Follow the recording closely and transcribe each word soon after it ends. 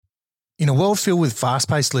a world filled with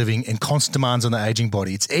fast-paced living and constant demands on the aging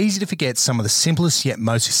body, it's easy to forget some of the simplest yet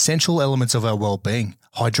most essential elements of our well-being,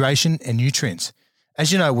 hydration and nutrients.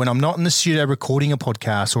 As you know, when I'm not in the studio recording a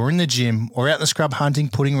podcast or in the gym or out in the scrub hunting,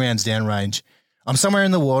 putting rounds downrange, I'm somewhere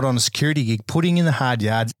in the world on a security gig, putting in the hard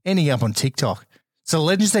yards, ending up on TikTok. So the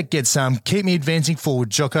legends that get some keep me advancing forward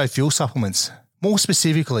Jocko fuel supplements. More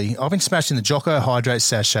specifically, I've been smashing the Jocko Hydrate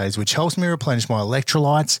sachets, which helps me replenish my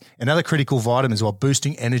electrolytes and other critical vitamins while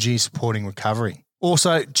boosting energy and supporting recovery.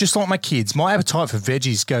 Also, just like my kids, my appetite for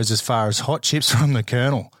veggies goes as far as hot chips from the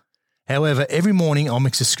Colonel. However, every morning I'll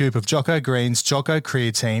mix a scoop of Jocko Greens, Jocko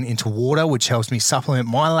Creatine into water, which helps me supplement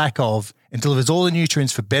my lack of and delivers all the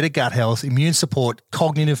nutrients for better gut health, immune support,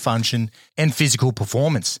 cognitive function, and physical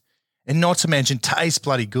performance. And not to mention, tastes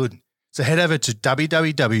bloody good. So head over to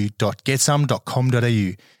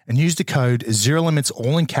www.getsome.com.au and use the code ZeroLimits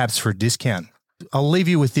all in caps for a discount. I'll leave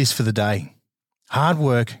you with this for the day. Hard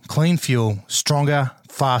work, clean fuel, stronger,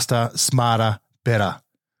 faster, smarter, better.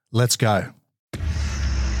 Let's go.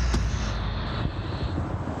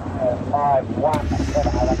 5-1.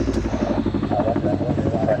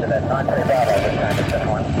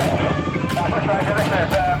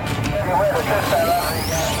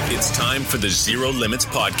 It's time for the Zero Limits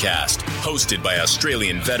podcast, hosted by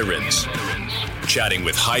Australian veterans. Chatting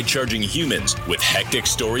with high-charging humans with hectic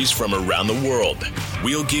stories from around the world.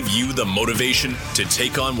 We'll give you the motivation to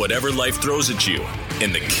take on whatever life throws at you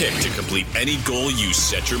and the kick to complete any goal you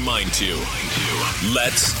set your mind to.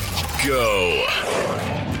 Let's go.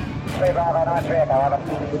 3 Bravo 93 Echo, over.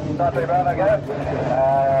 93 Bravo, go.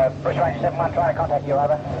 Bush Ranger 71 trying to contact you,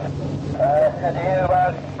 over. And you,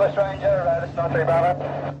 Bush Ranger, this is 93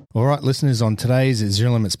 Bravo. All right, listeners, on today's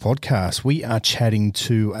Zero Limits podcast, we are chatting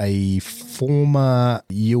to a former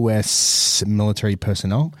US military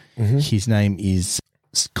personnel. Mm-hmm. His name is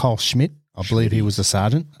Kyle Schmidt. I believe he was a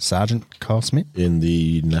Sergeant Kyle Schmidt. In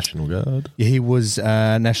the National Guard? Yeah, he was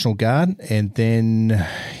National Guard, and then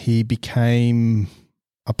he became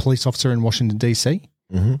a police officer in Washington, D.C.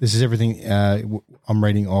 Mm-hmm. This is everything I'm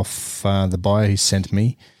reading off the bio he sent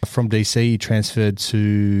me. From D.C., he transferred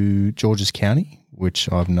to Georges County,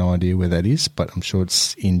 which I have no idea where that is, but I'm sure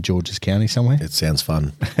it's in Georges County somewhere. It sounds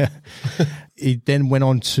fun. He then went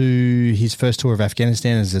on to his first tour of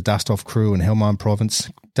Afghanistan as a dust-off crew in Helmand Province,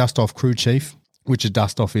 dust-off crew chief, which a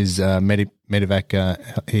dust-off is medevac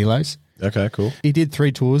helos. Okay, cool. He did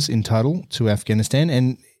 3 tours in total to Afghanistan,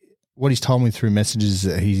 and what he's told me through messages is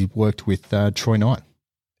that he worked with Troy Knight,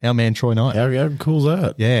 our man Troy Knight. How cool is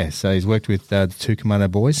that? Yeah, so he's worked with the 2 Commando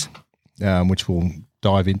boys, which we'll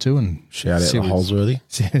dive into and shout out to Holsworthy.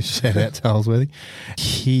 Shout out to Holsworthy.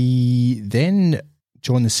 He then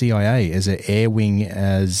joined the CIA as an air wing,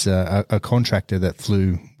 as a contractor that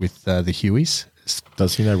flew with the Hueys.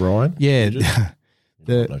 Does he know Ryan? Yeah,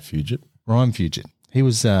 Fugit. Ryan Fugit. He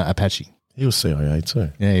was Apache. He was CIA too.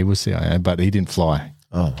 Yeah, he was CIA, but he didn't fly.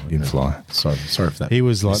 Oh, okay. Didn't fly. Sorry for that. He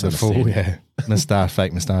was like the full, fake moustache,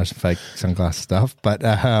 fake sunglasses stuff. But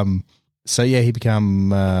so yeah, he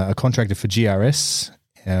became a contractor for GRS,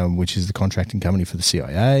 which is the contracting company for the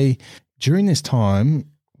CIA. During this time,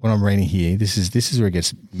 what I'm reading here, this is where it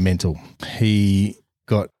gets mental. He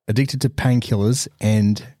got addicted to painkillers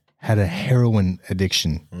and had a heroin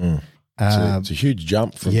addiction. It's a huge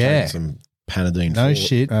jump from taking some Panadine. No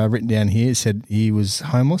shit. Written down here, it said he was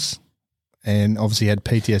homeless and obviously had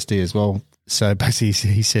PTSD as well. So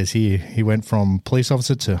basically, he says here he went from police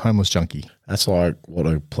officer to homeless junkie. That's like what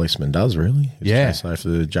a policeman does, really. Chase after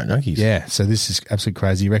the junkies. Yeah. So this is absolutely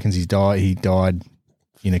crazy. He reckons he died. He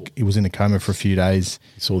was in a coma for a few days.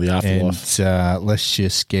 He saw the afterlife. And let's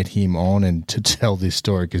just get him on and to tell this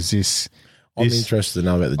story because I'm interested to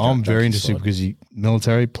know about the. I'm very interested because he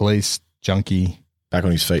military, police, junkie, back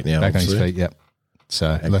on his feet now. Back on his feet. Yep.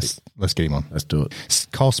 So let's get him on. Let's do it.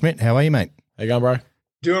 Kyle Schmidt, how are you, mate? How you going, bro?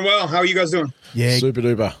 Doing well. How are you guys doing? Yeah, super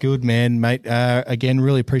duper. Good, man, mate. Again,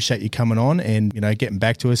 really appreciate you coming on and getting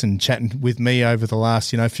back to us and chatting with me over the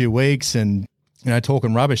last few weeks and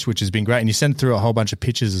talking rubbish, which has been great. And you sent through a whole bunch of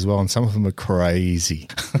pictures as well, and some of them are crazy.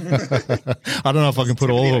 I don't know if I can put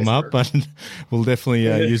all of them up, but we'll definitely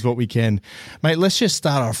use what we can. Mate, let's just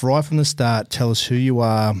start off right from the start. Tell us who you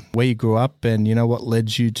are, where you grew up, and what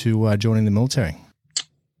led you to joining the military.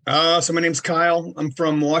 So my name's Kyle. I'm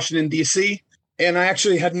from Washington, D.C., and I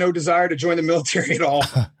actually had no desire to join the military at all,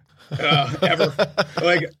 ever.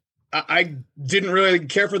 Like, I didn't really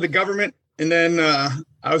care for the government. And then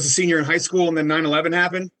I was a senior in high school, and then 9/11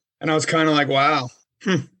 happened, and I was kind of like, wow,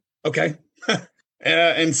 okay.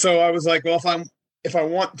 And so I was like, well, if I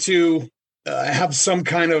want to have some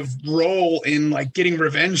kind of role in like getting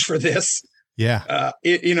revenge for this, Yeah.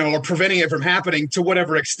 Or preventing it from happening to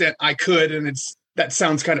whatever extent I could. And that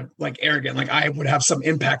sounds kind of like arrogant, like I would have some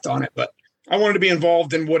impact on it, but I wanted to be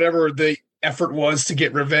involved in whatever the effort was to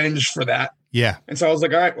get revenge for that. Yeah. And so I was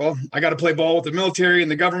like, all right, well, I got to play ball with the military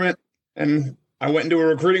and the government. And I went into a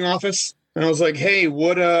recruiting office and I was like, hey,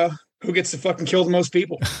 who gets to fucking kill the most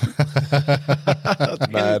people? That's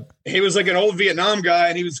bad. He was like an old Vietnam guy,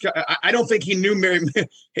 and I don't think he knew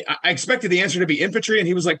I expected the answer to be infantry, and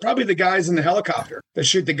he was like, probably the guys in the helicopter that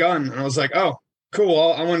shoot the gun. And I was like, oh,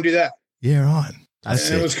 cool, I want to do that. Yeah, right. And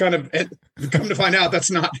it was come to find out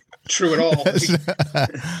that's not true at all.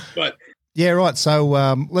 But yeah, right. So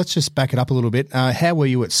let's just back it up a little bit. How were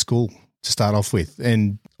you at school to start off with?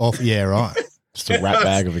 Yeah, right. Just a rat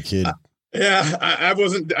bag of a kid. Yeah, I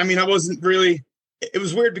wasn't really. It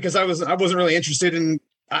was weird because I wasn't really interested in.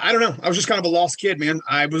 I don't know. I was just kind of a lost kid, man.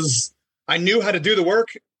 I knew how to do the work,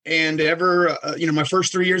 and my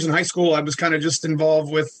first 3 years in high school, I was kind of just involved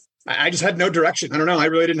with. I just had no direction. I don't know. I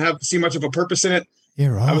really didn't see much of a purpose in it. Yeah,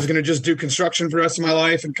 right. I was going to just do construction for the rest of my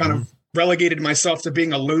life, and kind of relegated myself to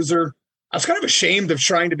being a loser. I was kind of ashamed of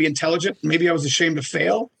trying to be intelligent. Maybe I was ashamed to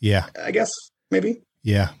fail. Yeah, I guess maybe.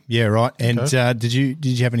 Yeah, right. And did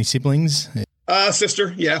you have any siblings?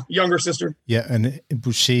 Sister, younger sister. Yeah, and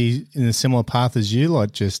was she in a similar path as you?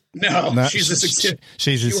 Like just no, she's a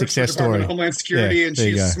success story. Homeland Security, and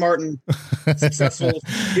she's smart and successful.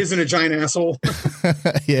 Isn't a giant asshole.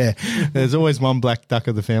 Yeah, there's always one black duck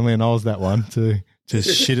of the family, and I was that one to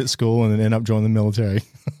just shit at school and then end up joining the military.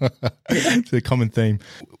 It's a common theme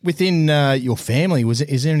within your family.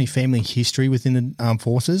 Is there any family history within the armed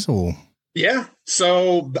forces or? Yeah.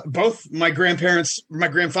 So both my grandfathers,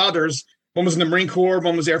 one was in the Marine Corps,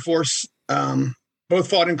 one was Air Force. Both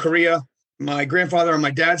fought in Korea. My grandfather on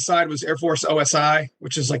my dad's side was Air Force OSI,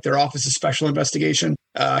 which is like their Office of Special Investigation.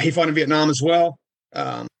 He fought in Vietnam as well.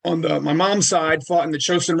 On my mom's side, fought in the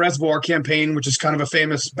Chosin Reservoir campaign, which is kind of a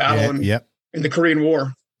famous battle in the Korean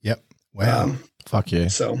War. Yep. Wow. Fuck yeah.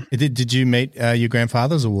 So did you meet your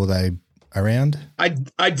grandfathers, or were they around? I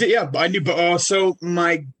did. Yeah, I knew. So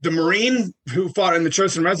the Marine who fought in the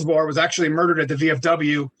Chosin Reservoir was actually murdered at the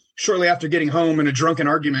VFW shortly after getting home in a drunken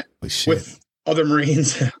argument with other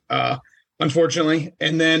Marines, unfortunately.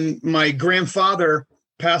 And then my grandfather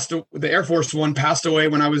the Air Force one passed away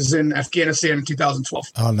when I was in Afghanistan in 2012.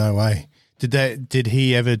 Oh, no way. Did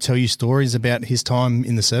he ever tell you stories about his time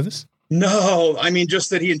in the service? No, I mean, just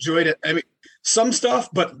that he enjoyed it. I mean, some stuff,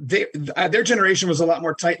 but their generation was a lot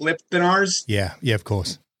more tight-lipped than ours. Yeah, of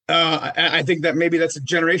course. I think that maybe that's a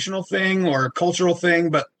generational thing or a cultural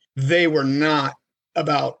thing, but they were not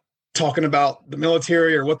about talking about the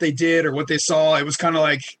military or what they did or what they saw. It was kind of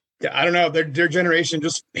like, I don't know, their generation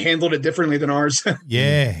just handled it differently than ours.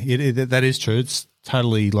 Yeah, that is true. It's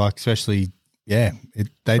totally like, especially, they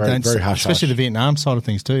don't, very hush, especially the Vietnam side of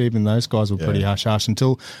things too. Even those guys were pretty hush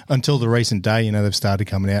until the recent day. They've started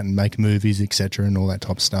coming out and make movies, etc., and all that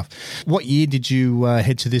type of stuff. What year did you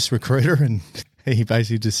head to this recruiter? And he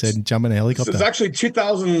basically just said, "Jump in a helicopter." So it's actually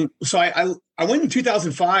 2000. So I went in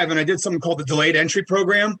 2005, and I did something called the delayed entry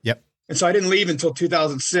program. Yep. And so I didn't leave until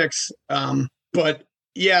 2006. But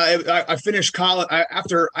yeah, I finished college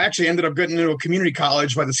after I actually ended up getting into a community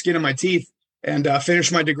college by the skin of my teeth. And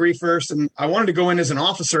finished my degree first. And I wanted to go in as an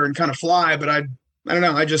officer and kind of fly, but I don't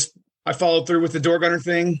know. I followed through with the door gunner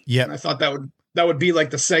thing. Yeah. I thought that would be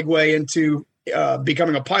like the segue into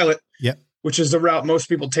becoming a pilot. Yeah. Which is the route most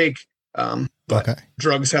people take. But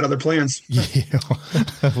drugs had other plans. Yeah.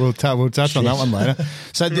 We'll touch on that one later.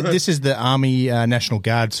 So this is the Army National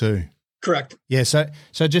Guard too. Correct. Yeah. So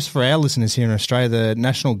just for our listeners here in Australia, the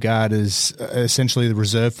National Guard is essentially the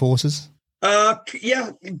reserve forces.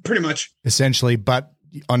 Yeah, pretty much. Essentially, but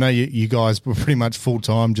I know you guys were pretty much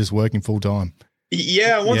full-time, just working full-time.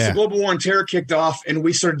 Yeah, once the global war on terror kicked off and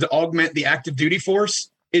we started to augment the active duty force,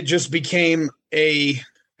 it just became a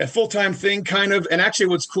full-time thing kind of. And actually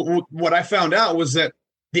what's cool, what I found out was that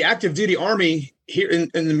the active duty Army here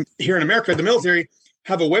in America, the military,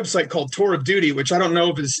 have a website called Tour of Duty, which I don't know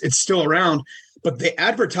if it's still around, but they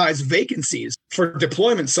advertise vacancies for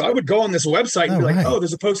deployment. So I would go on this website and be like, oh,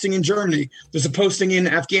 there's a posting in Germany. There's a posting in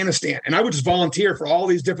Afghanistan. And I would just volunteer for all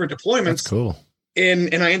these different deployments. That's cool.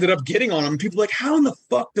 And I ended up getting on them. People were like, how in the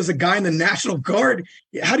fuck does a guy in the National Guard,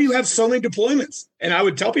 how do you have so many deployments? And I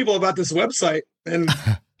would tell people about this website. And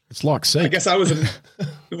it's like Seek. I guess I was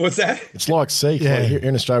what's that? It's like Seek. Yeah. Like here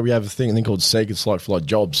in Australia, we have a thing called Seek. It's like for like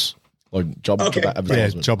jobs, like job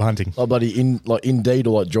advertisement. Yeah, job hunting. Like bloody Indeed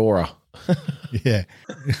or like Jora. Yeah.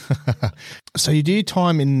 So you do your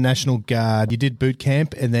time in the National Guard, you did boot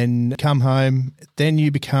camp and then come home, then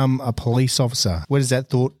you become a police officer. Where does that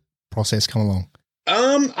thought process come along?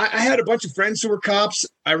 I had a bunch of friends who were cops.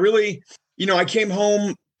 I really, I came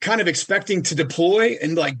home kind of expecting to deploy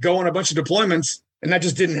and like go on a bunch of deployments, and that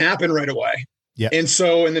just didn't happen right away. Yeah. And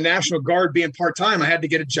so in the National Guard being part-time, I had to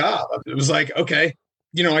get a job. It was like, okay,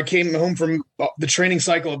 I came home from the training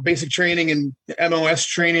cycle of basic training and MOS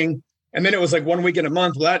training. And then it was like 1 week in a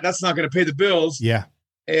month. Well, that's not going to pay the bills. Yeah.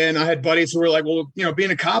 And I had buddies who were like, well,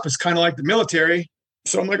 being a cop is kind of like the military.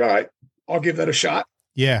 So I'm like, all right, I'll give that a shot.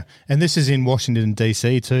 Yeah. And this is in Washington,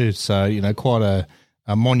 D.C. too. So, quite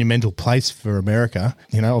a monumental place for America.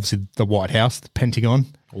 Obviously the White House, the Pentagon.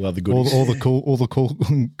 All the goodies. All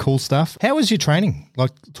the cool stuff. How was your training?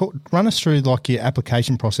 Like, run us through like your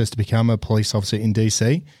application process to become a police officer in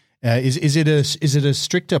DC. Is it a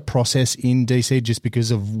stricter process in DC just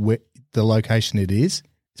because of the location it is?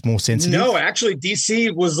 It's more sensitive. No, actually,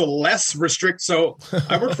 DC was a less restrict. So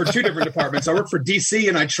I worked for two different departments. I worked for DC,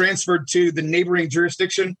 and I transferred to the neighboring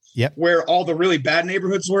jurisdiction. Yep. Where all the really bad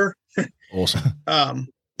neighborhoods were. Awesome.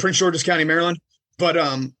 Prince George's County, Maryland, but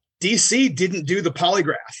DC didn't do the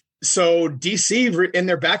polygraph. So DC in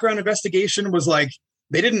their background investigation was like,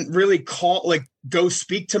 they didn't really go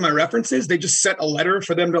speak to my references. They just sent a letter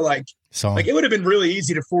for them to like it would have been really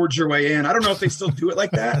easy to forge your way in. I don't know if they still do it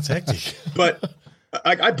like that. That's hectic. But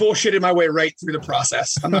I bullshitted my way right through the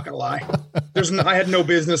process. I'm not going to lie. I had no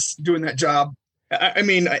business doing that job. I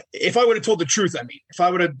mean, if I would have told the truth, if I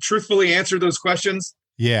would have truthfully answered those questions.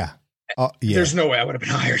 Yeah. Yeah. There's no way I would have been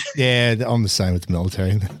hired. Yeah, I'm the same with the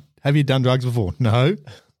military. Have you done drugs before? No.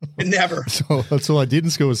 Never. So that's all I did in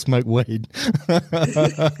school was smoke weed.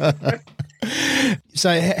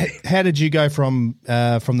 So how did you go from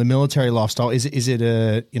the military lifestyle? Is it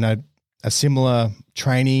a similar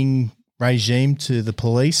training regime to the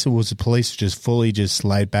police, or was the police just fully just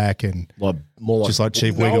laid back and more just like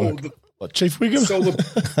Chief Wiggum? Like Chief Wiggum? So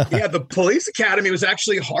the police academy was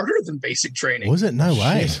actually harder than basic training. Was it? No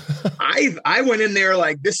way. I went in there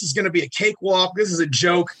like, this is going to be a cakewalk. This is a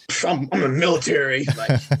joke. I'm a military.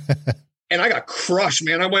 And I got crushed,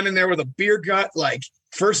 man. I went in there with a beer gut. Like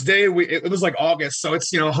first day, it was like August. So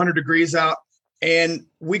it's, 100 degrees out, and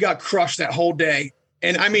we got crushed that whole day.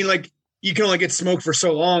 And I mean, like, you can only get smoked for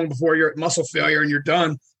so long before you're at muscle failure and you're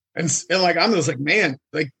done. And like, I'm just like, man,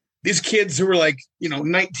 like, these kids who were like,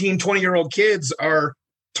 19, 20-year-old kids are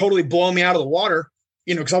totally blowing me out of the water,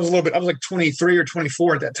 because I was like 23 or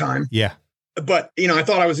 24 at that time. Yeah. But, I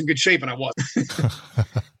thought I was in good shape, and I wasn't.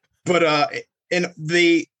 But and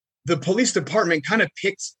the police department kind of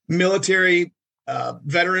picked military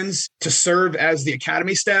veterans to serve as the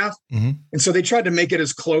academy staff. Mm-hmm. And so they tried to make it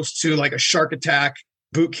as close to like a shark attack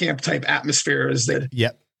boot camp type atmosphere as they did.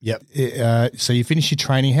 Yep. So you finish your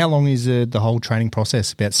training. How long is the whole training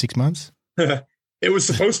process? About 6 months? It was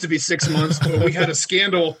supposed to be 6 months, but we had a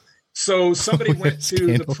scandal. So somebody went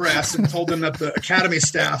to the press and told them that the academy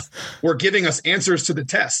staff were giving us answers to the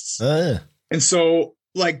tests. And so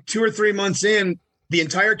like 2 or 3 months in, the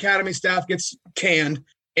entire academy staff gets canned,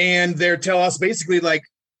 and they tell us basically like,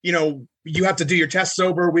 you have to do your tests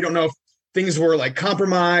over. We don't know if things were like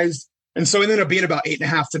compromised. And so it ended up being about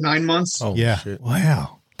 8.5 to 9 months. Oh, yeah. Shit.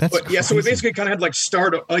 Wow. That's crazy. Yeah. So we basically kind of had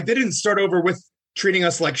like they didn't start over with treating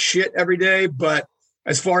us like shit every day. But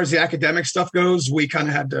as far as the academic stuff goes, we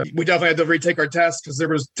definitely had to retake our tests because there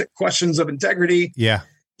was questions of integrity. Yeah.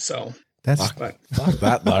 So fuck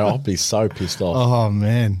that though. I'll be so pissed off. Oh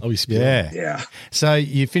man. I'll be scared. Yeah. So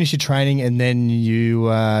you finish your training and then you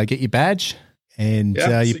get your badge and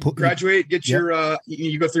you graduate, get your,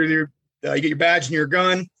 you go through your, you get your badge and your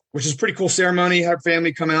gun, which is a pretty cool ceremony. Have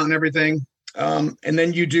family come out and everything. And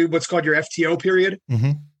then you do what's called your FTO period,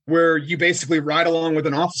 mm-hmm. where you basically ride along with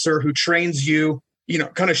an officer who trains you,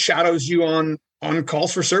 kind of shadows you on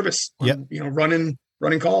calls for service, running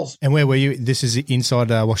calls. And where were you? This is inside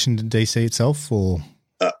Washington, D.C. itself, or?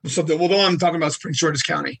 So the one I'm talking about is Prince George's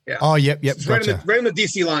County. Yeah. Oh, yep. It's right in the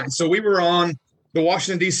D.C. line. So we were on the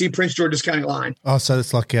Washington, D.C., Prince George's County line. Oh, so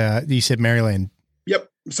it's like you said Maryland. Yep.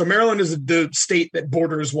 So Maryland is the state that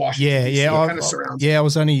borders Washington. Yeah. Kind of surrounds. Yeah, I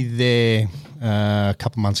was only there a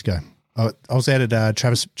couple months ago. I was out at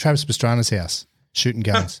Travis Pastrana's house shooting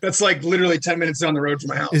guns. That's like literally 10 minutes down the road from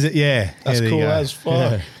my house. Is it? Yeah. That's cool as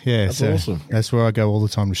fuck. Yeah. That's awesome. That's where I go all the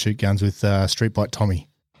time to shoot guns with Street Bike Tommy.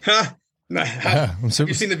 Have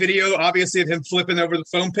you seen the video, obviously, of him flipping over the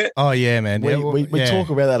foam pit? Oh, yeah, man. We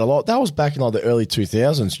talk about that a lot. That was back in like the early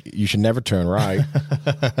 2000s. You should never turn right.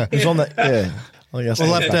 He's on that. Yeah. We'll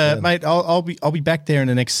have to, mate. I'll be back there in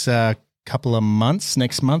the next couple of months,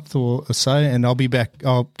 next month or so, and I'll be back.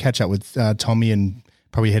 I'll catch up with Tommy and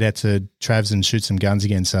probably head out to Travs and shoot some guns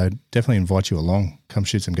again. So definitely invite you along. Come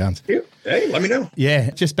shoot some guns. Hey, let me know.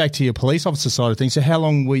 Yeah, just back to your police officer side of things. So how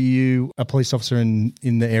long were you a police officer in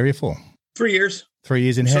the area for? 3 years. 3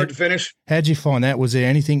 years. And Start to finish. How'd you find that? Was there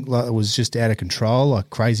anything like it was just out of control, like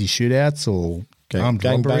crazy shootouts or armed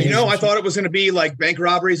robberies? You know, I thought it was going to be like bank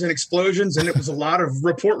robberies and explosions, and it was a lot of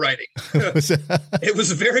report writing. It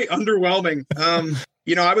was very underwhelming.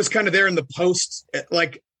 You know, I was kind of there in the post.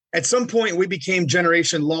 Like at some point, we became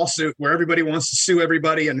Generation Lawsuit, where everybody wants to sue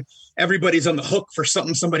everybody, and everybody's on the hook for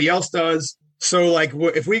something somebody else does. So, like,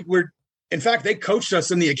 if we were, in fact, they coached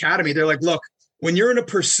us in the academy. They're like, look, when you're in a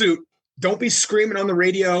pursuit, don't be screaming on the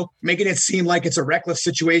radio, making it seem like it's a reckless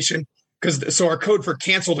situation. So our code for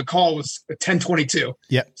cancel the call was 1022.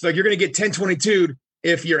 Yeah. So like you're going to get 1022'd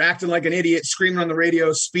if you're acting like an idiot, screaming on the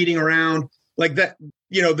radio, speeding around like that.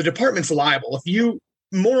 You know, the department's liable. If you,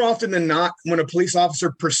 more often than not, when a police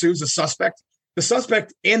officer pursues a suspect, the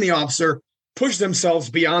suspect and the officer push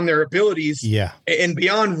themselves beyond their abilities and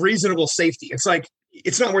beyond reasonable safety. It's like,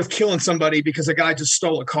 it's not worth killing somebody because a guy just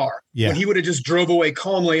stole a car. When he would have just drove away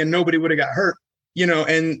calmly and nobody would have got hurt, you know,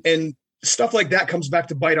 and stuff like that comes back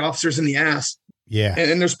to bite officers in the ass. Yeah.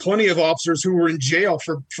 And there's plenty of officers who were in jail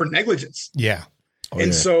for negligence. Yeah.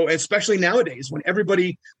 So, especially nowadays when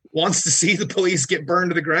everybody wants to see the police get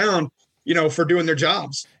burned to the ground, you know, for doing their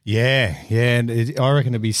jobs. Yeah. Yeah. And I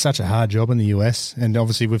reckon it'd be such a hard job in the US. And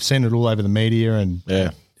obviously we've seen it all over the media and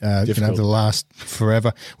you know, over the last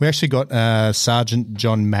forever. We actually got Sergeant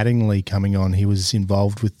John Mattingly coming on. He was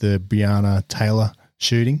involved with the Breonna Taylor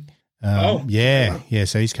shooting. So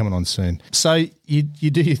he's coming on soon. So you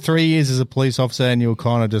do your 3 years as a police officer, and you were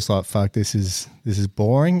kind of just like, "Fuck, this is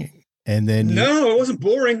boring." And then no, it wasn't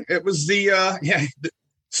boring. It was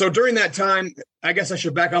So during that time, I guess I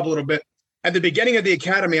should back up a little bit. At the beginning of the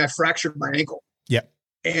academy, I fractured my ankle. Yep.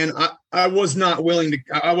 And I was not willing to.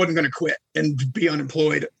 I wasn't going to quit and be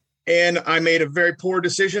unemployed. And I made a very poor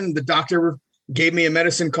decision. The doctor gave me a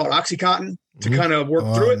medicine called Oxycontin to kind of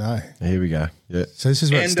work through it. No. Here we go. Yeah. So this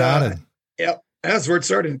is where it started. That's where it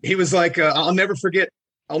started. He was like, I'll never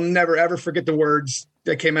ever forget the words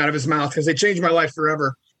that came out of his mouth because they changed my life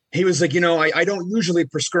forever. He was like, you know, I don't usually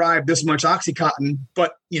prescribe this much Oxycontin,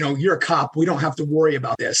 but you know, you're a cop. We don't have to worry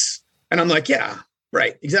about this. And I'm like, yeah,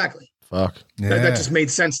 right. Exactly. Fuck. Yeah. That just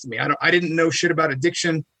made sense to me. I didn't know shit about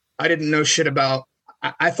addiction. I didn't know shit about,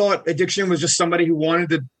 I thought addiction was just somebody who wanted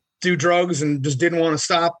to do drugs and just didn't want to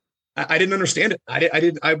stop. I didn't understand it. I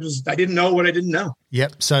didn't know what I didn't know.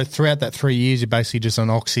 Yep. So throughout that 3 years, you're basically just on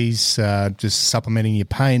oxys, just supplementing your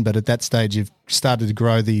pain. But at that stage, you've started to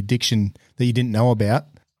grow the addiction that you didn't know about.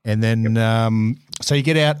 And then, so you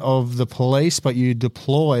get out of the police, but you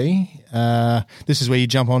deploy. This is where you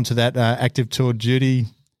jump onto that active tour duty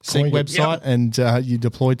sync website, and you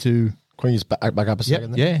deploy to. Can you just back up a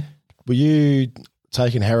second? Yeah. Were you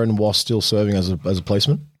taking heroin while still serving as a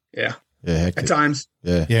policeman? Yeah. Yeah. Hectic. At times.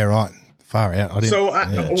 Yeah. Yeah. Right. Far out. I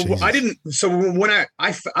didn't. So when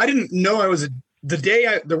I didn't know I was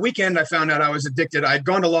the weekend I found out I was addicted. I'd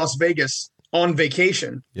gone to Las Vegas on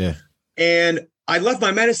vacation. Yeah. And I left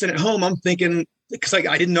my medicine at home. I'm thinking because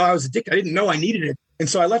I didn't know I was addicted. I didn't know I needed it, and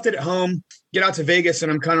so I left it at home. Get out to Vegas,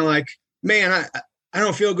 and I'm kind of like, man, I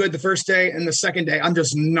don't feel good the first day, and the second day I'm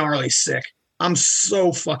just gnarly sick. I'm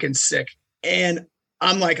so fucking sick, and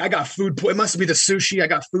I'm like, I got food. It must be the sushi. I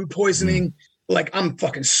got food poisoning. Like I'm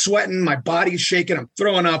fucking sweating. My body's shaking. I'm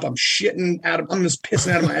throwing up. I'm shitting out. I'm just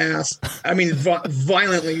pissing out of my ass. I mean,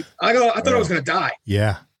 violently. I thought I was gonna die.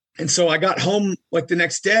 Yeah. And so I got home like the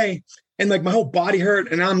next day, and like my whole body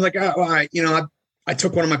hurt. And I'm like, I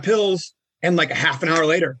took one of my pills, and like a half an hour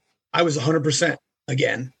later, I was 100%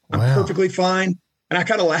 again. I'm perfectly fine. And I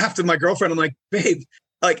kind of laughed at my girlfriend. I'm like, babe,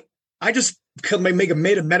 like I just made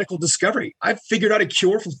a medical discovery. I figured out a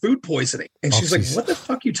cure for food poisoning. And she's like, what the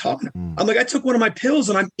fuck are you talking about? I'm like, I took one of my pills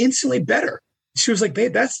and I'm instantly better. She was like,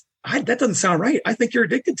 babe, that doesn't sound right. I think you're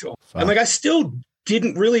addicted to them. I'm like, I still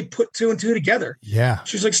didn't really put two and two together. Yeah.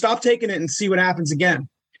 She's like, stop taking it and see what happens again.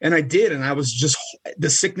 And I did. And I was just, the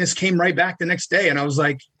sickness came right back the next day. And I was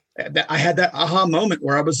like, I had that aha moment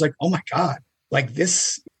where I was like, oh my God, like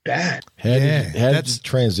this bad. How did you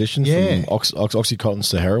transition from Oxycontin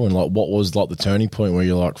to heroin? Like what was like the turning point where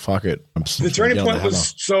you're like, fuck it? The turning point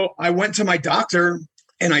was, so I went to my doctor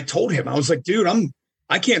and I told him, I was like, dude,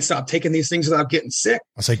 I can't stop taking these things without getting sick.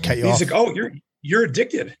 I said, cut you off. He's like, oh, you're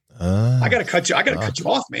addicted. I got to cut you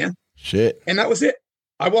off, man. Shit. And that was it.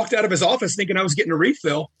 I walked out of his office thinking I was getting a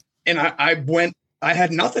refill, and I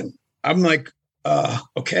had nothing. I'm like,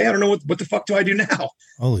 okay, I don't know what the fuck do I do now?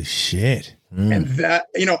 Holy shit. And that,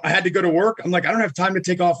 I had to go to work. I'm like, I don't have time to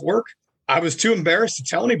take off work. I was too embarrassed to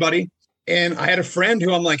tell anybody. And I had a friend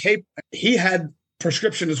who I'm like, hey, he had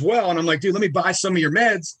prescription as well. And I'm like, dude, let me buy some of your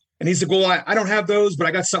meds. And he's like, well, I don't have those, but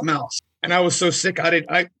I got something else. And I was so sick.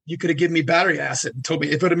 You could have given me battery acid and told me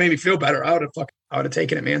it would have made me feel better. I would have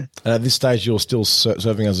taken it, man. And at this stage, you're still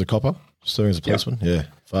serving as a copper, serving as a policeman. Yep.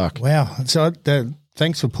 Yeah, fuck. Wow. So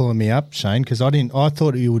thanks for pulling me up, Shane, because I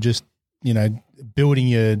thought you were just, building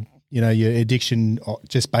your addiction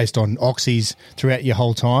just based on oxys throughout your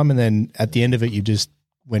whole time, and then at the end of it, you just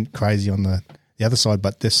went crazy on the other side.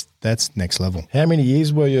 But that's next level. How many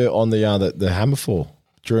years were you on the hammer for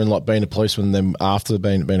during like being a policeman, then after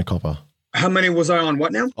being a copper? How many was I on?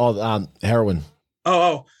 What now? Oh, heroin.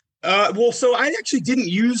 Well, so I actually didn't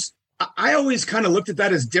use. I always kind of looked at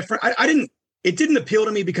that as different. It didn't appeal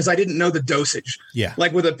to me because I didn't know the dosage. Yeah.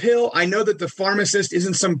 Like with a pill, I know that the pharmacist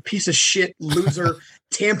isn't some piece of shit loser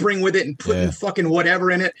tampering with it and putting fucking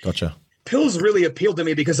whatever in it. Gotcha. Pills really appealed to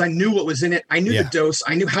me because I knew what was in it. I knew the dose.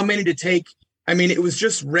 I knew how many to take. I mean, it was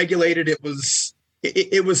just regulated. It was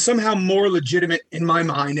somehow more legitimate in my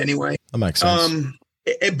mind anyway. That makes sense.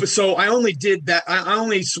 So I only did that. I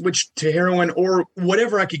only switched to heroin or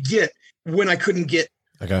whatever I could get when I couldn't get.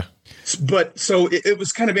 Okay. But so it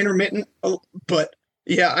was kind of intermittent. But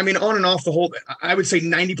yeah, I mean, on and off the whole, I would say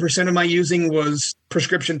 90% of my using was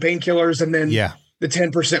prescription painkillers. And then the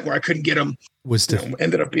 10% where I couldn't get them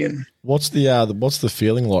ended up being. What's the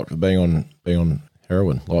feeling like for being on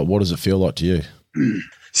heroin? Like, what does it feel like to you?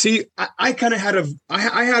 See, I kind of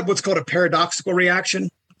had what's called a paradoxical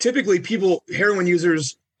reaction. Typically, heroin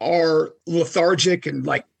users are lethargic and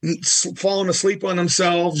like falling asleep on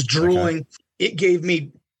themselves, drooling.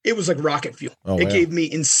 Okay. It was like rocket fuel. It gave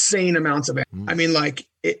me insane amounts of, I mean, like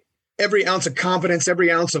every ounce of confidence,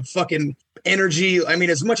 every ounce of fucking energy. I mean,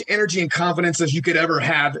 as much energy and confidence as you could ever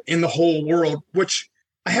have in the whole world, which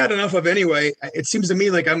I had enough of anyway. It seems to me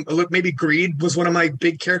like maybe greed was one of my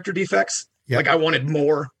big character defects. Yep. Like I wanted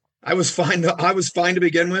more. I was fine to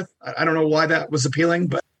begin with. I don't know why that was appealing,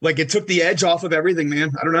 but like it took the edge off of everything,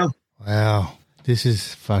 man. I don't know. Wow. This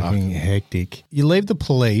is fucking hectic. You leave the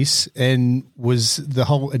police, and was the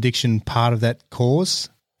whole addiction part of that cause?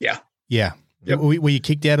 Yeah. Yeah. Yep. Were you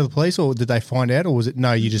kicked out of the police, or did they find out, or was it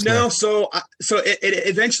no? You just no. left? So it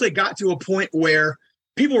eventually got to a point where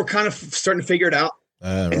people were kind of starting to figure it out,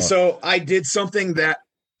 and so I did something that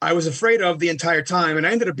I was afraid of the entire time, and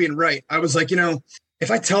I ended up being right. I was like, if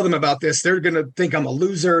I tell them about this, they're going to think I'm a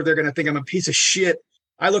loser. They're going to think I'm a piece of shit.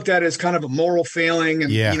 I looked at it as kind of a moral failing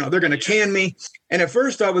and, they're going to can me. And at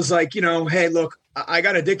first I was like, hey, look, I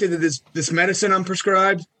got addicted to this medicine I'm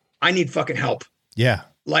prescribed. I need fucking help. Yeah.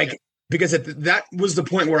 Like, because that was the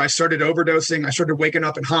point where I started overdosing. I started waking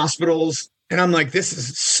up in hospitals and I'm like, this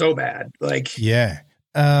is so bad. Like, yeah.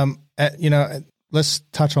 Let's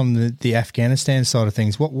touch on the Afghanistan side of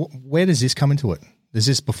things. Where does this come into it? Is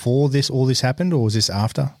this before all this happened, or was this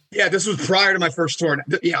after? Yeah, this was prior to my first tour.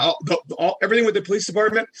 Yeah, everything with the police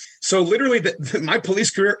department. So literally, my police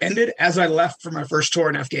career ended as I left for my first tour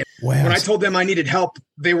in Afghanistan. Wow. When I told them I needed help,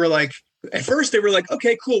 they were like, at first they were like,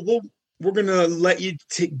 okay, cool. We're going to let you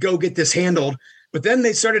go get this handled. But then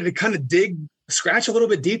they started to kind of scratch a little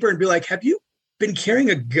bit deeper and be like, have you been carrying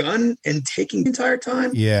a gun and taking the entire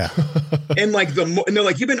time? Yeah. And they're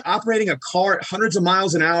like, you've been operating a car at hundreds of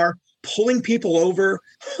miles an hour, pulling people over,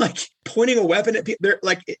 like pointing a weapon at people. They're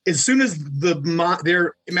like, as soon as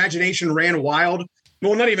their imagination ran wild,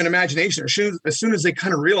 well, not even imagination, as soon as they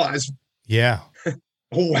kind of realized,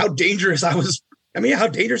 how dangerous I was. I mean, how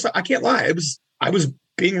dangerous, I can't lie. I was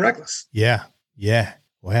being reckless. Yeah. Yeah.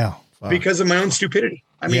 Wow. Because of my own stupidity.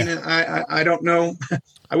 I mean, I don't know.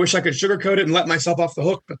 I wish I could sugarcoat it and let myself off the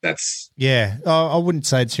hook, but that's. Yeah. I wouldn't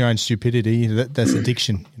say it's your own stupidity. That's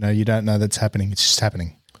addiction. You don't know that's happening. It's just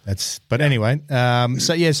happening. Anyway,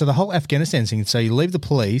 so the whole Afghanistan thing. So you leave the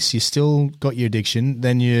police, you still got your addiction,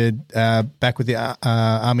 then you're back with the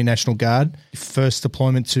Army National Guard. First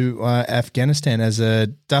deployment to Afghanistan as a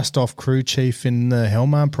dust-off crew chief in the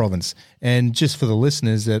Helmand province. And just for the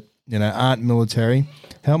listeners that aren't military,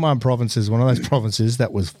 Helmand province is one of those provinces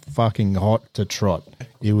that was fucking hot to trot.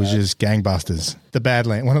 It was just gangbusters.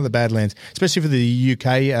 One of the Badlands, especially for the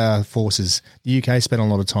UK forces. The UK spent a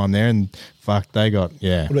lot of time there, and fuck, they got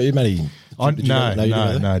What about you, Matty?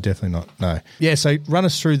 No, definitely not. No. Yeah, so run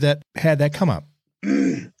us through that. How'd that come up?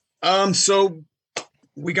 So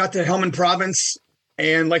we got to Helmand province,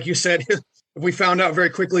 and like you said, we found out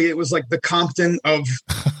very quickly it was like the Compton of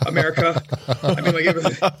America. I mean, like it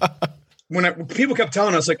was. When people kept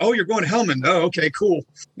telling us like, oh, you're going to Helmand. Oh, okay, cool.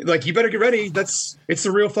 Like, you better get ready. It's the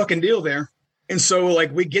real fucking deal there. And so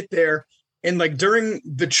like we get there, and like during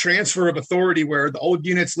the transfer of authority where the old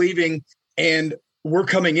unit's leaving and we're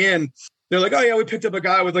coming in, they're like, oh yeah, we picked up a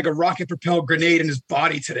guy with like a rocket propelled grenade in his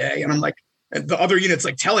body today. And I'm like, and the other unit's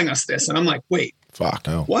like telling us this. And I'm like, wait, Fuck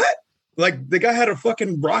no. What? Like the guy had a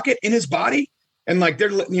fucking rocket in his body, and like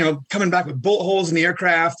they're coming back with bullet holes in the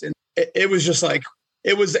aircraft, and it was just like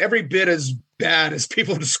it was every bit as bad as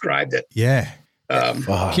people described it. Yeah.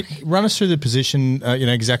 Run us through the position,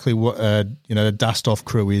 exactly what, the dust-off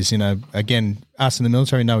crew is. Again, us in the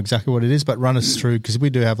military know exactly what it is, but run us through, because we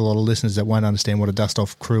do have a lot of listeners that won't understand what a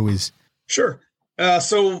dust-off crew is. Sure.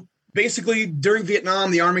 So basically, during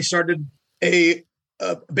Vietnam, the Army started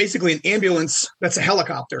basically an ambulance that's a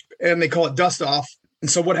helicopter, and they call it dust-off. And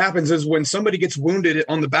so what happens is when somebody gets wounded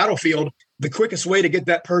on the battlefield, the quickest way to get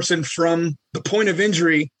that person from the point of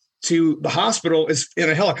injury to the hospital is in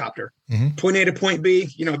a helicopter. Mm-hmm. Point A to point B,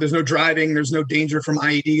 there's no driving, there's no danger from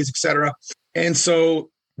IEDs, et cetera. And so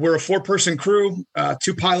we're a 4-person crew,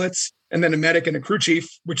 2 pilots, and then a medic and a crew chief,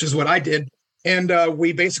 which is what I did. And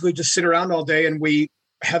we basically just sit around all day, and we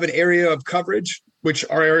have an area of coverage, which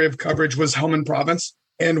our area of coverage was Helmand Province.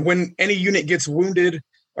 And when any unit gets wounded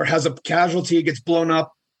or has a casualty, gets blown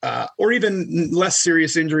up, or even less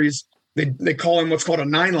serious injuries, they call in what's called a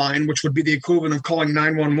 9-line, which would be the equivalent of calling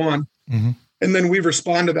 911. Mm-hmm. And then we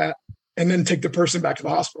respond to that and then take the person back to the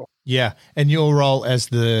hospital. Yeah. And your role as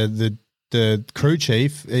the crew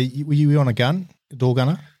chief, were you on a door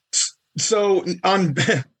gunner? So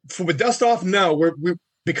with dust off, no, we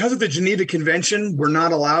because of the Geneva Convention, we're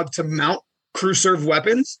not allowed to mount crew served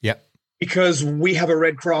weapons. Yep. Because we have a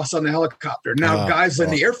Red Cross on the helicopter. Now, guys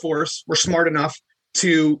in the Air Force were smart enough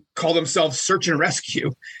to call themselves search and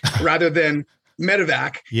rescue rather than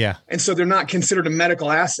medevac. Yeah. And so they're not considered a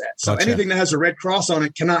medical asset. So anything that has a Red Cross on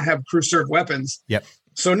it cannot have crew served weapons. Yep.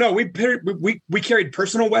 So no, we carried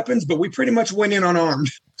personal weapons, but we pretty much went in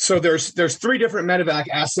unarmed. So there's 3 different medevac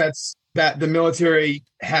assets that the military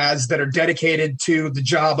has that are dedicated to the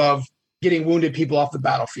job of getting wounded people off the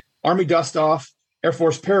battlefield. Army dust off, Air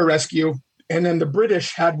Force pararescue, and then the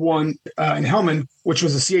British had one in Helmand, which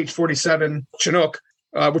was a CH-47 Chinook,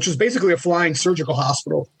 which was basically a flying surgical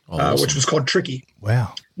hospital, awesome. Which was called Tricky.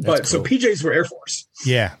 Wow. But cool. So PJs were Air Force.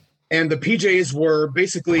 Yeah. And the PJs were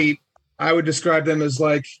basically, I would describe them as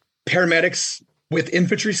like paramedics with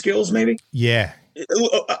infantry skills, maybe. Yeah.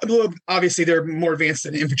 Obviously, they're more advanced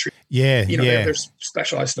than infantry. Yeah, they're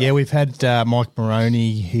specialized stuff. Yeah, we've had Mike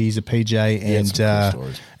Maroney. He's a PJ, and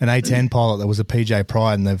an A-10 pilot that was a PJ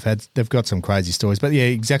prior, and they've got some crazy stories. But yeah,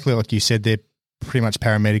 exactly like you said, they're pretty much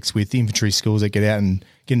paramedics with infantry skills that get out and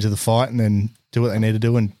get into the fight, and then do what they need to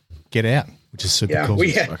do and get out, which is super cool.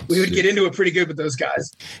 We would get into it pretty good with those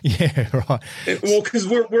guys. Yeah, right. Well, because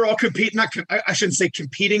we're all competing. I shouldn't say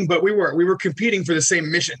competing, but we were competing for the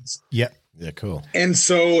same missions. Yep. Yeah, cool. And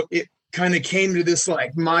so it kind of came to this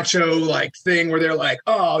like macho like thing where they're like,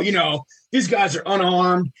 oh, these guys are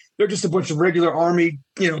unarmed. They're just a bunch of regular Army,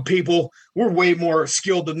 people. We're way more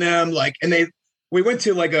skilled than them. Like, and we went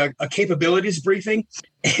to like a capabilities briefing,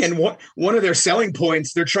 and one of their selling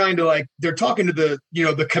points, they're talking to the,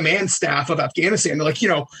 the command staff of Afghanistan. They're like,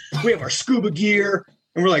 we have our scuba gear.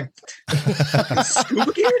 And we're like,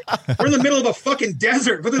 scuba gear? We're in the middle of a fucking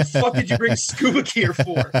desert. What the fuck did you bring scuba gear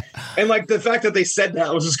for? And like the fact that they said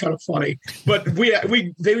that was just kind of funny. But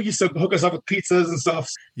they used to hook us up with pizzas and stuff.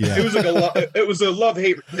 Yeah. It was like it was a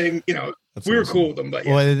love-hate thing. That's we were awesome. cool with them. But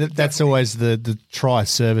yeah, well, that's always the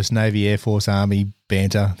tri-service Navy, Air Force, Army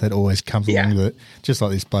banter that always comes along with it. Just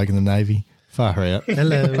like this bloke in the Navy. Far out.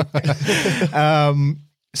 Hello.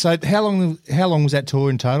 So how long was that tour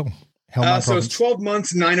in total? So it's 12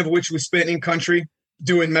 months, 9 of which we spent in country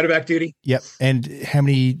doing medevac duty. Yep. And how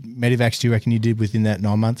many medevacs do you reckon you did within that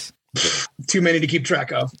 9 months? Too many to keep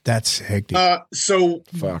track of. That's hectic. So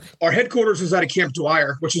Fuck. Our headquarters was out of Camp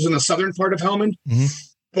Dwyer, which is in the southern part of Helmand. Mm-hmm.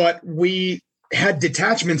 But we had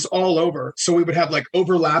detachments all over. So we would have like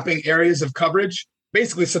overlapping areas of coverage,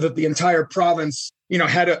 basically so that the entire province,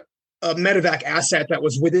 had a medevac asset that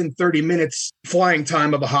was within 30 minutes flying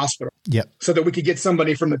time of a hospital. Yep. So that we could get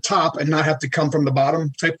somebody from the top and not have to come from the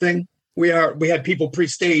bottom type thing. We had people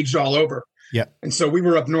pre-staged all over. Yep. And so we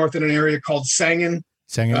were up north in an area called Sangin,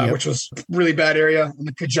 yep. which was a really bad area, in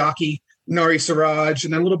the Kajaki, Nari Siraj,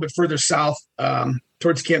 and then a little bit further south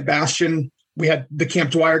towards Camp Bastion. We had the Camp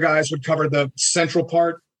Dwyer guys would cover the central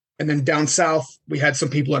part. And then down south, we had some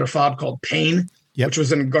people at a FOB called Payne, which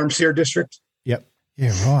was in Garmsir district. Yep.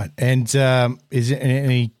 Yeah, right. And is there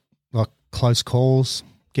any like close calls,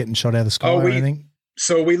 getting shot out of the sky or anything?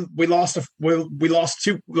 So we lost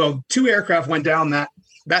two aircraft went down that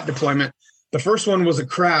deployment. The first one was a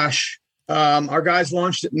crash. Our guys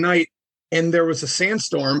launched at night, and there was a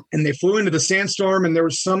sandstorm, and they flew into the sandstorm, and there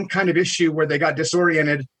was some kind of issue where they got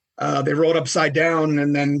disoriented. They rolled upside down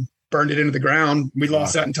and then burned it into the ground. We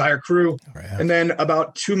lost that entire crew. Right. And then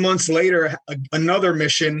about 2 months later, another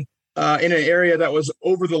mission in an area that was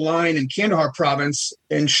over the line in Kandahar province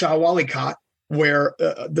in Shah Wali Kot, where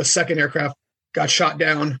the second aircraft got shot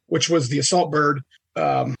down, which was the assault bird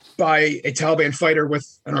by a Taliban fighter with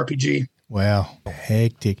an RPG. Wow.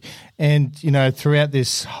 Hectic. And, throughout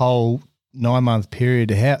this whole 9-month period,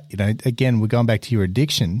 how, again, we're going back to your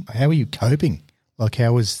addiction. How were you coping? Like,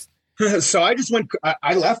 how was... So I just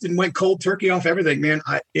I left and went cold turkey off everything, man.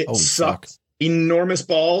 It sucked. Fuck. Enormous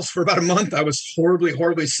balls for about a month. I was horribly,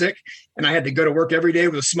 horribly sick, and I had to go to work every day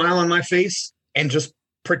with a smile on my face and just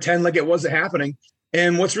pretend like it wasn't happening.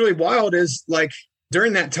 And what's really wild is, like,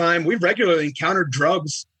 during that time, we regularly encountered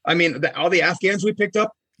drugs. I mean, all the Afghans we picked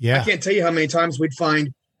up, I can't tell you how many times we'd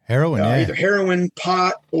find heroin, either heroin,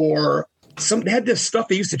 pot, or they had this stuff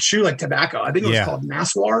they used to chew like tobacco. I think it was called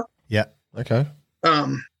Naswar. Yeah. Okay.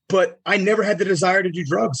 But I never had the desire to do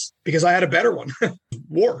drugs because I had a better one.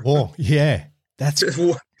 War. Yeah. That's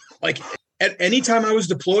like at any time I was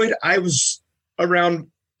deployed, I was around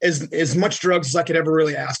as much drugs as I could ever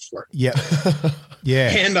really ask for. Yeah. Yeah.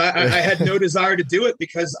 And I had no desire to do it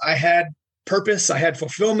because I had purpose. I had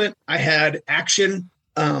fulfillment. I had action.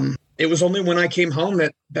 It was only when I came home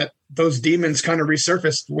that those demons kind of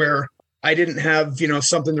resurfaced, where I didn't have,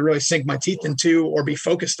 something to really sink my teeth into or be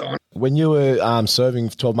focused on. When you were serving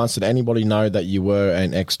for 12 months, did anybody know that you were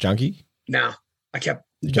an ex-junkie? No, I kept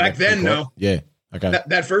back then. No. Yeah. Okay.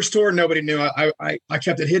 That first tour, nobody knew. I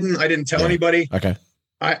kept it hidden. I didn't tell anybody. Okay.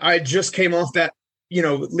 I just came off that,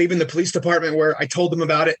 leaving the police department where I told them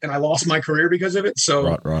about it and I lost my career because of it.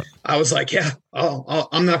 So right. I was like,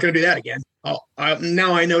 I'm not going to do that again.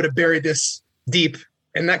 Now I know to bury this deep.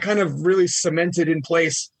 And that kind of really cemented in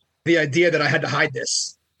place the idea that I had to hide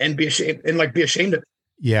this and be ashamed of it.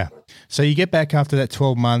 Yeah. So you get back after that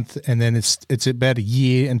 12-month, and then it's about a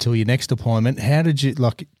year until your next deployment. How did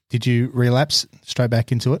you relapse straight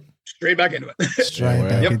back into it? Straight back into it. Straight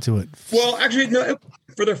back into it. Well, actually, no,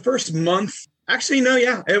 for the first month,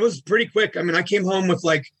 it was pretty quick. I mean, I came home with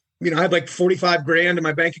I had like 45 grand in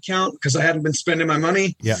my bank account because I hadn't been spending my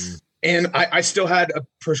money. Yeah. And I still had a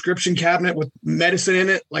prescription cabinet with medicine in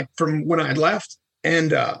it, like from when I had left.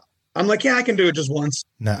 And I'm like, I can do it just once.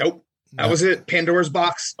 Nope. That was it. Pandora's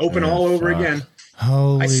box open all over again.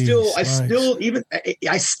 Holy I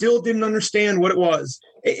still didn't understand what it was.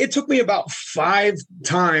 It took me about 5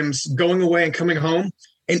 times going away and coming home.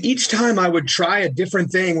 And each time I would try a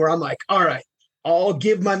different thing where I'm like, all right, I'll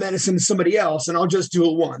give my medicine to somebody else and I'll just do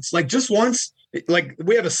it once. Like just once. Like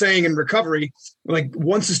we have a saying in recovery, like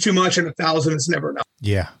once is too much and 1,000 is never enough.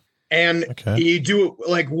 Yeah. And you do it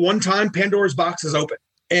like one time, Pandora's box is open.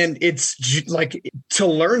 And it's like, to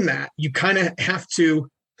learn that, you kind of have to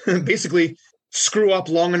basically screw up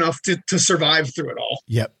long enough to survive through it all.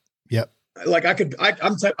 Yep. Like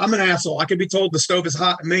I'm an asshole. I could be told the stove is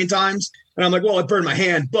hot a million times. And I'm like, well, it burned my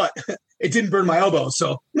hand, but it didn't burn my elbow.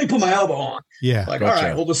 So let me put my elbow on. Yeah. Like, all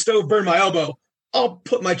right, well, the stove burned my elbow. I'll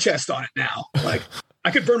put my chest on it now. Like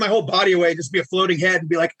I could burn my whole body away, just be a floating head and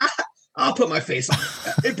be like, I'll put my face on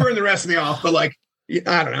it. It burned the rest of me off, but like,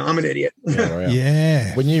 I don't know. I'm an idiot.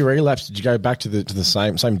 Yeah. When you relapsed, did you go back to the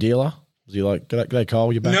same dealer? Was you like, g'day,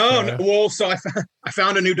 Kyle, you back? No. Well, so I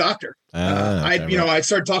found a new doctor. I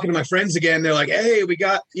started talking to my friends again. They're like, hey, we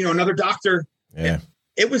got, another doctor. Yeah. And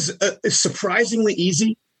it was surprisingly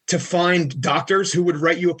easy to find doctors who would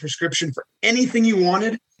write you a prescription for anything you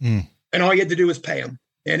wanted. And all you had to do was pay them.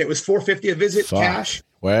 And it was $4.50 a visit, cash.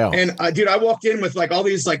 Wow. And I walked in with like all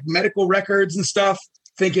these like medical records and stuff,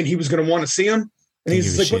 thinking he was going to want to see them. And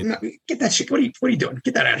he's like, get that shit. What are you doing?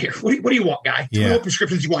 Get that out of here. What do you want, guy? Tell me what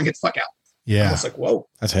prescriptions you want. Get the fuck out. Yeah. I was like, whoa.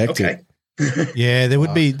 That's hectic. Okay. Yeah. There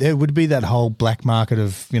would be that whole black market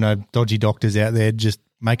of, dodgy doctors out there just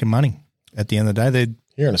making money. At the end of the day,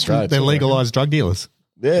 here in Australia, they're legalized drug dealers.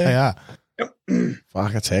 Yeah. They are. Yep.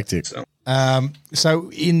 Fuck, that's hectic.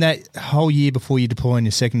 So in that whole year before you deploy in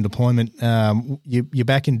your second deployment, you're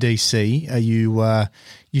back in DC. Are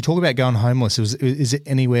you talk about going homeless? Is it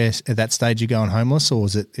anywhere at that stage you're going homeless, or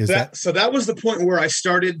is that? So that was the point where I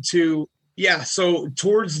started to, so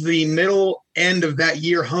towards the middle end of that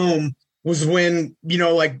year home was when,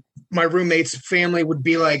 like my roommate's family would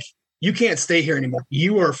be like, you can't stay here anymore.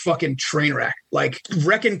 You are a fucking train wreck. Like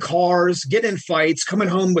wrecking cars, getting in fights, coming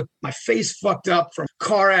home with my face fucked up from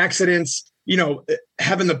car accidents,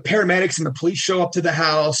 having the paramedics and the police show up to the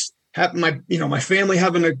house, have my family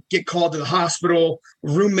having to get called to the hospital,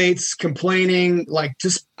 roommates complaining,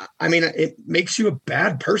 it makes you a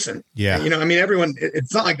bad person. Yeah. Everyone,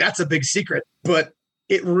 it's not like that's a big secret, but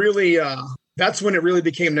it really, that's when it really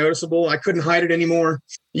became noticeable. I couldn't hide it anymore.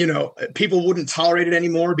 People wouldn't tolerate it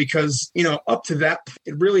anymore because, up to that,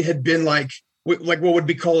 it really had been like like what would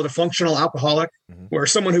be called a functional alcoholic, where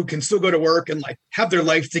someone who can still go to work and like have their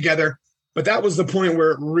life together. But that was the point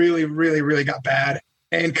where it really, really, really got bad.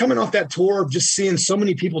 And coming off that tour, just seeing so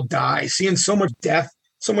many people die, seeing so much death,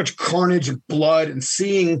 so much carnage and blood, and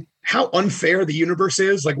seeing how unfair the universe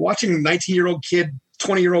is, like watching a 19-year-old kid,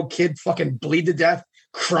 20-year-old kid fucking bleed to death,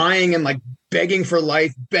 crying and like begging for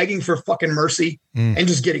life, begging for fucking mercy, and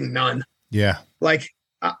just getting none. Yeah. Like,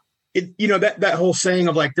 that whole saying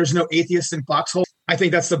of like, there's no atheist in foxhole. I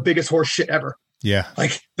think that's the biggest horse shit ever. Yeah.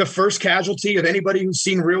 Like the first casualty of anybody who's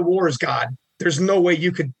seen real war is God. There's no way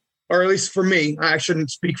you could, or at least for me, I shouldn't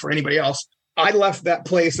speak for anybody else. I left that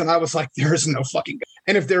place and I was like, there is no fucking God.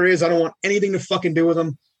 And if there is, I don't want anything to fucking do with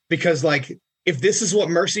them, because like, if this is what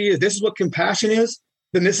mercy is, this is what compassion is,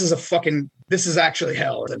 then this is actually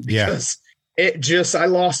hell. Because I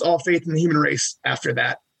lost all faith in the human race after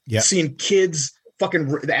that. Yeah. Seeing kids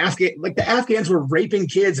the Afghans were raping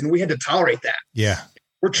kids and we had to tolerate that. Yeah.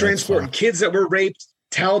 We're transporting kids that were raped,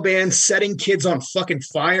 Taliban setting kids on fucking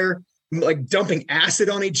fire, like dumping acid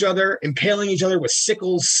on each other, impaling each other with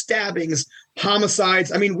sickles, stabbings,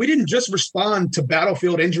 homicides. I mean, we didn't just respond to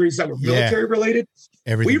battlefield injuries that were military related.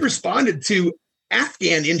 Everything. We responded to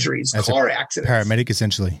Afghan injuries, car accidents. Paramedic,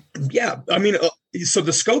 essentially. Yeah. I mean, so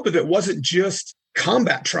the scope of it wasn't just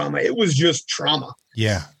combat trauma. It was just trauma.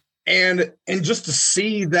 Yeah. And just to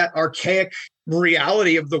see that archaic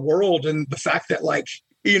reality of the world, and the fact that like,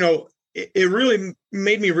 it really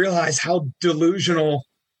made me realize how delusional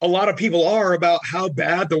a lot of people are about how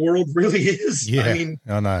bad the world really is. Yeah. I mean,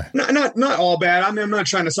 not all bad. I mean, I'm not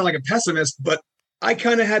trying to sound like a pessimist, but I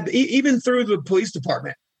kind of had, even through the police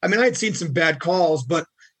department, I mean, I had seen some bad calls, but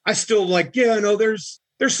I still like, there's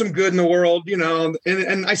some good in the world,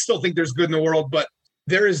 and I still think there's good in the world, but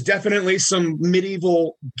there is definitely some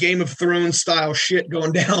medieval Game of Thrones style shit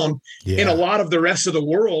going down in a lot of the rest of the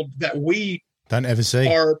world that we don't ever see.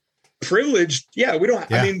 Are privileged. Yeah, we don't.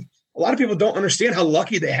 Yeah. I mean, a lot of people don't understand how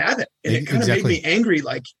lucky they have it, and it kind of made me angry.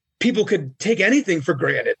 Like people could take anything for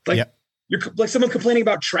granted. Like you're like someone complaining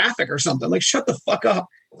about traffic or something. Like shut the fuck up.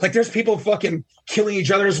 Like there's people fucking killing each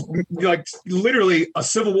other. Like literally a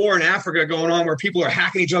civil war in Africa going on where people are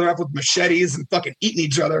hacking each other up with machetes and fucking eating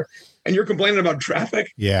each other. And you're complaining about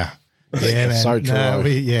traffic? Yeah. Yeah, man. So true. No,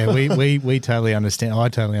 we totally understand. I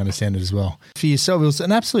totally understand it as well. For yourself, it was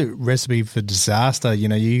an absolute recipe for disaster.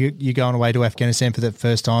 You going away to Afghanistan for that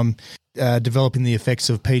first time, developing the effects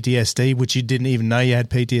of PTSD, which you didn't even know you had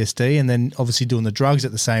PTSD, and then obviously doing the drugs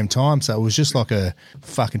at the same time. So it was just like a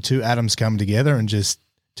fucking two atoms come together and just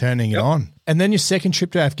turning it on. And then your second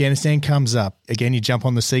trip to Afghanistan comes up. Again, you jump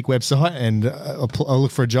on the Seek website and I'll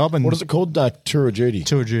look for a job. And what is it called? Tour of Duty.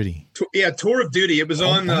 Tour of Duty. Tour of Duty. It was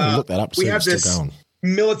on. Look that up. We have this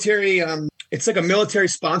military. It's like a military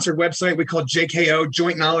sponsored website we call JKO,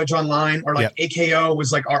 Joint Knowledge Online, or like AKO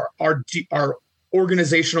was like our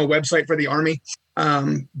organizational website for the Army.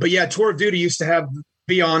 But yeah, Tour of Duty used to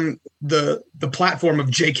be on the platform of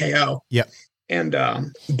JKO. Yep. And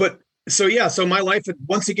So my life had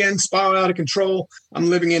once again spiraled out of control. I'm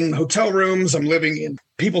living in hotel rooms. I'm living in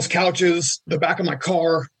people's couches, the back of my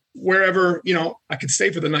car, wherever, I could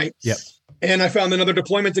stay for the night. Yep. And I found another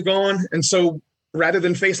deployment to go on. And so rather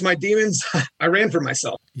than face my demons, I ran for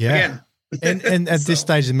myself. Yeah. Again. And at this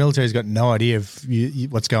stage, the military's got no idea of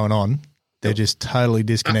what's going on. They're just totally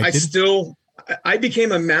disconnected. I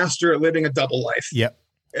became a master at living a double life. Yep.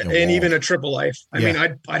 And even a triple life. I mean,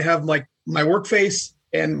 I'd have like my work face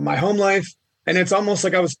and my home life. And it's almost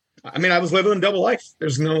like I was living a double life.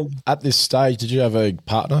 There's no. At this stage, did you have a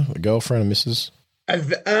partner, a girlfriend, a missus? No,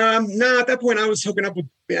 at that point I was hooking up with,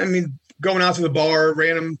 going out to the bar,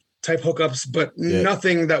 random type hookups, but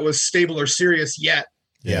nothing that was stable or serious yet.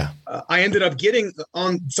 Yeah. I ended up getting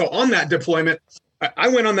on that deployment. I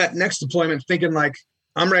went on that next deployment thinking like,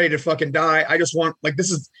 I'm ready to fucking die. I just want like,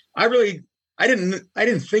 I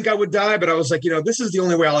didn't think I would die, but I was like, this is the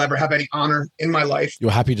only way I'll ever have any honor in my life.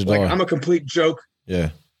 You're happy to die. I'm a complete joke.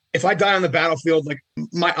 Yeah. If I die on the battlefield, like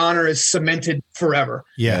my honor is cemented forever.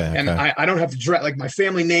 Yeah. And I don't have to drag, like my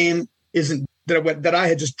family name isn't that I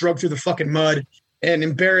had just drug through the fucking mud and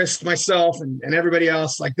embarrassed myself and everybody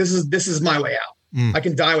else. Like this is my way out. I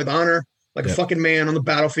can die with honor, like a fucking man on the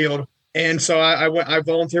battlefield. And so I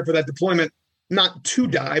volunteered for that deployment, not to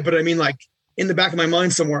die, but I mean like, in the back of my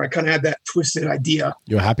mind somewhere, I kind of had that twisted idea.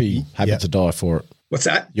 You're happy to die for it. What's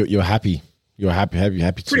that? You're happy. You're happy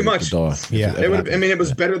Pretty much. To die. Yeah. It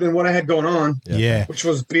was better than what I had going on. Yeah. Which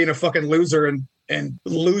was being a fucking loser and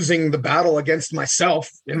losing the battle against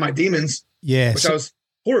myself and my demons. Yeah. Which I was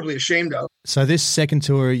horribly ashamed of. So this second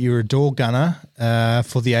tour, you're a door gunner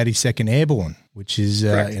for the 82nd Airborne, which is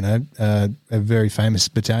a very famous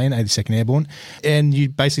battalion, 82nd Airborne, and you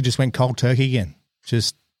basically just went cold turkey again.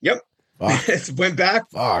 Just went back,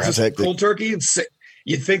 that's just cold turkey. And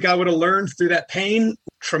you'd think I would have learned through that pain,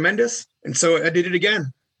 tremendous, and so I did it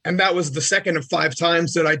again. And that was the second of 5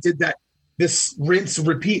 times that I did that. This rinse,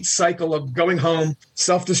 repeat cycle of going home,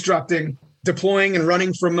 self-destructing, deploying and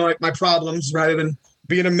running from my problems rather than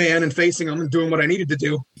being a man and facing them and doing what I needed to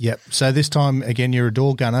do. Yep. So this time, again, you're a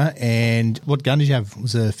door gunner. And what gun did you have?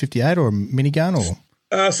 Was it a 58 or a minigun?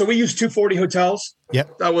 Or? So we used 240 hotels.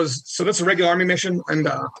 Yep. That's a regular Army mission. And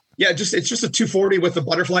it's just a 240 with a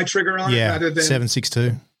butterfly trigger on it rather than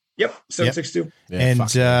 7.62. Yep, 7.62. Yeah, and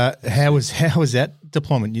how was that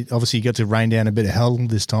deployment? Obviously, you got to rain down a bit of hell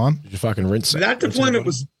this time. Did you fucking rinse that deployment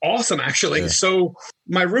was awesome, actually. Yeah. So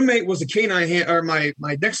my roommate was a canine, or my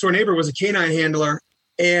next door neighbor was a canine handler,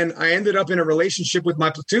 and I ended up in a relationship with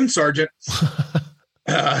my platoon sergeant,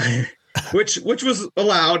 which was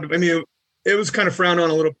allowed. I mean, it was kind of frowned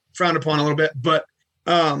upon a little bit, but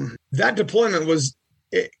that deployment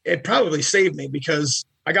it probably saved me because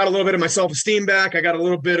I got a little bit of my self-esteem back. I got a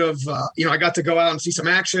little bit of, I got to go out and see some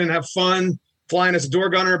action and have fun flying as a door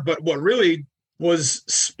gunner. But what really was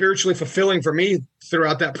spiritually fulfilling for me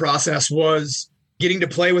throughout that process was getting to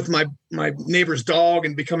play with my neighbor's dog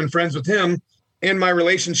and becoming friends with him, and my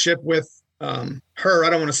relationship with her. I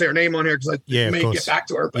don't want to say her name on here because I may get back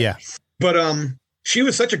to her. But she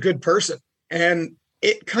was such a good person, and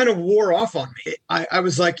it kind of wore off on me. I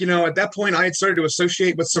was like, at that point I had started to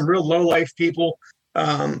associate with some real low life people.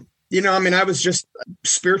 I was just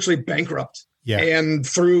spiritually bankrupt. Yeah. And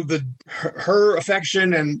through her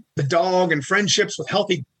affection and the dog and friendships with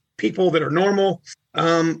healthy people that are normal,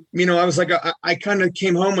 I was like, I kind of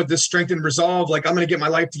came home with this strength and resolve, like I'm going to get my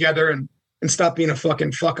life together and stop being a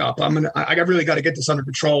fucking fuck up. I really got to get this under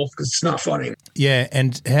control because it's not funny. Yeah.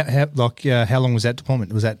 And how long was that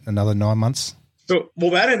deployment? Was that another 9 months?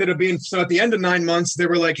 That ended up being, at the end of 9 months, they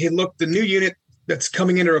were like, hey, look, the new unit that's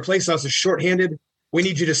coming in to replace us is shorthanded. We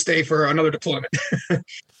need you to stay for another deployment.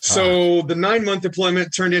 So the 9-month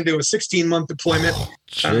deployment turned into a 16-month deployment. Oh,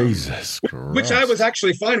 Jesus Christ. Which I was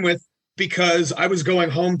actually fine with because I was going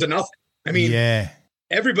home to nothing. I mean,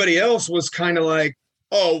 everybody else was kind of like,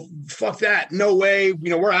 oh, fuck that. No way.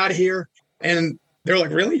 We're out of here. And they're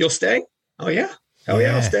like, really? You'll stay? Oh, yeah. Hell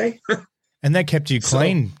yeah, I'll stay. And that kept you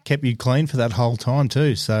clean, for that whole time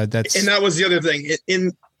too. So and that was the other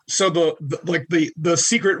thing. So the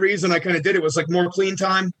secret reason I kind of did it was like more clean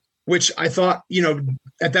time, which I thought,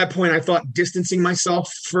 at that point, I thought distancing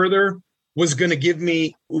myself further was going to give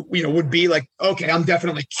me, would be like, okay, I'm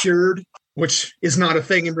definitely cured, which is not a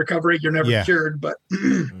thing in recovery. You're never cured, but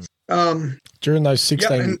during those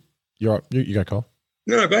 16, you go, Cole.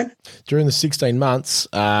 No, go ahead. During the 16 months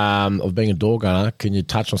of being a door gunner, can you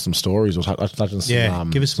touch on some stories or touch on some?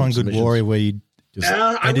 Give us one good warrior where you.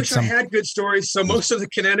 I wish I had good stories. So most of the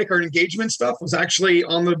kinetic or engagement stuff was actually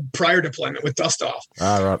on the prior deployment with Dust Off.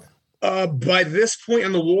 All right. By this point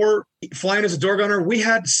in the war, flying as a door gunner, we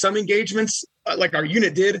had some engagements, like our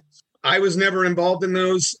unit did. I was never involved in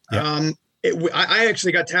those. Yep. I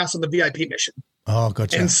actually got tasked on the VIP mission. Oh,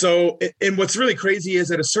 gotcha. And so, and what's really crazy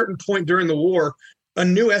is at a certain point during the war, a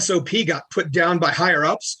new SOP got put down by higher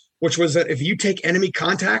ups, which was that if you take enemy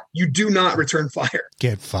contact, you do not return fire.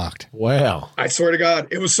 Get fucked. Wow. I swear to God.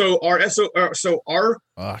 It was our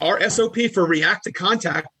SOP for react to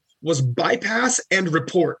contact was bypass and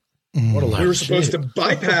report. What a we were supposed to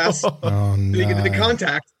bypass the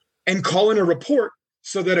contact and call in a report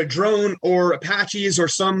so that a drone or Apaches or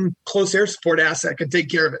some close air support asset could take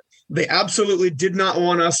care of it. They absolutely did not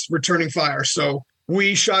want us returning fire. So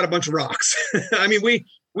we shot a bunch of rocks. I mean, we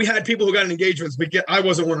had people who got in engagements, but I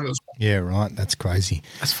wasn't one of those. Yeah, right. That's crazy.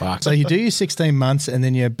 That's fucked. So you do your 16 months and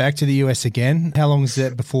then you're back to the US again. How long is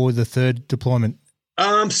that before the third deployment?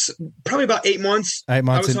 Probably about 8 months. 8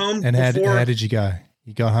 months. I was home. And how did you go?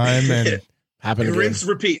 You got home and happened again. Rinse,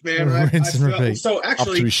 repeat, man. Rinse and repeat. So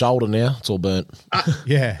actually, up to his shoulder now, it's all burnt.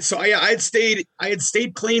 Yeah. So I had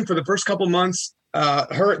stayed clean for the first couple months.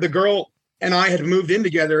 The girl and I had moved in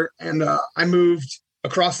together, and I moved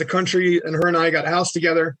across the country, and her and I got a house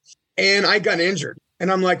together, and I got injured.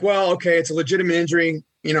 And I'm like, well, okay, it's a legitimate injury.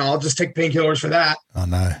 I'll just take painkillers for that. Oh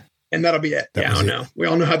no. And that'll be it. No. We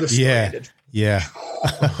all know how this ended. Yeah.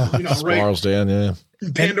 Spirals down, yeah.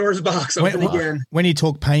 Pandora's box open again. When you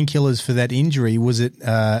talk painkillers for that injury, was it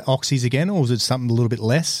oxys again, or was it something a little bit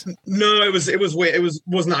less? No, it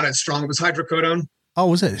was not as strong. It was hydrocodone. Oh,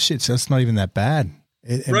 was it? Shit, so it's not even that bad.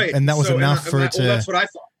 Right. And that was enough for it to. Well, that's what I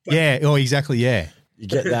thought. Yeah. Oh, exactly. Yeah. You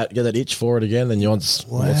get that itch for it again, then you want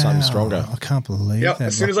something stronger. I can't believe Yep. that.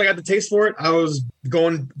 As soon as I got the taste for it, I was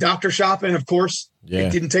going doctor shopping, of course. Yeah.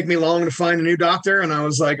 It didn't take me long to find a new doctor. And I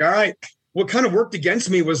was like, all right. What kind of worked against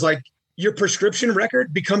me was like your prescription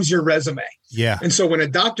record becomes your resume. Yeah. And so when a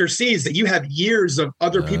doctor sees that you have years of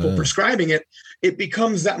other people prescribing it, it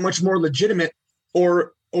becomes that much more legitimate,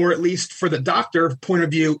 or at least for the doctor point of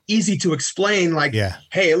view, easy to explain, like,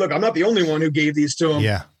 hey, look, I'm not the only one who gave these to him.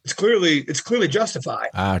 Yeah. It's clearly justified.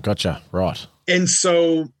 Ah, gotcha. Right. And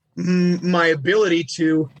so my ability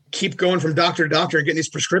to keep going from doctor to doctor and getting these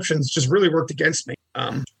prescriptions just really worked against me.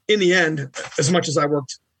 In the end, as much as I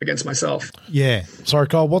worked against myself. Yeah. Sorry,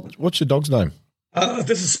 Kyle, what's your dog's name?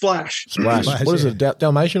 This is Splash. Splash. What is it,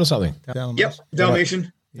 Dalmatian or something? Yep,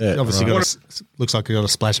 Dalmatian. Yeah, obviously looks like he got a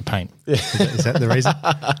splash of paint. Is that the reason?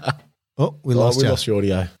 Oh, we lost your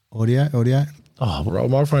audio. Audio. Oh, well,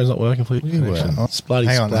 my phone's not working. Please. Hang on.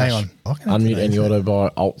 Unmute any auto by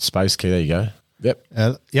Alt Space key. There you go. Yep.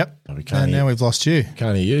 Yep. And now we've lost you.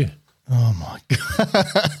 Can't hear you. Oh, my God.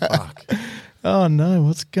 Fuck. Oh, no.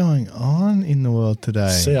 What's going on in the world today?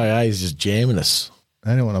 CIA is just jamming us.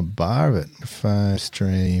 They don't want a bar of it. Phone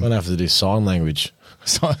stream. I'm going to have to do sign language.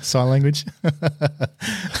 Sign language?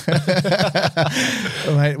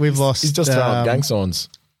 Mate, we've lost. He's just throwing gang signs.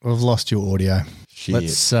 We've lost your audio. Shit.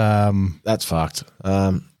 Let's, that's fucked.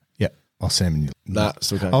 Yeah, I'll send you. Nah,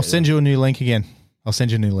 still can't. I'll send you a new link again. I'll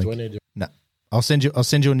send you a new link. Do I need to? No, I'll send you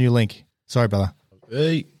a new link. Sorry, brother.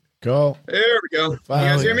 Hey, go. There we go. You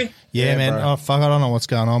guys hear me? Yeah, man. Bro. Oh, fuck, I don't know what's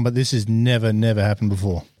going on, but this has never happened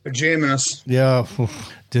before. They're jamming us. Yeah.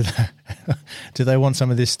 Do they want some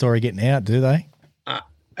of this story getting out, do they?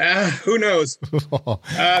 Who knows?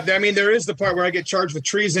 I mean, there is the part where I get charged with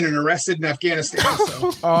treason and arrested in Afghanistan.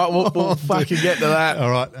 So. All right, we'll fucking get to that. All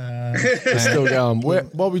right. Still going. What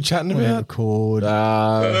are we chatting about?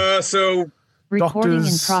 Record. So recording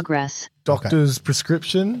in progress. Doctor's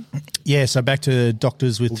prescription. Yeah, so back to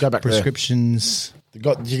doctors with We'll go back prescriptions. You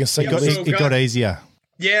can see It got easier.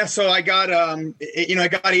 yeah, so I got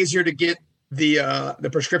it got easier to get the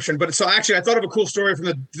prescription. But so actually, I thought of a cool story from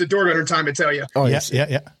the door gunner time to tell you. Oh,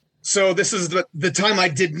 Yeah. So this is the time I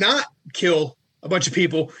did not kill a bunch of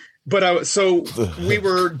people, but we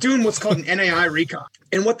were doing what's called an NAI recon,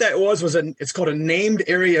 and what that was it's called a named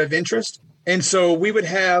area of interest. And so we would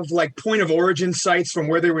have like point of origin sites from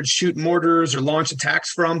where they would shoot mortars or launch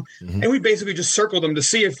attacks from, and we basically just circle them to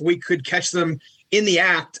see if we could catch them in the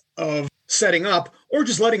act of setting up, or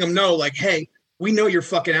just letting them know, like, hey, we know you're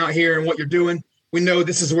fucking out here and what you're doing. We know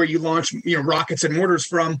this is where you launch, rockets and mortars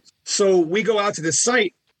from. So we go out to this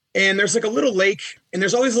site, and there's like a little lake, and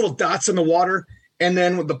there's all these little dots in the water. And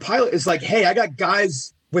then the pilot is like, hey, I got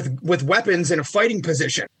guys with weapons in a fighting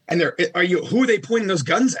position. And who are they pointing those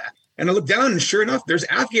guns at? And I look down, and sure enough, there's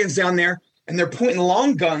Afghans down there, and they're pointing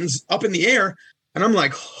long guns up in the air. And I'm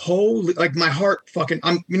like, holy, like my heart fucking,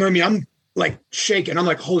 I'm like shaking. I'm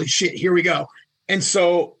like, holy shit, here we go. And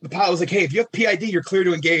so the pilot was like, hey, if you have PID, you're clear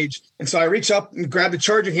to engage. And so I reach up and grab the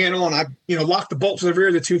charging handle, and I, lock the bolt to the rear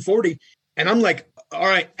of the 240. And I'm like, all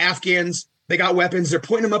right, Afghans, they got weapons. They're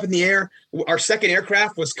pointing them up in the air. Our second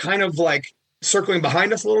aircraft was kind of like circling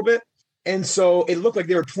behind us a little bit. And so it looked like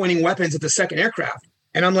they were pointing weapons at the second aircraft.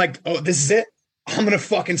 And I'm like, oh, this is it. I'm going to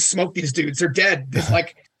fucking smoke these dudes. They're dead. It's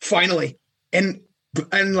like, finally. And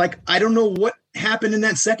like, I don't know what happened in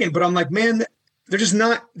that second, but I'm like, man, they're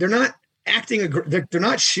not acting. They're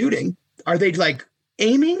not shooting. Are they like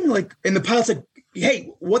aiming? Like, and the pilot's like,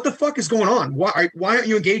 hey, what the fuck is going on? Why aren't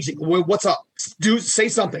you engaging? What's up? Say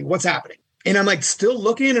something. What's happening? And I'm like, still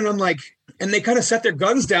looking. And I'm like, and they kind of set their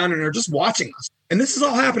guns down and are just watching us. And this is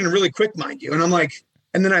all happening really quick, mind you. And I'm like,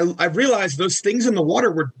 and then I realized those things in the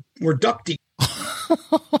water were duck deep.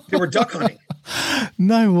 They were duck hunting.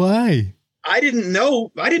 No way. I didn't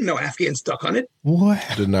know Afghans duck hunted. What?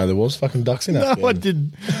 Didn't know there was fucking ducks in Afghanistan. No, I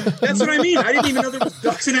didn't. That's what I mean. I didn't even know there was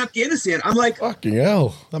ducks in Afghanistan. I'm like, fucking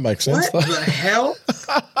hell. That makes sense. What the hell?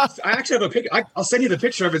 I actually have a picture. I'll send you the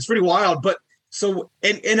picture of it. It's pretty wild. But so,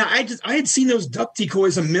 and I had seen those duck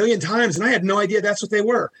decoys a million times, and I had no idea that's what they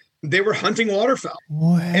were. They were hunting waterfowl.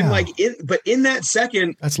 Wow. And but in that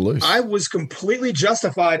second, that's loose. I was completely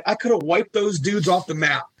justified. I could have wiped those dudes off the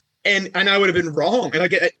map, and I would have been wrong.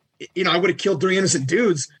 And I would have killed 3 innocent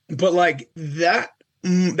dudes. But like that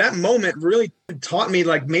moment really taught me,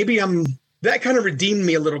 like, maybe that kind of redeemed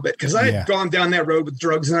me a little bit, because I had gone down that road with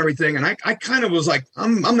drugs and everything, and I kind of was like,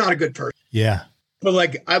 I'm not a good person. Yeah. But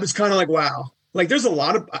like, I was kind of like, wow. Like, there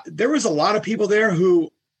was a lot of people there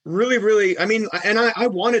who really, really, I mean, and I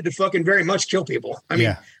wanted to fucking very much kill people. I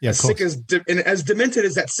mean, as sick and as demented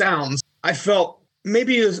as that sounds, I felt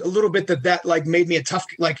maybe it was a little bit that like made me a tough,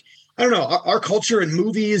 like, I don't know, our culture and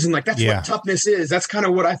movies and like that's what toughness is. That's kind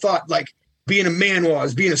of what I thought like being a man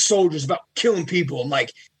was, being a soldier is about killing people. And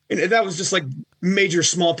like, and that was just like major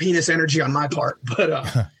small penis energy on my part,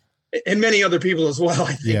 but and many other people as well,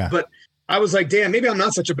 I think. But I was like, damn, maybe I'm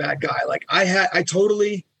not such a bad guy. Like I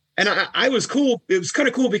totally, and I was cool. It was kind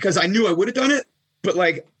of cool because I knew I would have done it, but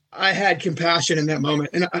like I had compassion in that moment,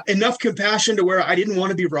 and enough compassion to where I didn't want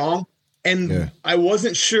to be wrong. And I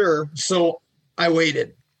wasn't sure. So I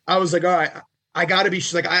waited. I was like, all right, I got to be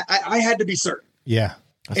like, I had to be certain. Yeah.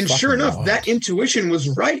 And sure enough, that intuition was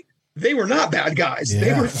right. They were not bad guys.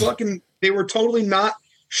 Yeah. They were totally not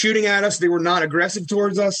shooting at us. They were not aggressive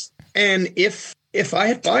towards us. And if I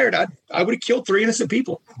had fired, I would have killed 3 innocent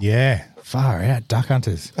people. Yeah. Far out. Duck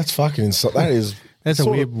hunters. That's fucking insane. That is. That's a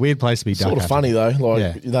weird place to be duck hunting. Sort of funny though.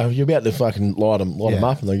 Like you're about to fucking light them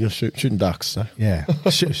up, and they're just shooting ducks. So. Yeah,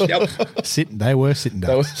 they were sitting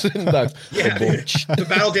ducks. Yeah, the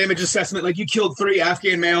battle damage assessment. Like you killed 3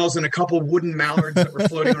 Afghan males and a couple wooden mallards that were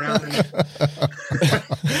floating around.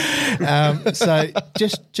 So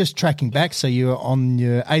just tracking back. So you were on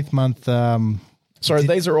your 8th month. Sorry,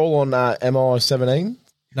 these are all on MI-17.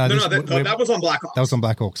 No, that was on Black Hawk. That was on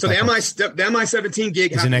Black Hawk. So the MI-17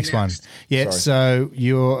 gig is the next one. Yeah. Sorry. So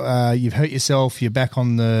you've hurt yourself. You're back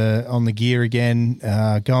on the gear again.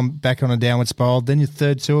 Going back on a downward spiral. Then your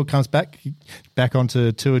 3rd tour comes back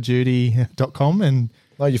onto tourduty.com and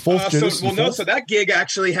your 4th. So that gig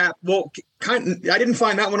actually happened. Well, I didn't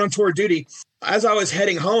find that one on Tour Duty. As I was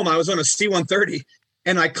heading home, I was on a C-130.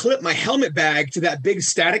 And I clipped my helmet bag to that big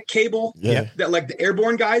static cable that like the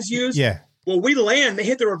airborne guys use. Yeah. Well, we land, they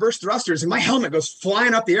hit the reverse thrusters, and my helmet goes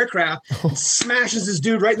flying up the aircraft and smashes this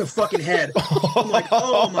dude right in the fucking head. I'm like,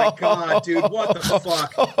 oh my God, dude, what the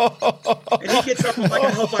fuck? And he gets up, I'm like, I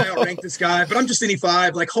hope I outrank this guy, but I'm just an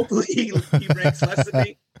E5. Like, hopefully he ranks less than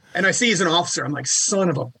me. And I see he's an officer. I'm like, son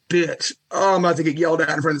of a bitch. Oh, I'm about to get yelled at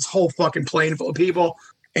in front of this whole fucking plane full of people.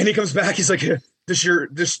 And he comes back, he's like, this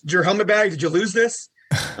your helmet bag? Did you lose this?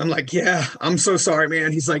 I'm like, yeah, I'm so sorry,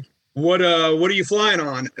 man. He's like, what are you flying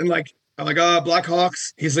on? And like, I'm like, Black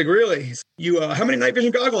Hawks. He's like, really? You, how many night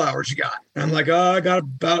vision goggle hours you got? And I'm like, I got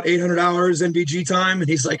about 800 hours NVG time. And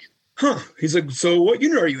he's like, huh. He's like, so what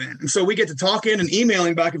unit are you in? And so we get to talking and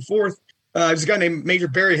emailing back and forth. There's a guy named Major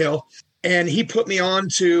Berryhill, and he put me on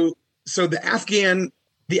to, so the Afghan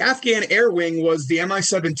Air Wing was the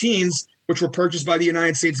Mi-17s, which were purchased by the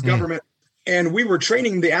United States government. And we were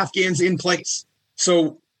training the Afghans in place.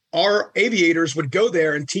 So our aviators would go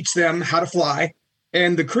there and teach them how to fly.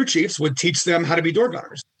 And the crew chiefs would teach them how to be door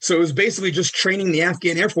gunners. So it was basically just training the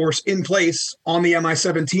Afghan Air Force in place on the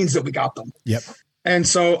Mi-17s that we got them. Yep. And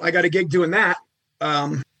so I got a gig doing that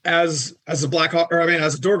as a Black Hawk,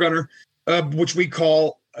 as a door gunner, which we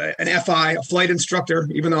call an FI, a flight instructor,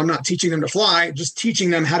 even though I'm not teaching them to fly, just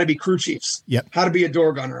teaching them how to be crew chiefs, how to be a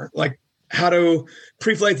door gunner, like how to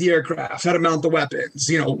pre-flight the aircraft, how to mount the weapons,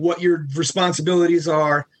 what your responsibilities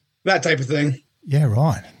are, that type of thing. Yeah,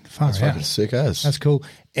 right. That's fucking sick as. That's cool.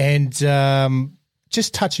 And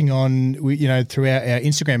just touching on, throughout our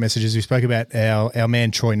Instagram messages, we spoke about our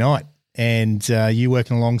man Troy Knight, and you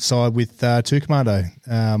working alongside with 2 Commando.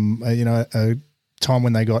 A time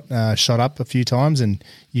when they got shot up a few times, and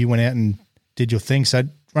you went out and did your thing. So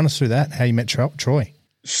run us through that. How you met Troy.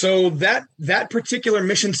 So that particular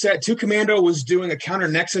mission set, 2 Commando was doing a counter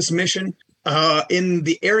nexus mission in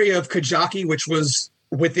the area of Kajaki, which was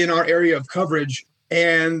within our area of coverage.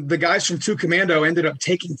 And the guys from 2 Commando ended up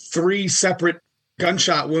taking 3 separate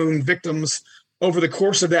gunshot wound victims over the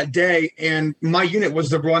course of that day. And my unit was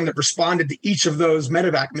the one that responded to each of those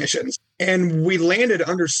medevac missions. And we landed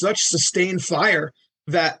under such sustained fire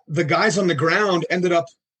that the guys on the ground ended up,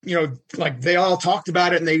 they all talked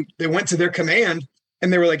about it, and they went to their command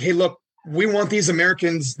and they were like, hey, look, we want these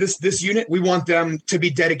Americans, this unit, we want them to be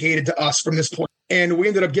dedicated to us from this point. And we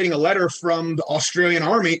ended up getting a letter from the Australian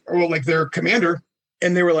Army, or like their commander.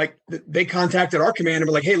 And they were like, they contacted our command and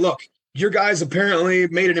were like, hey, look, your guys apparently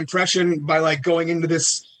made an impression by like going into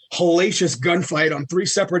this hellacious gunfight on 3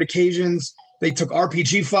 separate occasions. They took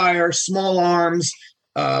RPG fire, small arms,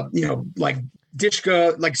 like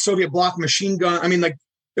Dishka, like Soviet block machine gun. I mean, like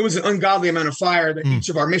it was an ungodly amount of fire that each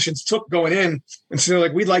of our missions took going in. And so they're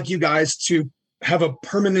like, we'd like you guys to have a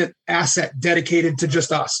permanent asset dedicated to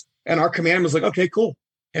just us. And our command was like, okay, cool.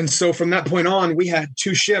 And so from that point on, we had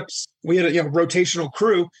 2 ships. We had a rotational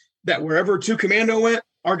crew that wherever 2 Commando went,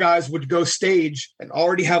 our guys would go stage and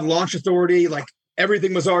already have launch authority. Like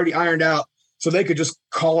everything was already ironed out. So they could just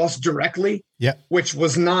call us directly, which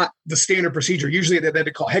was not the standard procedure. Usually they had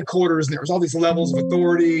to call headquarters, and there was all these levels of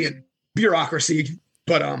authority and bureaucracy.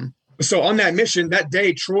 But so on that mission that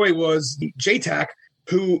day, Troy was JTAC,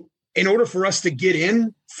 who in order for us to get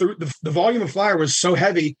in through the volume of fire was so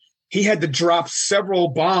heavy, he had to drop several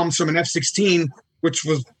bombs from an F-16, which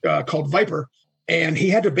was called Viper. And he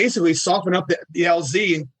had to basically soften up the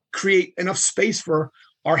LZ and create enough space for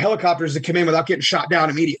our helicopters to come in without getting shot down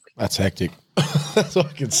immediately. That's hectic. That's what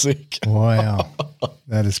I can see. Wow.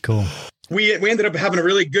 That is cool. We ended up having a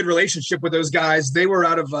really good relationship with those guys. They were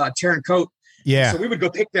out of Terran Coat. Yeah. So we would go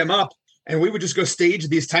pick them up and we would just go stage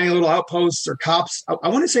these tiny little outposts or cops. I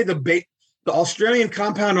want to say the Australian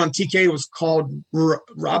compound on TK was called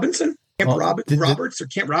Robinson? Roberts or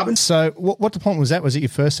Camp Robinson. So what deployment was that? Was it your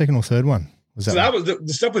first, second, or third one? That was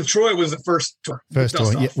the stuff with Troy was the first tour. First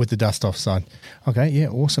tour, yeah, with the dust off side. Okay, yeah,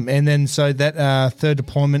 awesome. And then so that third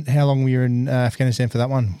deployment, how long were you in Afghanistan for that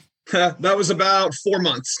one? That was about 4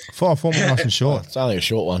 months. 4 months, nice and short. It's only a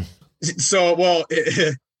short one. So, well,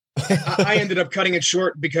 I ended up cutting it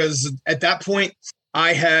short because at that point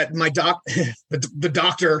I had my the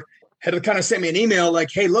doctor had kind of sent me an email like,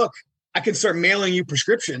 hey, look, I can start mailing you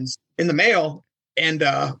prescriptions in the mail. And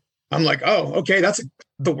I'm like, oh, okay, that's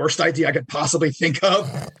the worst idea I could possibly think of.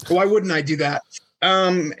 Why wouldn't I do that?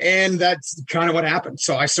 And that's kind of what happened.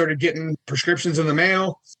 So I started getting prescriptions in the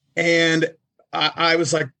mail and I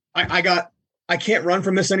was like, I can't run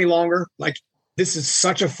from this any longer. Like, this is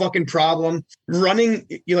such a fucking problem. Running,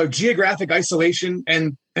 geographic isolation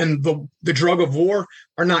and the drug of war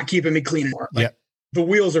are not keeping me clean anymore. Like, the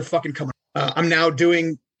wheels are fucking coming. I'm now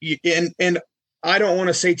doing, and I don't want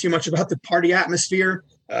to say too much about the party atmosphere.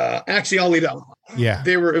 Actually, I'll leave that one. Yeah.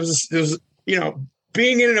 It was,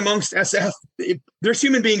 being in and amongst SF, there's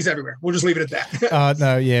human beings everywhere. We'll just leave it at that.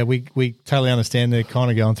 No, yeah, we totally understand. They're kind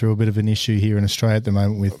of going through a bit of an issue here in Australia at the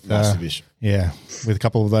moment with massive issue. Yeah, with a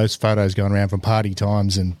couple of those photos going around from party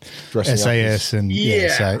times and dressing SAS and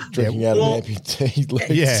drinking out of amputee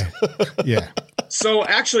legs. Yeah. So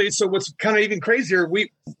what's kind of even crazier,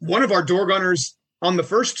 one of our door gunners on the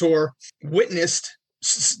first tour witnessed.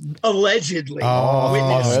 Allegedly.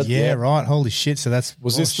 Right. Holy shit. So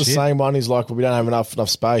was this the same one? He's like, well, we don't have enough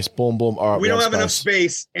space. Boom, boom. All right, we don't have enough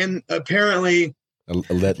space. And apparently,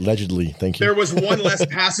 allegedly, thank you. There was one less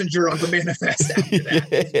passenger on the manifest after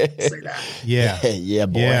that. Say that. Yeah,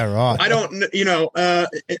 boy. Yeah, right. I don't,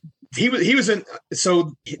 he was in.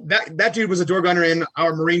 So that dude was a door gunner in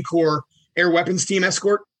our Marine Corps Air Weapons Team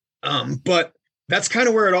escort. But that's kind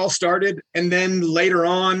of where it all started. And then later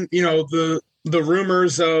on, the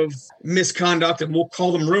rumors of misconduct, and we'll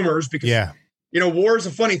call them rumors because, war is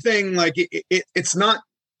a funny thing. Like it's not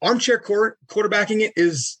armchair quarterbacking. It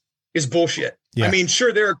is bullshit. Yeah. I mean,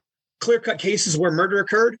 sure, there are clear-cut cases where murder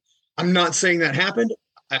occurred. I'm not saying that happened.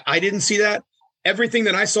 I didn't see that. Everything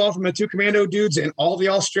that I saw from the two commando dudes and all the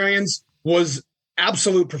Australians was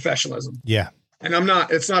absolute professionalism. Yeah. And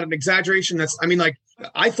it's not an exaggeration.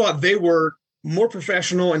 I thought they were more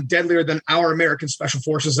professional and deadlier than our American special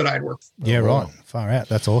forces that I had worked with. Yeah, right. Far out.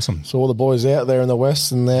 That's awesome. So all the boys out there in the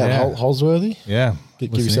West and there at Holsworthy. Yeah.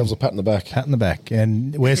 Give yourselves a pat in the back. Pat in the back.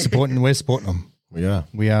 And we're supporting them.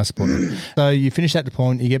 We are supporting them. So you finish that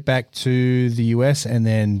deployment, you get back to the US, and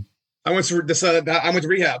then I went to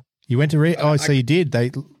rehab. You went to rehab? So you did.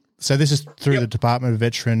 So this is through the Department of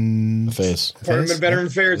Veteran Affairs. Department of Veteran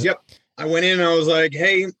Affairs. Yep. I went in and I was like,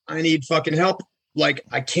 hey, I need fucking help. Like,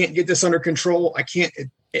 I can't get this under control. I can't,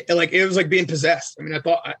 it was like being possessed. I mean, I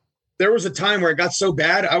thought there was a time where it got so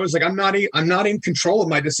bad. I was like, I'm not in control of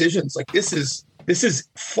my decisions. Like, this is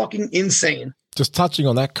fucking insane. Just touching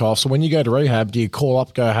on that, Kyle. So when you go to rehab, do you call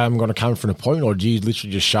up, go, hey, I'm going to come for an appointment, or do you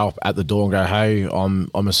literally just show up at the door and go, hey, I'm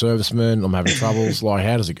a serviceman, I'm having troubles? Like,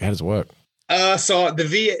 how does it work? So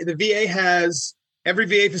the VA has, every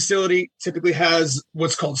VA facility typically has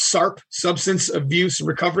what's called SARP, Substance Abuse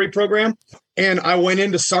Recovery Program. And I went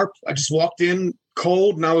into SARP. I just walked in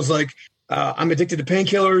cold and I was like, I'm addicted to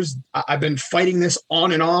painkillers. I've been fighting this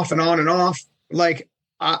on and off and on and off. Like,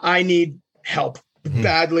 I need help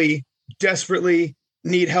badly, desperately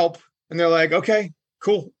need help. And they're like, okay,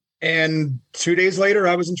 cool. And 2 days later,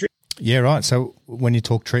 I was in treatment. Yeah, right. So when you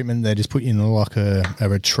talk treatment, they just put you in like a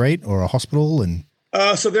retreat or a hospital, and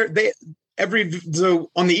so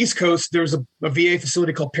on the East Coast, there's a VA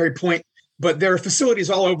facility called Perry Point, but there are facilities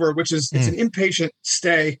all over, which is it's an inpatient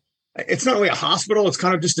stay. It's not really a hospital; it's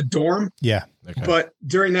kind of just a dorm. Yeah. Okay. But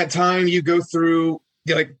during that time, you go through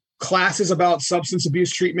classes about substance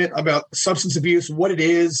abuse treatment, about substance abuse, what it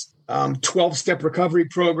is, 12-step recovery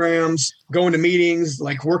programs, going to meetings,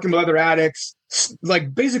 like working with other addicts,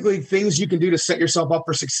 like basically things you can do to set yourself up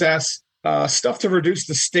for success, stuff to reduce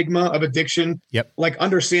the stigma of addiction. Yep. Like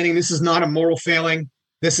understanding this is not a moral failing.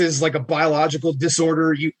 This is like a biological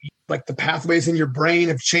disorder. You like the pathways in your brain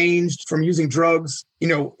have changed from using drugs.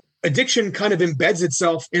 addiction kind of embeds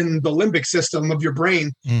itself in the limbic system of your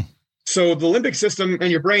brain. So the limbic system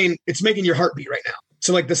and your brain, it's making your heart beat right now.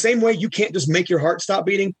 So like the same way you can't just make your heart stop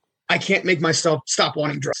beating, I can't make myself stop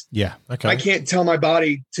wanting drugs. Yeah. Okay. I can't tell my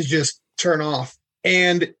body to just turn off.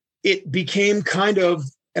 And it became kind of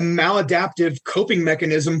a maladaptive coping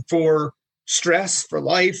mechanism for stress, for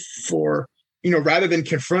life, for, rather than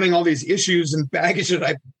confronting all these issues and baggage that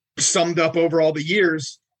I summed up over all the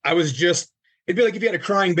years, it'd be like if you had a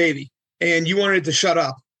crying baby and you wanted it to shut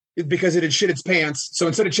up because it had shit its pants. So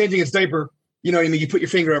instead of changing its diaper, you put your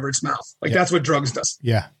finger over its mouth. Like that's what drugs does.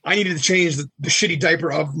 Yeah. I needed to change the shitty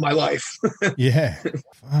diaper of my life. Yeah.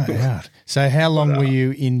 Far out. So how long were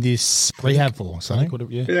you in this rehab for?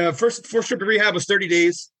 First trip to rehab was 30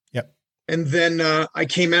 days. Yep. And then I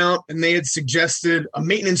came out and they had suggested a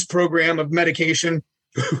maintenance program of medication,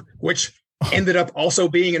 which ended up also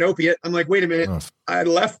being an opiate. I'm like, wait a minute. I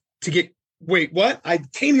left to wait, what? I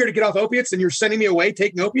came here to get off opiates and you're sending me away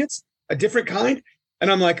taking opiates, a different kind?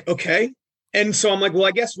 And I'm like, okay. And so I'm like, well,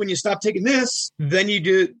 I guess when you stop taking this, then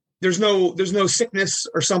there's no sickness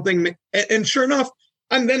or something. And sure enough,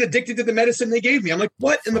 I'm then addicted to the medicine they gave me. I'm like,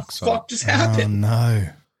 what in the fuck just happened? Oh, no.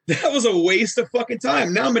 That was a waste of fucking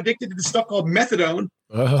time. Now I'm addicted to this stuff called methadone,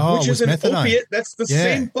 which is an methadone. Opiate. That's the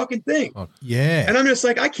same fucking thing. Yeah. And I'm just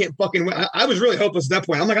like, I can't fucking win. I was really hopeless at that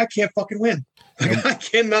point. I'm like, I can't fucking win. Like, I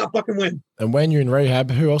cannot fucking win. And when you're in rehab,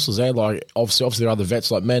 who else is there? Like, obviously there are other vets,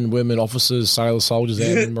 like men, women, officers, sailors, soldiers,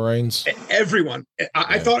 airmen, Marines. Everyone.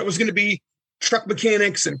 I thought it was going to be truck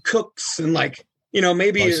mechanics and cooks and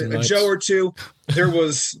maybe a Joe or two. There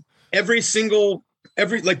was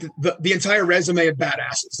the entire resume of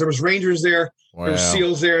badasses. There was Rangers there. Wow. There was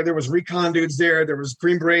SEALs there. There was recon dudes there. There was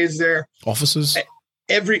Green Berets there. Officers.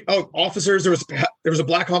 Officers. There was a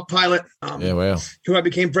Black Hawk pilot. Who I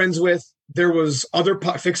became friends with. There was other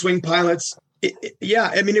fixed wing pilots. It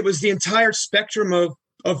was the entire spectrum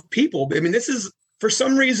of people. I mean, this is, for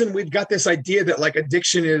some reason, we've got this idea that like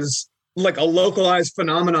addiction is like a localized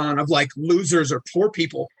phenomenon of like losers or poor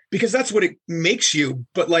people, because that's what it makes you.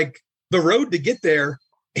 But like the road to get there,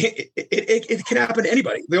 it can happen to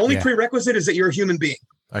anybody. The only prerequisite is that you're a human being.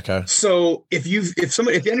 Okay. So if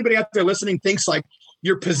anybody out there listening thinks like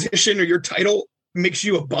your position or your title makes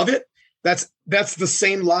you above it, that's the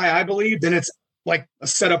same lie I believe. Then it's like a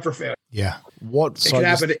setup for failure. Yeah. It can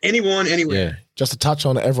happen to anyone, anywhere. Yeah. Just to touch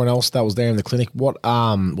on everyone else that was there in the clinic, what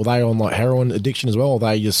were they on like heroin addiction as well? Or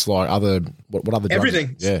they just like other what other drugs?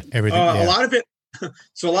 Everything. Yeah. Everything. A lot of it.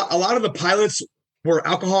 So a lot of the pilots were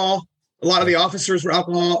alcohol. A lot of the officers were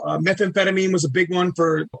alcohol. Methamphetamine was a big one.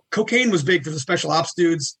 Cocaine was big for the special ops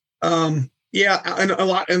dudes. And a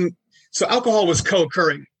lot. And so alcohol was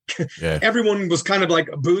co-occurring. Yeah. Everyone was kind of like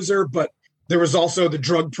a boozer, but there was also the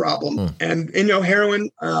drug problem. And heroin.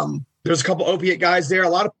 There's a couple opiate guys there. A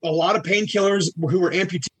lot of painkillers who were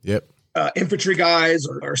amputees. Yep. Infantry guys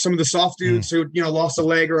or some of the soft dudes who lost a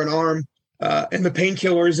leg or an arm. And the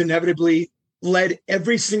painkillers inevitably led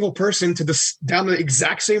every single person down the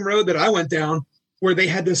exact same road that I went down, where they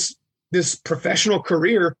had this professional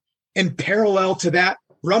career, and parallel to that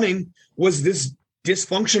running was this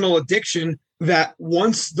dysfunctional addiction that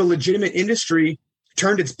once the legitimate industry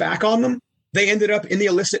turned its back on them, they ended up in the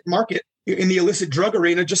illicit market, in the illicit drug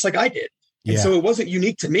arena, just like I did. And so it wasn't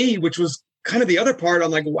unique to me, which was kind of the other part.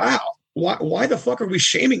 I'm like, wow, why the fuck are we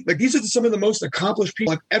shaming? Like, these are some of the most accomplished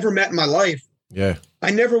people I've ever met in my life. Yeah.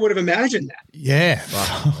 I never would have imagined that. Yeah.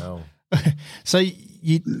 Wow. So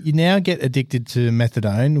you now get addicted to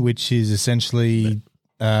methadone, which is essentially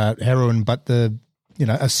heroin, but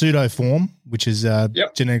a pseudo form, which is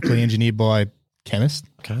genetically engineered by chemists.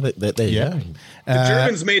 Okay, there you go. The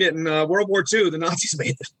Germans made it in World War II. The Nazis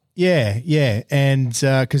made it. Yeah, and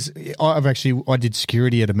because I did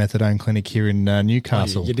security at a methadone clinic here in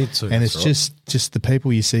Newcastle. Oh, you did too. And it's just the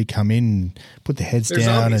people you see come in, put their heads down,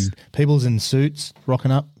 zombies. and people's in suits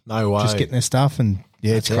rocking up. No way. Just getting their stuff, and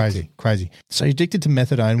it's crazy. So you're addicted to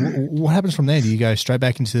methadone. What happens from there? Do you go straight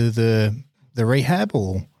back into the rehab,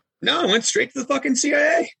 or? No, I went straight to the fucking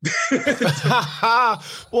CIA.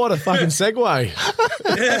 What a fucking segue.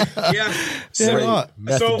 Yeah.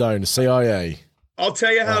 Methadone, CIA. I'll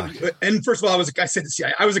tell you how. And first of all, I said the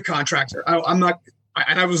CIA. I was a contractor.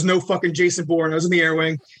 I was no fucking Jason Bourne. I was in the air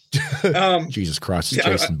wing. Jesus Christ, it's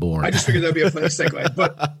Jason Bourne. I just figured that'd be a funny segue.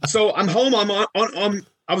 But so I'm home.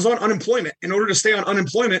 I was on unemployment. In order to stay on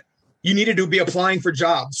unemployment, you needed to be applying for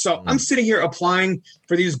jobs. So I'm sitting here applying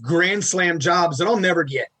for these grand slam jobs that I'll never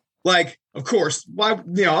get. Like, of course, why?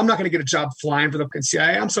 I'm not going to get a job flying for the fucking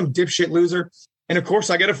CIA. I'm some dipshit loser. And of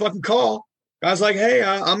course, I get a fucking call. I was like, hey,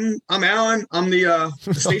 I'm Alan. I'm the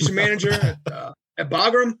station manager at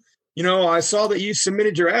Bagram. I saw that you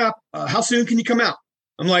submitted your app. How soon can you come out?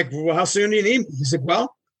 I'm like, well, how soon do you need me? He said,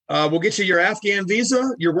 well, we'll get you your Afghan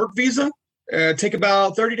visa, your work visa. Take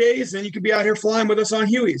about 30 days, and you could be out here flying with us on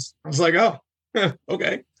Hueys. I was like, oh,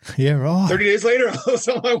 okay. Yeah, right. 30 days later, I was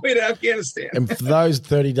on my way to Afghanistan. And for those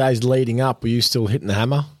 30 days leading up, were you still hitting the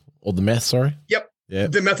hammer or the meth? Sorry. Yep. Yeah.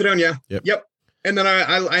 The methadone. Yeah. Yep. And then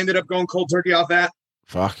I ended up going cold turkey off that.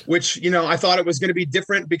 Fuck. Which, I thought it was going to be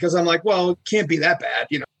different because I'm like, well, it can't be that bad.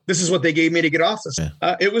 This is what they gave me to get off this.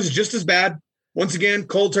 Yeah. It was just as bad. Once again,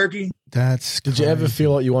 cold turkey. Did you ever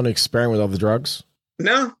feel like you want to experiment with other drugs?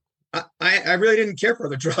 No, I really didn't care for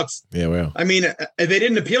other drugs. Yeah, well. I mean, they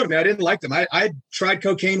didn't appeal to me. I didn't like them. I tried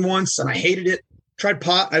cocaine once and I hated it. Tried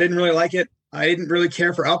pot. I didn't really like it. I didn't really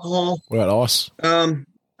care for alcohol. What about ice?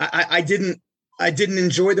 I didn't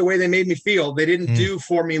enjoy the way they made me feel. They didn't do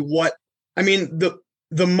for me what, I mean,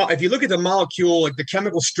 if you look at the molecule, like the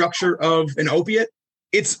chemical structure of an opiate,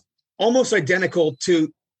 it's almost identical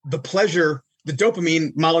to the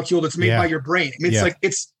dopamine molecule that's made by your brain. I mean, it's like,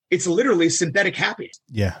 it's literally synthetic happiness.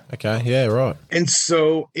 Yeah. Okay. Yeah, right. And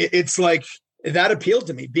so it's like that appealed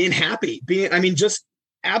to me, being happy, just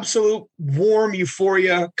absolute warm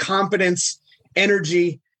euphoria, confidence,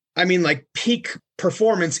 energy. I mean, like peak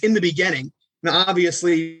performance in the beginning. Now,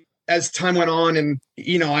 obviously, as time went on and,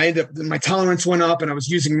 my tolerance went up and I was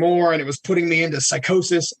using more and it was putting me into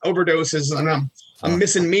psychosis, overdoses. And I'm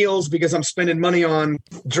missing meals because I'm spending money on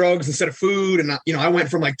drugs instead of food. And, I went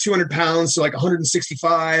from like 200 pounds to like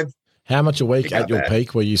 165. How much a week at your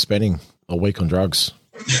peak were you spending a week on drugs?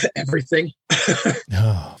 Everything.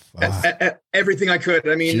 Oh, everything I could.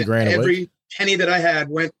 I mean, every penny that I had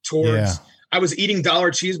went towards, I was eating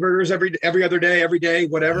dollar cheeseburgers every other day, every day,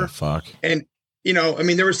 whatever. Oh, fuck. And,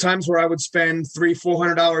 there was times where I would spend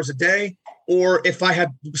 $300-400 a day, or if I had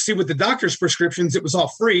with the doctor's prescriptions, it was all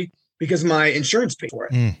free because my insurance paid for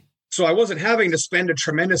it. So I wasn't having to spend a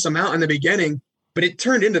tremendous amount in the beginning, but it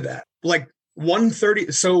turned into that like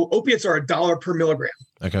 130. So opiates are $1 per milligram.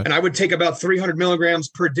 Okay. And I would take about 300 milligrams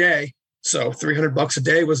per day. So $300 a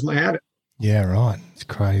day was my habit. Yeah, right. It's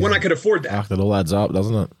crazy. When I could afford that. Fuck, that all adds up,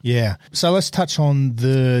 doesn't it? Yeah. So let's touch on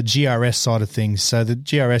the GRS side of things. So the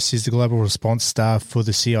GRS is the Global Response Staff for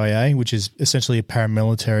the CIA, which is essentially a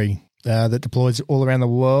paramilitary that deploys all around the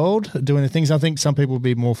world doing the things. I think some people will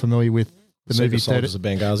be more familiar with the movie Soldiers of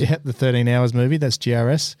Benghazi. Yeah, the 13 Hours movie. That's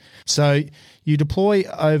GRS. So you deploy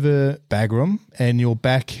over Bagram and you're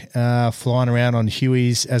back flying around on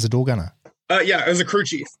Hueys as a door gunner. Yeah, as a crew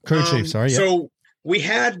chief. Crew chief, sorry. Yeah. So we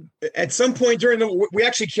had, at some point we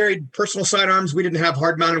actually carried personal sidearms. We didn't have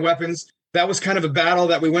hard-mounted weapons. That was kind of a battle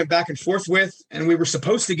that we went back and forth with, and we were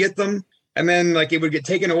supposed to get them, and then like it would get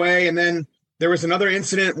taken away. And then there was another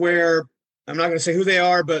incident where, I'm not going to say who they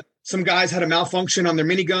are, but some guys had a malfunction on their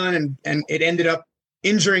minigun, and it ended up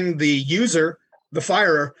injuring the user, the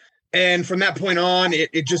firer. And from that point on,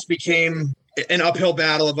 it just became an uphill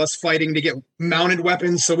battle of us fighting to get mounted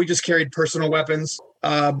weapons. So we just carried personal weapons.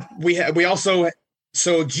 We also,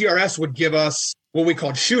 so GRS would give us what we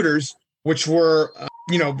called shooters, which were,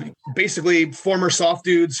 basically former soft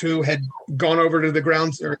dudes who had gone over to the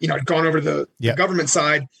grounds or, had gone over to the government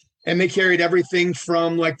side. And they carried everything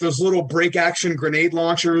from like those little break action grenade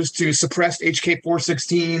launchers to suppressed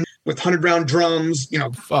HK-416 with 100-round drums,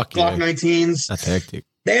 Glock 19s. That's hectic.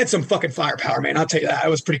 They had some fucking firepower, man. I'll tell you that. It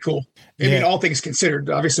was pretty cool. I mean, all things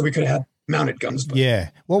considered, obviously we could have had mounted guns.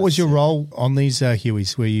 But what was your role on these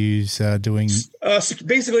Hueys? Were you doing?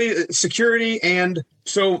 Basically security. And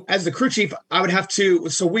so as the crew chief, I would have to,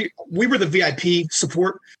 so we were the VIP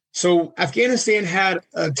support. So Afghanistan had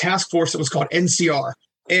a task force that was called NCR.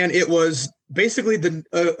 And it was basically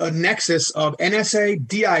a nexus of NSA,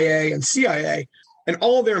 DIA, and CIA, and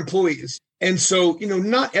all of their employees. And so,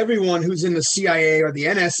 not everyone who's in the CIA or the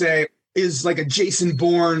NSA is like a Jason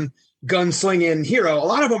Bourne gunslinging hero. A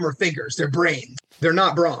lot of them are thinkers. They're brains. They're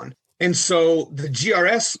not brawn. And so the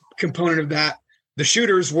GRS component of that, the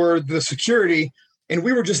shooters were the security, and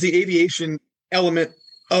we were just the aviation element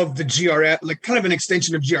of the GRS, like kind of an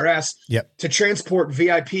extension of GRS to transport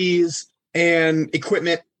VIPs and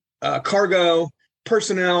equipment, cargo,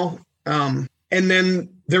 personnel. And then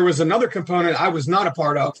there was another component I was not a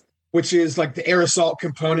part of, which is like the air assault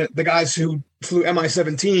component, the guys who flew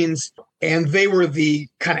Mi-17s, and they were the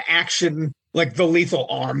kind of action, like the lethal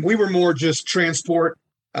arm. We were more just transport,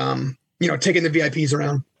 taking the VIPs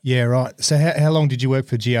around. Yeah, right. So how long did you work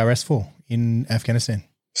for GRS for in Afghanistan?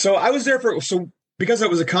 So I was there because it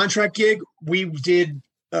was a contract gig, we did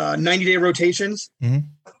 90-day rotations. Mm-hmm.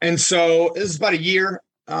 And so it was about a year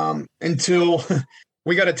until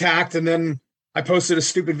we got attacked. And then I posted a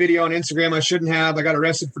stupid video on Instagram I shouldn't have. I got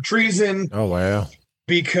arrested for treason. Oh, wow.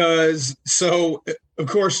 because of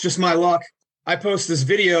course, just my luck. I post this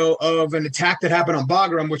video of an attack that happened on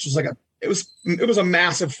Bagram, which was it was a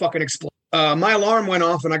massive fucking explosion. My alarm went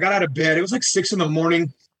off and I got out of bed. It was like 6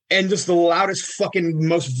 a.m. and just the loudest fucking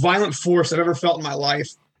most violent force I've ever felt in my life.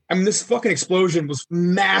 I mean, this fucking explosion was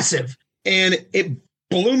massive and it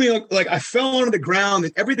blew me like I fell onto the ground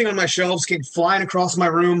and everything on my shelves came flying across my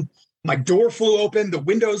room. My door flew open, the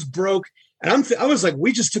windows broke, and I was like,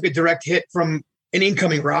 we just took a direct hit from an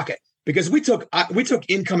incoming rocket because we took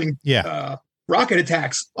incoming rocket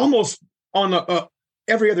attacks almost on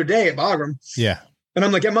every other day at Bagram. Yeah. And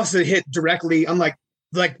I'm like, it must have hit directly. I'm like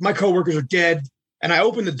my coworkers are dead. And I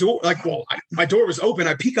opened the door, my door was open.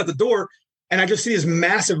 I peek out the door and I just see this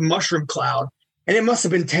massive mushroom cloud. And it must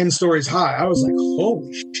have been 10 stories high. I was like,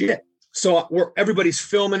 holy shit. So everybody's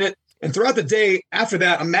filming it. And throughout the day after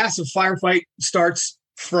that, a massive firefight starts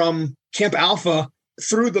from Camp Alpha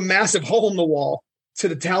through the massive hole in the wall to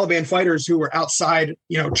the Taliban fighters who were outside,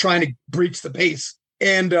 trying to breach the base.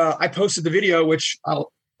 And I posted the video, which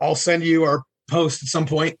I'll send you or post at some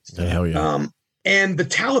point. Hell yeah. And the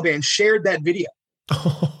Taliban shared that video.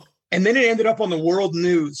 And then it ended up on the world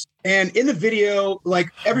news. And in the video,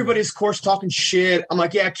 everybody's, of course, talking shit. I'm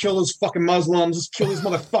like, yeah, kill those fucking Muslims. Let's kill these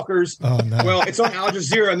motherfuckers. Oh, no. Well, it's on Al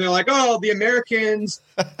Jazeera. And they're like, oh, the Americans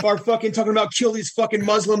are fucking talking about kill these fucking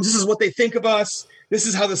Muslims. This is what they think of us. This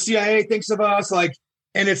is how the CIA thinks of us. And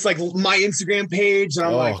it's like my Instagram page. And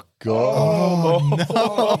I'm like, God. Oh,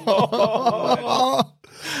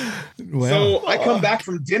 no. Wow. So I come back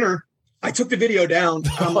from dinner. I took the video down.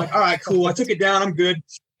 I'm like, all right, cool. I took it down. I'm good.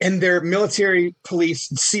 And their military police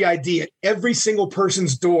and CID at every single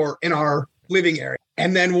person's door in our living area.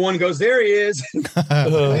 And then one goes, there he is.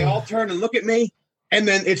 They all turn and look at me. And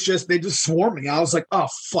then they just swarm me. I was like, oh,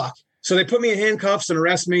 fuck. So they put me in handcuffs and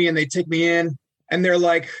arrest me and they take me in. And they're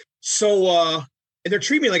like, and they're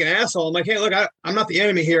treating me like an asshole. I'm like, hey, look, I'm not the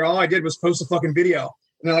enemy here. All I did was post a fucking video.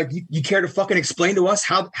 And they're like, you care to fucking explain to us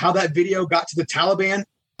how that video got to the Taliban?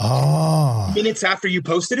 Oh. Minutes after you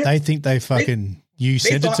posted it? They think they fucking... You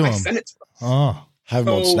sent it to them. Sent it to them. Oh, have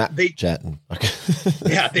them on Snapchat.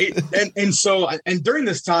 Yeah, and during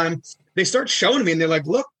this time, they start showing me, and they're like,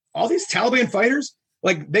 "Look, all these Taliban fighters,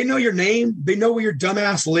 they know your name, they know where your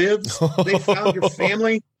dumbass lives, they found your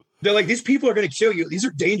family. They're like, these people are going to kill you. These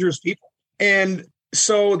are dangerous people." And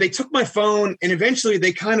so they took my phone, and eventually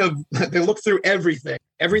they they looked through everything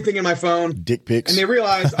in my phone, dick pics, and they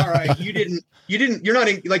realized, all right, you're not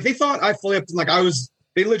in. They thought I flipped, and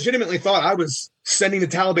they legitimately thought I was sending the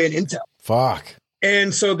Taliban intel. Fuck.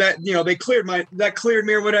 And so that, they cleared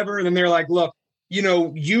me or whatever. And then they're like, look,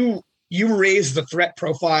 you raised the threat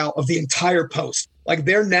profile of the entire post.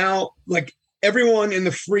 They're now everyone in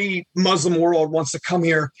the free Muslim world wants to come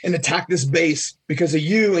here and attack this base because of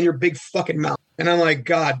you and your big fucking mouth. And I'm like,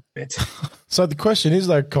 God, it. So the question is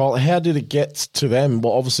though, Kyle, how did it get to them?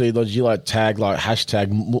 Well, obviously, did you tag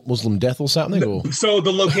hashtag Muslim death or something? Or? So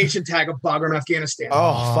the location tag of Bagram, Afghanistan.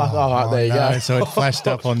 Oh, fuck! All right, there you go. So it flashed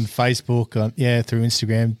up on Facebook, through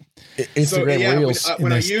Instagram. Instagram Reels.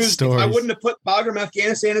 When I used, if I wouldn't have put Bagram,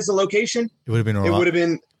 Afghanistan as a location, it would have been all right. It would have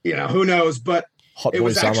been, who knows? But it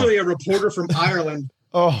was actually a reporter from Ireland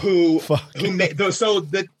who made those. So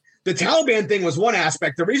the Taliban thing was one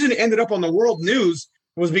aspect. The reason it ended up on the world news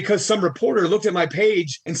was because some reporter looked at my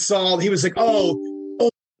page and saw, he was like, oh.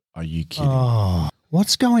 Are you kidding? Oh,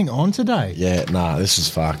 what's going on today? Yeah, nah, this is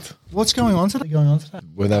fucked. What's going on today?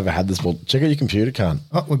 We've never had this. Well, check out your computer, cunt.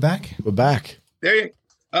 Oh, we're back? We're back. There you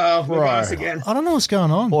go. We're back again. I don't know what's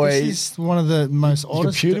going on. Boy, this is one of the most oddest.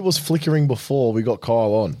 The computer was flickering before we got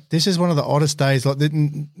Kyle on. This is one of the oddest days.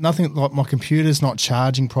 Nothing, my computer's not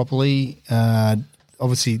charging properly.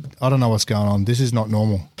 Obviously, I don't know what's going on. This is not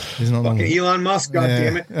normal. This is not normal. Elon Musk,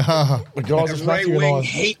 goddammit. The guys, right-wing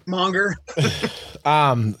hate monger.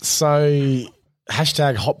 So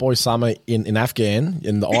hashtag Hot Boy Summer in Afghan,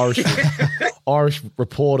 in the Irish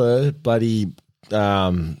reporter bloody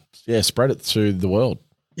spread it to the world.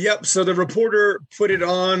 Yep. So the reporter put it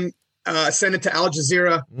on, sent it to Al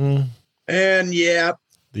Jazeera, and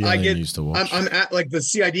I get. News to watch. I'm at the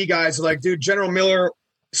CID guys are like, dude, General Miller.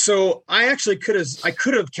 So I actually could have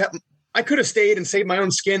stayed and saved my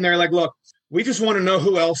own skin there. Like, look, we just want to know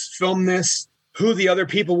who else filmed this, who the other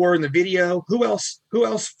people were in the video, who else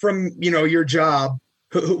from, your job,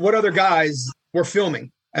 what other guys were filming.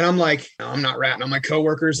 And I'm like, no, I'm not ratting on my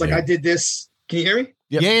coworkers. I did this. Can you hear me?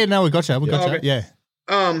 Yep. Yeah, no, we got you. Okay. Yeah.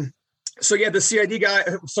 So the CID guy,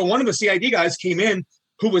 so one of the CID guys came in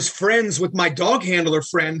who was friends with my dog handler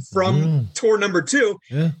friend from tour number 2.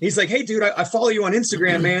 Yeah. He's like, hey, dude, I follow you on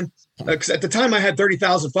Instagram, man. Because at the time I had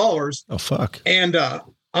 30,000 followers. Oh, fuck. And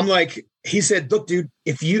I'm like, he said, look, dude,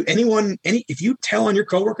 if you tell on your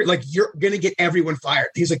coworker, like, you're going to get everyone fired.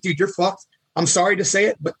 He's like, dude, you're fucked. I'm sorry to say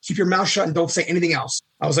it, but keep your mouth shut and don't say anything else.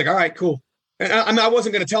 I was like, all right, cool. And I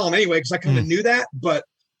wasn't going to tell him anyway, because I kind of knew that, but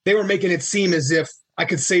they were making it seem as if I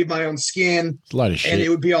could save my own skin and it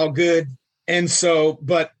would be all good. And so,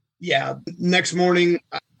 but yeah, next morning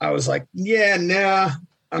I was like, yeah, nah,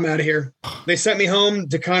 I'm out of here. They sent me home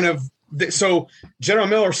to kind of, so General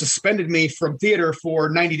Miller suspended me from theater for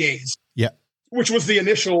 90 days. Yeah. Which was the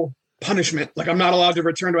initial punishment. Like, I'm not allowed to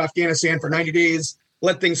return to Afghanistan for 90 days,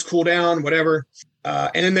 let things cool down, whatever.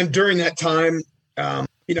 And then during that time, I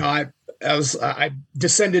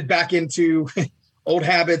descended back into old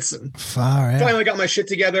habits and finally got my shit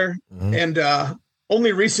together. Mm-hmm. And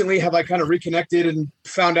only recently have I kind of reconnected and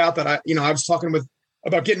found out that I was talking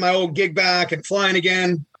about getting my old gig back and flying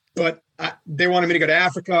again, but they wanted me to go to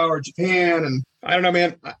Africa or Japan. And I don't know,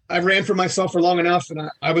 man, I ran for myself for long enough. And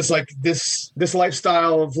I was like, this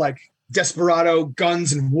lifestyle of like desperado,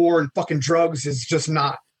 guns and war and fucking drugs is just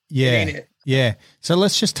not. Yeah. It ain't it. Yeah. So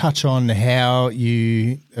let's just touch on how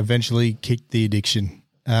you eventually kicked the addiction.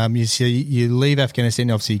 You see, you leave Afghanistan.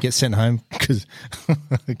 Obviously, you get sent home because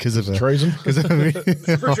of treason.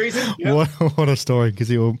 For treason. Yeah. What a story! Because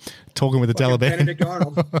you were talking with the Taliban. Benedict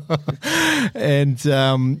Arnold. And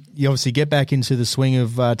you obviously get back into the swing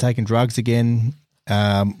of taking drugs again.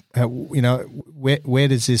 Where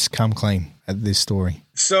does this come clean at this story?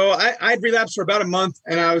 So I'd relapsed for about a month,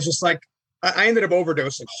 and I was just like, I ended up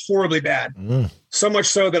overdosing horribly bad. So much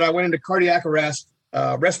so that I went into cardiac arrest,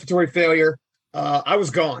 respiratory failure. I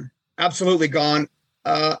was gone, absolutely gone.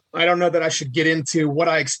 I don't know that I should get into what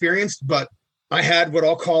I experienced, but I had what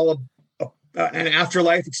I'll call an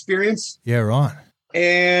afterlife experience. Yeah, right.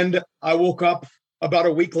 And I woke up about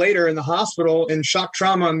a week later in the hospital in shock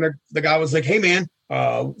trauma, and the guy was like, "Hey, man,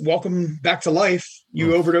 welcome back to life.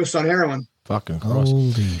 You overdosed on heroin." Fucking Christ.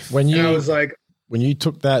 I was like, when you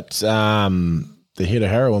took that the hit of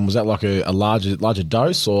heroin, was that like a larger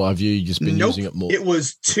dose, or have you just been using it more? It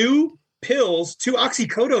was two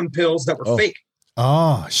oxycodone pills that were fake.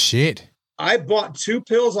 Oh, shit. I bought 2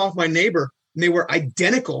 pills off my neighbor, and they were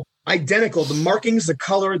identical. The markings, the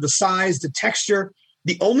color, the size, the texture.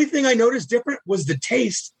 The only thing I noticed different was the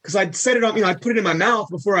taste, because I'd set it up, I put it in my mouth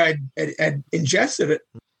before I had ingested it.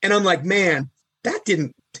 And I'm like, man,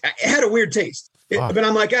 it had a weird taste. But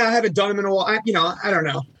I'm like, I haven't done them in a while. I don't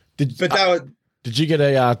know. Did you get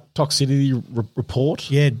a toxicity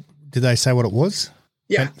report? Yeah. Did they say what it was?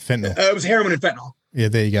 Yeah. Fentanyl. It was heroin and fentanyl. Yeah,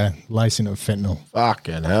 there you go. Lacing it with fentanyl.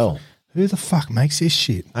 Fucking hell. Who the fuck makes this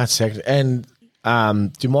shit? That's second. And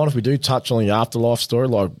do you mind if we do touch on the afterlife story?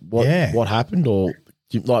 Like what happened, or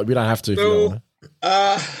we don't have to. So,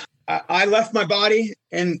 I left my body.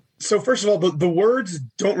 And so first of all, the words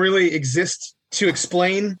don't really exist to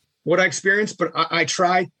explain what I experienced, but I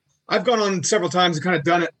try. I've gone on several times and kind of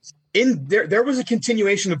done it. There was a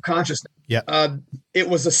continuation of consciousness. Yeah. It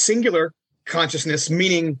was a singular consciousness,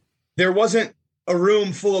 meaning there wasn't a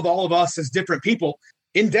room full of all of us as different people.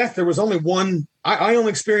 In death, there was only one. I only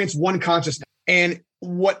experienced one consciousness. And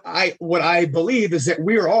what I believe is that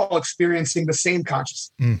we are all experiencing the same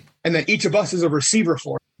consciousness, and that each of us is a receiver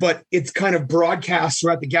for it. But it's kind of broadcast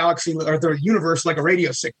throughout the galaxy or the universe like a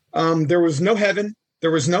radio signal. There was no heaven.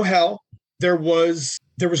 There was no hell. There was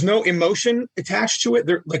no emotion attached to it.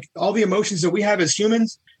 Like all the emotions that we have as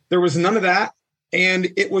humans, there was none of that.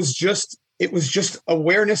 And it was just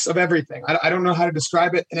awareness of everything. I don't know how to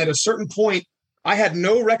describe it. And at a certain point, I had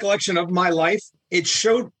no recollection of my life. It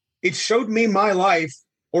showed me my life,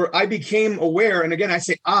 or I became aware. And again, I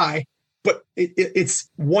say I, but it's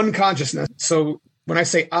one consciousness. So when I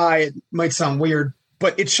say I, it might sound weird,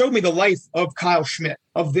 but it showed me the life of Kyle Schmidt,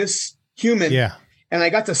 of this human. Yeah. And I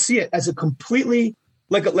got to see it as a completely,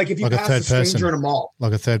 like if you pass a stranger in a mall.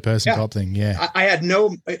 Like a third person type thing, yeah. I had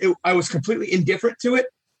I was completely indifferent to it.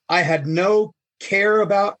 I had no care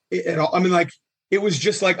about it at all. It was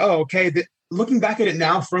just like, oh, okay. Looking back at it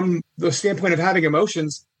now from the standpoint of having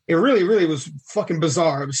emotions, it really, really was fucking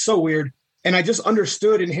bizarre. It was so weird. And I just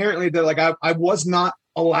understood inherently that like I was not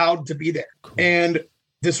allowed to be there. Cool. And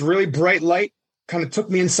this really bright light kind of took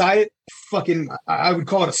me inside it. Fucking, I would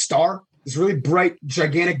call it a star. This really bright,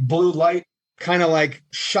 gigantic blue light kind of like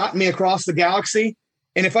shot me across the galaxy.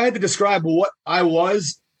 And if I had to describe what I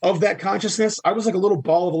was of that consciousness, I was like a little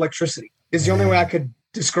ball of electricity. Is the only way I could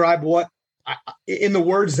describe what, in the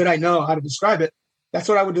words that I know how to describe it. That's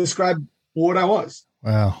what I would describe what I was.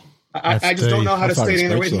 Wow. I just don't know how to say it any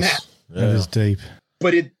other way than that. Yeah. That is deep.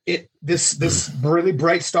 But this really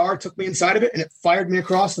bright star took me inside of it, and it fired me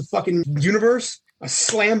across the fucking universe. I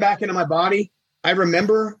slammed back into my body. I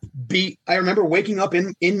remember waking up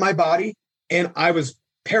in my body and I was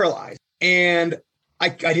paralyzed, and I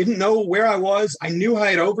didn't know where I was. I knew I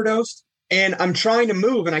had overdosed, and I'm trying to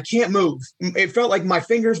move and I can't move. It felt like my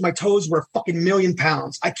fingers, my toes were a fucking million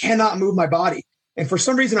pounds. I cannot move my body. And for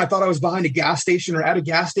some reason I thought I was behind a gas station or at a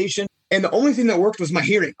gas station. And the only thing that worked was my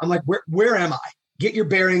hearing. I'm like, where am I? Get your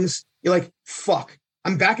bearings. You're like, fuck,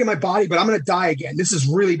 I'm back in my body, but I'm going to die again. This is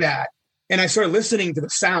really bad. And I started listening to the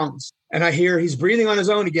sounds, and I hear he's breathing on his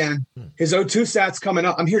own again. His O2 stat's coming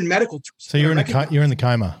up. I'm hearing medical terms. So you're in the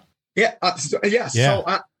coma. Yeah. Yes. So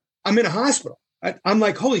I'm in a hospital. I'm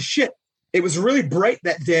like, holy shit. It was really bright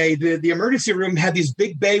that day. The emergency room had these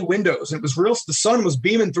big bay windows, and it was real. The sun was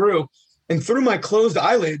beaming through, and through my closed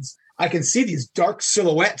eyelids, I can see these dark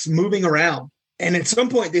silhouettes moving around. And at some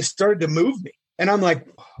point they started to move me. And I'm like,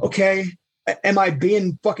 okay, am I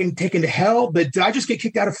being fucking taken to hell? But did I just get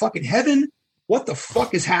kicked out of fucking heaven? What the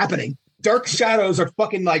fuck is happening? Dark shadows are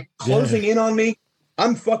fucking like closing in on me.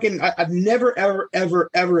 I've never, ever, ever,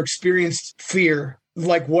 ever experienced fear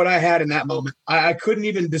like what I had in that moment. I couldn't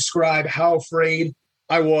even describe how afraid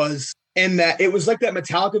I was. And that it was like that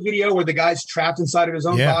Metallica video where the guy's trapped inside of his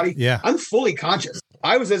own body. Yeah. I'm fully conscious.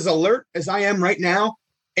 I was as alert as I am right now.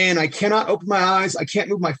 And I cannot open my eyes. I can't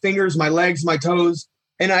move my fingers, my legs, my toes.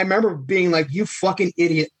 And I remember being like, you fucking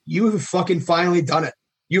idiot. You have fucking finally done it.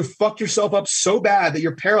 You fucked yourself up so bad that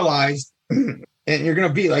you're paralyzed and you're going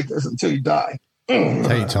to be like this until you die.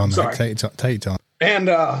 Take your time. Take your time. And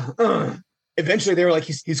eventually they were like,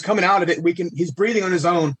 he's coming out of it. He's breathing on his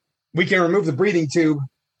own. We can remove the breathing tube.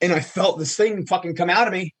 And I felt this thing fucking come out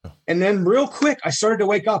of me. And then real quick, I started to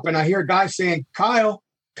wake up and I hear a guy saying, Kyle,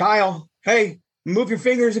 hey, move your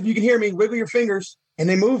fingers. If you can hear me, wiggle your fingers. And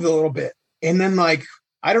they moved a little bit. And then like,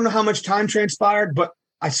 I don't know how much time transpired, but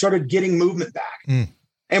I started getting movement back.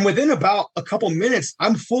 And within about a couple minutes,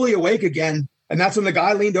 I'm fully awake again. And that's when the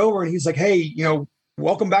guy leaned over and he's like, hey,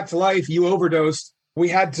 welcome back to life. You overdosed. We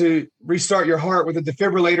had to restart your heart with a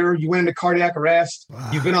defibrillator. You went into cardiac arrest. Wow.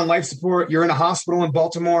 You've been on life support. You're in a hospital in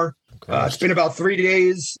Baltimore. It's been about 3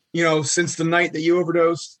 days, since the night that you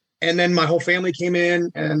overdosed. And then my whole family came in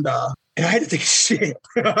and I had to take a shit.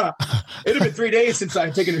 It had been 3 days since I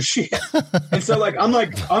had taken a shit. And so like, I'm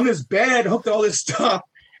like on this bed, hooked to all this stuff.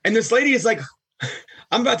 And this lady is like,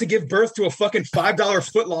 I'm about to give birth to a fucking $5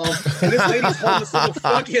 footlong. And this lady's holding this little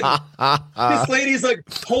this lady's like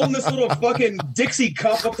holding this little fucking Dixie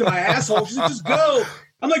cup up to my asshole. She's like, just go.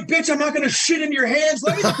 I'm like, bitch, I'm not going to shit in your hands.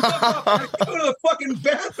 Let me the fuck up. I go to the fucking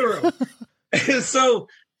bathroom. And so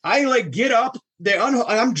I like get up.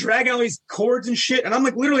 I'm dragging all these cords and shit. And I'm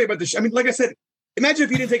like literally about to I mean, like I said, imagine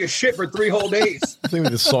if you didn't take a shit for 3 whole days. I think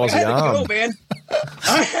with the saucy I had to arm. go, man.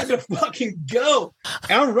 I had to fucking go.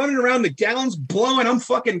 And I'm running around, the gowns blowing. I'm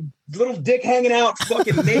fucking little dick hanging out,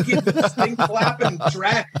 fucking naked, this thing flapping.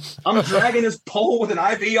 I'm dragging this pole with an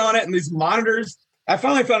IV on it and these monitors. I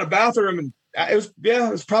finally found a bathroom, and it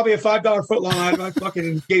was probably a $5 footlong I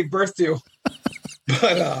fucking gave birth to.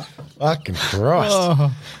 But fucking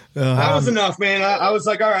Christ. That was enough, man. I was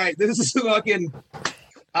like, all right, this is fucking.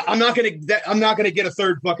 I'm not gonna get a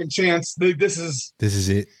third fucking chance. This is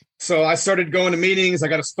it. So I started going to meetings. I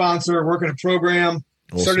got a sponsor, working a program.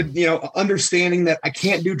 Awesome. Started, understanding that I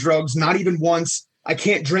can't do drugs, not even once. I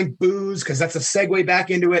can't drink booze because that's a segue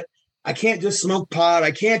back into it. I can't just smoke pot.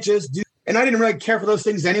 I can't just do. And I didn't really care for those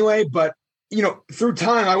things anyway. But through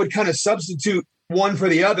time, I would kind of substitute one for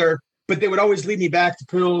the other. But they would always lead me back to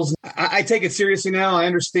pills. I take it seriously now. I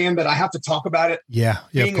understand that I have to talk about it. Yeah,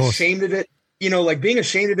 being ashamed of it. Being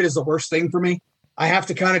ashamed of it is the worst thing for me. I have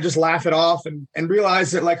to kind of just laugh it off and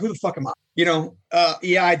realize that, like, who the fuck am I?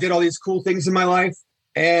 I did all these cool things in my life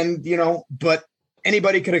and, but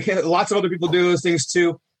anybody could have, lots of other people do those things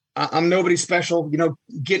too. I'm nobody special,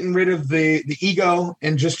 getting rid of the ego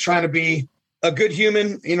and just trying to be a good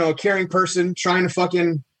human, a caring person, trying to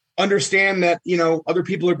fucking understand that, other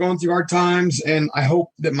people are going through hard times. And I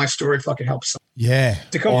hope that my story fucking helps them. Yeah.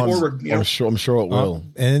 To come forward. I'm sure it will.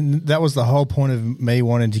 And that was the whole point of me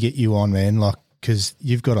wanting to get you on, man. Like, because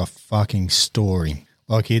you've got a fucking story.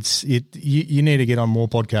 Like you need to get on more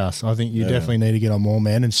podcasts. I think you definitely need to get on more,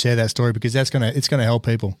 man, and share that story because it's gonna help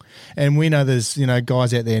people. And we know there's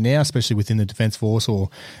guys out there now, especially within the Defence Force or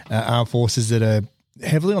armed forces, that are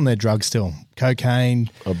heavily on their drugs still, cocaine,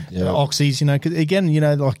 oxys. Cause again,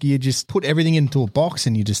 like you just put everything into a box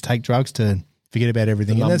and you just take drugs to forget about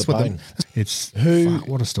everything. And that's what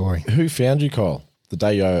what a story. Who found you, Kyle? The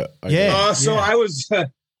day you I was.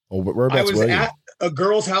 Whereabouts I was were you? at a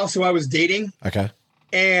girl's house who I was dating. Okay.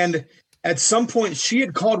 And at some point she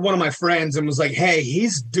had called one of my friends and was like, hey,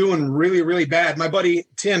 he's doing really, really bad. My buddy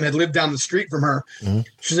Tim had lived down the street from her. Mm-hmm.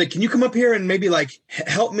 She's like, can you come up here and maybe like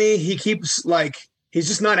help me? He keeps like, he's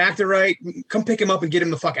just not acting right. Come pick him up and get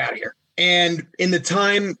him the fuck out of here. And in the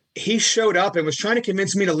time he showed up and was trying to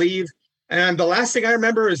convince me to leave. And the last thing I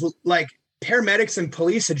remember is like paramedics and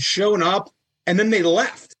police had shown up and then they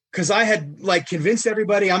left because I had like convinced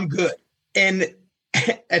everybody I'm good. And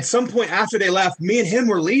at some point after they left, me and him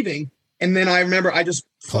were leaving. And then I remember I just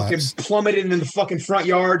fucking plummeted into the fucking front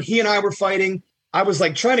yard. He and I were fighting. I was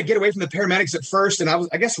like trying to get away from the paramedics at first. And I was,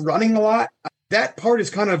 I guess, running a lot. That part is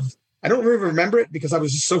kind of, I don't really remember it because I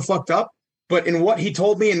was just so fucked up. But in what he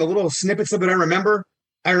told me and the little snippets of it I remember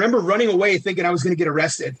running away thinking I was going to get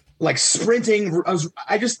arrested, like sprinting.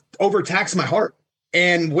 I just overtaxed my heart.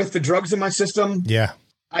 And with the drugs in my system,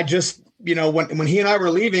 I just, you know, when he and I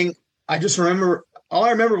were leaving, I just remember, all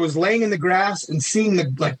I remember was laying in the grass and seeing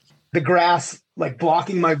the grass like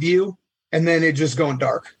blocking my view, and then it just going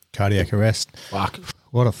dark. Cardiac arrest. Fuck.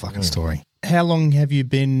 What a fucking story. How long have you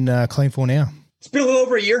been clean for now? It's been a little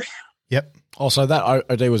over a year. Yep. Also, that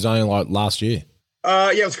OD was only like last year.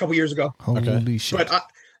 Yeah, it was a couple years ago. Holy shit. But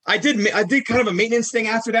I did kind of a maintenance thing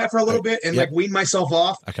after that for a little bit and like weaned myself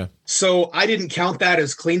off. Okay. So I didn't count that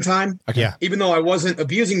as clean time. Okay. Yeah. Even though I wasn't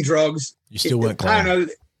abusing drugs. You still weren't clean. I don't know.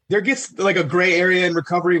 There gets like a gray area in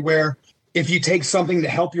recovery where if you take something to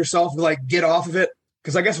help yourself, like get off of it.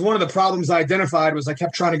 Because I guess one of the problems I identified was I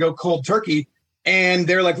kept trying to go cold turkey. And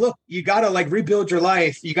they're like, look, you got to like rebuild your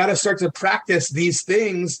life. You got to start to practice these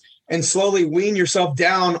things and slowly wean yourself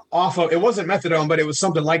down off of, it wasn't methadone, but it was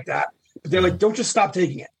something like that. But they're like, don't just stop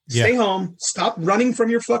taking it. Stay home, stop running from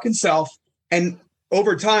your fucking self. And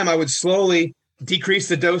over time, I would slowly decrease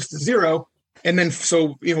the dose to 0. And then,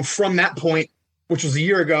 so, you know, from that point, which was a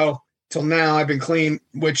year ago till now, I've been clean,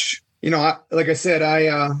 which, you know, like I said,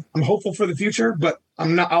 I'm hopeful for the future, but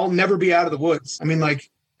I'll never be out of the woods. I mean, like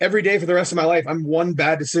every day for the rest of my life, I'm one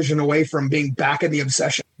bad decision away from being back in the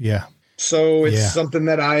obsession. Yeah. So it's something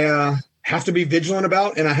that I have to be vigilant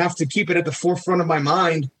about, and I have to keep it at the forefront of my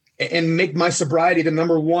mind and make my sobriety the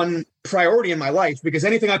number one priority in my life, because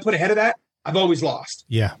anything I put ahead of that, I've always lost.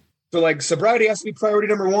 Yeah. So like sobriety has to be priority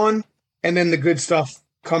number one, and then the good stuff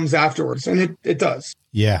comes afterwards. And it does.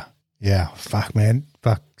 Yeah. Yeah. Fuck, man.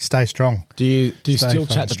 Fuck. Stay strong. Do you still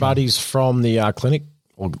chat to buddies from the clinic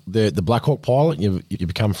or the Black Hawk pilot you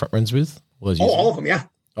become friends with? All of them, yeah.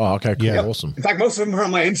 Oh, okay, cool. Yeah. Awesome. In fact, most of them are on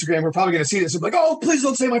my Instagram. We're probably going to see this and be like, oh, please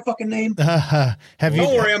don't say my fucking name. Don't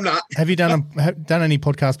worry, I'm not. Have you done any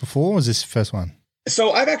podcasts before, or is this the first one?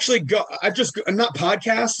 So I've actually not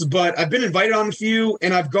podcasts, but I've been invited on a few,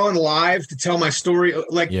 and I've gone live to tell my story.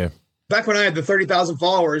 Like back when I had the 30,000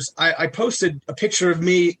 followers, I posted a picture of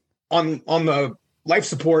me on the life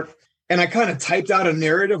support, and I kind of typed out a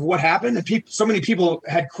narrative of what happened. And so many people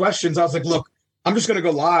had questions. I was like, look, I'm just going to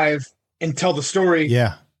go live and tell the story.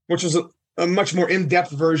 Yeah. Which is a much more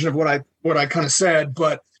in-depth version of what I kind of said,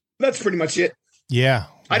 but that's pretty much it. Yeah.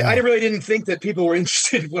 I really didn't think that people were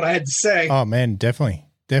interested in what I had to say. Oh man, definitely.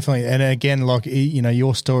 And again, like, you know,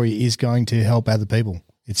 your story is going to help other people.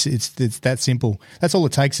 It's that simple. That's all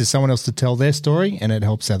it takes is someone else to tell their story, and it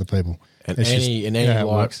helps other people. And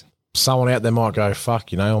like someone out there might go,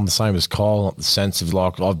 fuck, you know, I'm the same as Kyle, not the sense of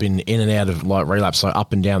like I've been in and out of like relapse, so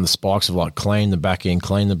up and down the spikes of like clean the back in,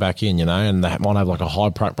 you know, and they might have like a high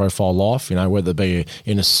profile life, you know, whether it be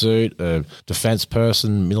in a suit, a defense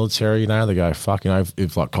person, military, you know, they go, fuck, you know,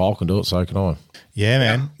 if like Kyle can do it, so can I. Yeah,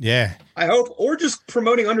 man. Yeah. I hope, or just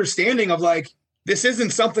promoting understanding of like, this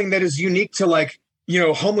isn't something that is unique to like, you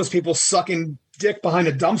know, homeless people sucking dick behind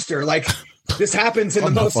a dumpster. Like, this happens in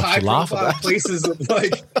the most high profile places of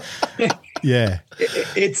like,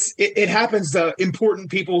 it happens to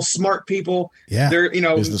important people, smart people. Yeah. They're, you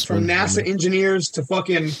know, from NASA engineers to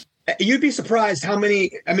fucking, you'd be surprised how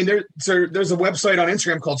many, I mean, there's a website on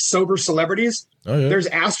Instagram called Sober Celebrities. Oh, yeah. There's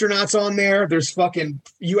astronauts on there. There's fucking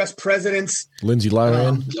US presidents. Lindsay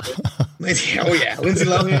Lohan. Lindsay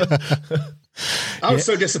Lohan. I was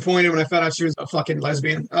so disappointed when I found out she was a fucking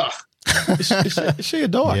lesbian. Ugh. Is she a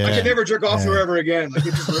dog? Yeah. I could never jerk off to her ever again. Like,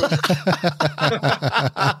 it just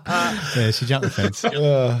yeah, she jumped the fence.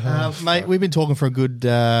 Mate, we've been talking for a good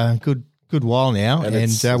while now, and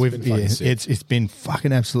it's been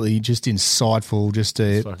fucking absolutely just insightful, just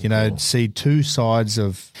to see two sides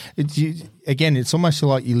of it. Again, it's almost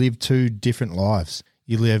like you live two different lives.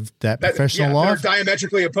 You live that professional life. They're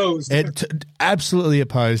diametrically opposed. Absolutely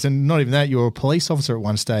opposed. And not even that, you were a police officer at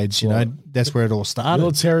one stage. You know, that's where it all started.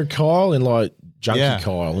 Military Kyle and like junkie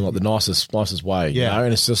Kyle in like the nicest way. You know?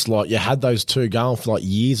 And it's just like you had those two going for like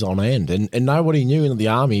years on end, and nobody knew in the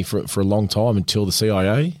army for a long time until the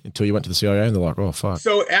CIA, until you went to the CIA, and they're like, oh fuck.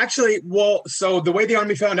 So actually, so the way the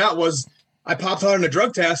army found out was I popped out on a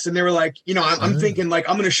drug test, and they were like, you know, I'm thinking like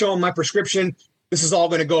I'm going to show them my prescription. This is all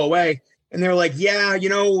going to go away. And they're like, yeah, you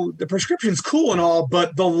know, the prescription's cool and all,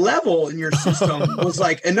 but the level in your system was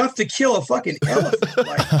like enough to kill a fucking elephant.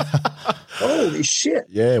 Like, holy shit.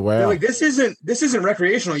 Yeah, wow. They're like, this isn't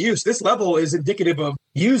recreational use. This level is indicative of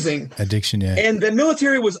using addiction. Yeah. And the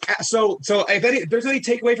military was so if there's any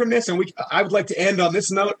takeaway from this, and I would like to end on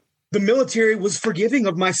this note, the military was forgiving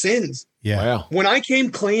of my sins. Yeah. Wow. When I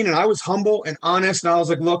came clean and I was humble and honest, and I was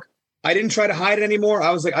like, look, I didn't try to hide it anymore.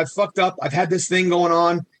 I was like, I fucked up. I've had this thing going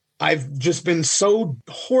on. I've just been so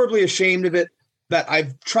horribly ashamed of it that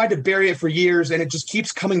I've tried to bury it for years, and it just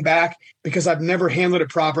keeps coming back because I've never handled it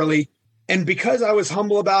properly. And because I was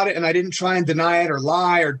humble about it and I didn't try and deny it or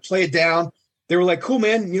lie or play it down, they were like, cool,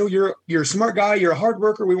 man, you know, you're a smart guy. You're a hard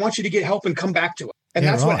worker. We want you to get help and come back to it. And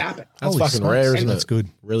that's what happened. That's fucking rare, isn't it? That's good.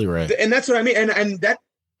 Really rare. And that's what I mean. And that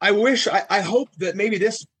I hope that maybe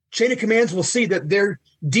this chain of commands will see that their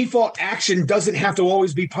default action doesn't have to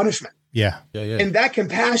always be punishment. Yeah. And that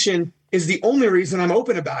compassion is the only reason I'm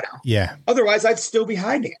open about it. Yeah. Otherwise, I'd still be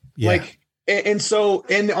hiding it. Yeah. And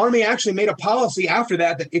the Army actually made a policy after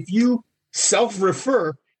that if you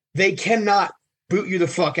self-refer, they cannot boot you the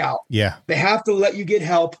fuck out. Yeah. They have to let you get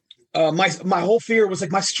help. My whole fear was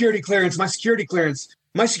like my security clearance actually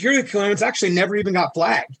never even got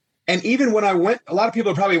flagged. And even when I went, a lot of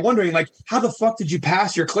people are probably wondering, like, how the fuck did you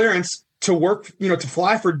pass your clearance to work, you know, to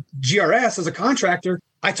fly for GRS as a contractor?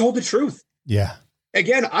 I told the truth. Yeah.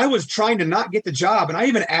 Again, I was trying to not get the job. And I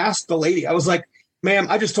even asked the lady, I was like, ma'am,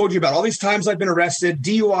 I just told you about all these times I've been arrested,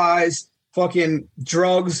 DUIs, fucking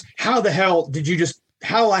drugs. How the hell did you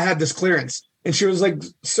how I had this clearance? And she was like,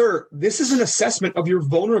 sir, this is an assessment of your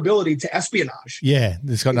vulnerability to espionage. Yeah.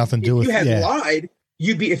 It's got nothing to do with it. If you had lied,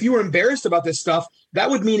 if you were embarrassed about this stuff,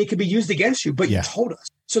 that would mean it could be used against you, but you told us.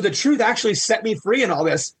 So the truth actually set me free in all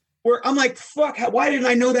this, where I'm like, fuck, why didn't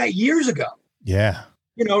I know that years ago? Yeah.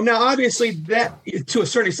 You know, now obviously that to a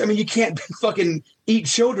certain extent, I mean, you can't fucking eat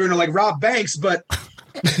children or like rob banks, but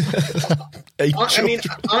I mean,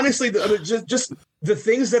 honestly, just the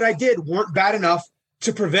things that I did weren't bad enough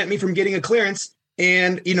to prevent me from getting a clearance.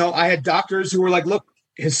 And, you know, I had doctors who were like, look,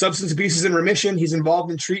 his substance abuse is in remission. He's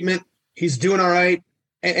involved in treatment. He's doing all right.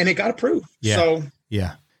 And it got approved. Yeah. So,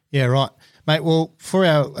 yeah, right. Mate, well, for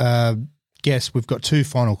our guests, we've got two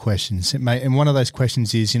final questions, mate. And one of those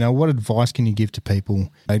questions is, you know, what advice can you give to people?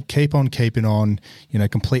 Keep on keeping on, you know,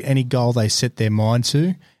 complete any goal they set their mind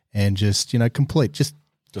to, and just, you know,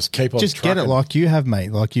 just keep on just trucking. Get it like you have,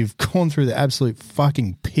 mate. Like you've gone through the absolute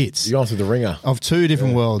fucking pits. You've gone through the ringer. Of two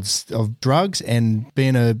different worlds, of drugs and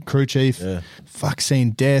being a crew chief. Yeah. Fuck,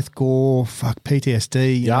 seeing death, gore, fuck,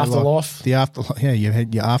 PTSD. The afterlife. Like the afterlife. Yeah, you've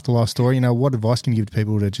had your afterlife story. You know, what advice can you give to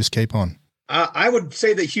people to just keep on? I would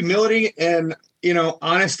say that humility and, you know,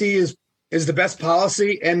 honesty is the best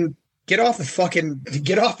policy, and get off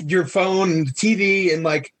your phone and TV and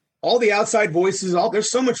like all the outside voices.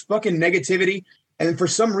 There's so much fucking negativity. And for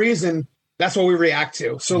some reason, that's what we react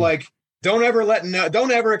to. So like, don't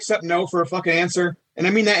ever accept no for a fucking answer. And I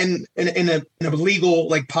mean that in a legal,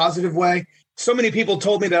 like positive way. So many people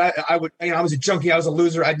told me that I was a junkie. I was a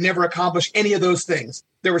loser. I'd never accomplish any of those things.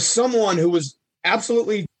 There was someone who was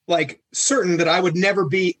absolutely like certain that I would never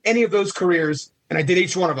be any of those careers. And I did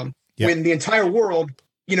each one of them. Yep. When the entire world,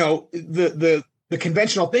 you know, the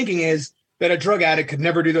conventional thinking is that a drug addict could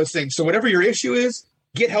never do those things. So whatever your issue is,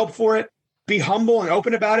 get help for it. Be humble and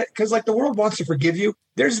open about it, because like the world wants to forgive you.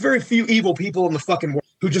 There's very few evil people in the fucking world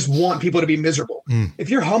who just want people to be miserable. If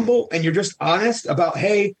you're humble and you're just honest about,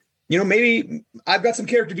 hey, you know, maybe I've got some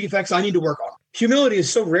character defects I need to work on. Humility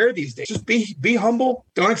is so rare these days. Just be humble.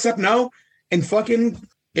 Don't accept no. And fucking,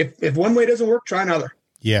 if one way doesn't work, try another.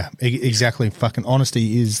 Yeah, exactly. Fucking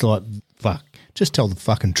honesty is like, fuck, just tell the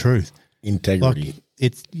fucking truth. Integrity. Like,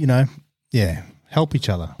 it's, you know, yeah. Help each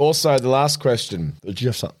other. Also, the last question. Did you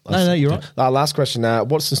have something? No, you're right. Last question.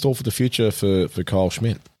 What's in store for the future for Kyle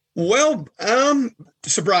Schmidt? Well,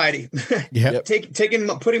 sobriety. Yeah.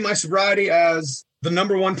 Putting my sobriety as the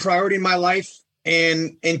number one priority in my life,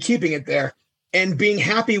 and keeping it there, and being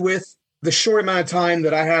happy with the short amount of time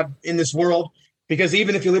that I have in this world. Because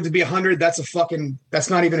even if you live to be 100, that's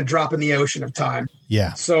not even a drop in the ocean of time.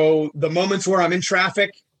 Yeah. So the moments where I'm in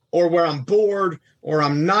traffic, or where I'm bored, or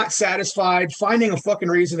I'm not satisfied, finding a fucking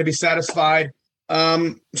reason to be satisfied.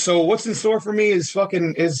 So what's in store for me is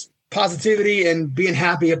positivity and being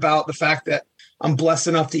happy about the fact that I'm blessed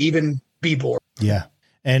enough to even be bored. Yeah.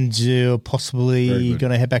 And you're possibly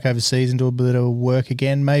going to head back overseas and do a bit of work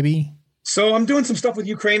again, maybe? So I'm doing some stuff with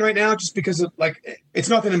Ukraine right now just because of, it's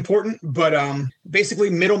nothing important, but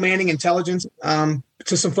basically middlemaning intelligence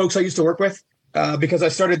to some folks I used to work with because I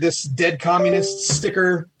started this dead communist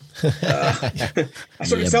sticker. I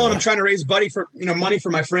started selling them, trying to raise money for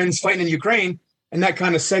my friends fighting in Ukraine. And that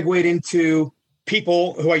kind of segued into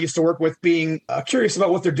people who I used to work with being curious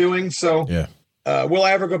about what they're doing. So will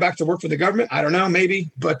I ever go back to work for the government? I don't know,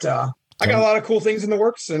 maybe. But I got a lot of cool things in the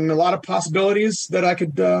works and a lot of possibilities that I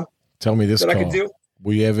could tell me this, that Kyle. I could do.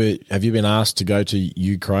 Have you been asked to go to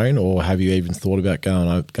Ukraine, or have you even thought about going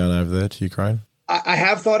over there to Ukraine? I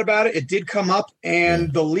have thought about it. It did come up,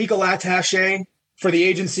 and the legal attaché for the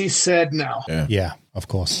agency said no. Yeah, of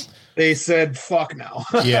course. They said, fuck no.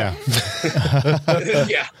 Yeah.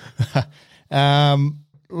 Yeah.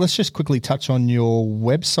 Let's just quickly touch on your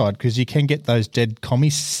website because you can get those dead commie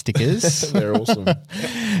stickers. They're awesome.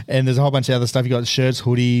 And there's a whole bunch of other stuff. You got shirts,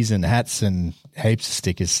 hoodies, and hats, and heaps of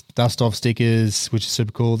stickers. Dust off stickers, which is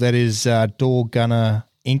super cool. That is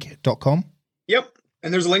doorgunnerinc.com. Yep.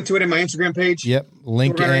 And there's a link to it in my Instagram page. Yep.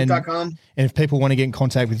 Link doorgunnerinc.com. And if people want to get in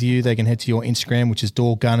contact with you, they can head to your Instagram, which is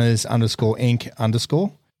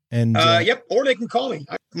doorgunners_inc_. And yep. Or they can call me.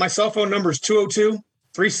 My cell phone number is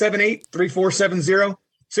 202-378-3470.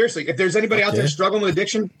 Seriously, if there's anybody out there struggling with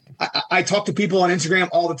addiction, I talk to people on Instagram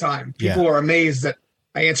all the time. People are amazed that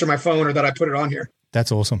I answer my phone or that I put it on here.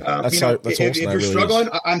 That's awesome. That's awesome. If you're struggling,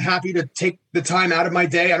 I'm happy to take the time out of my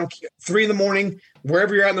day. I don't care. 3 a.m,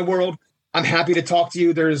 wherever you're at in the world, I'm happy to talk to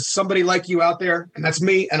you. There's somebody like you out there, and that's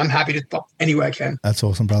me, and I'm happy to talk any way I can. That's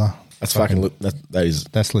awesome, brother. That's fucking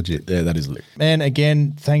that's legit. Yeah, that is lit. Man,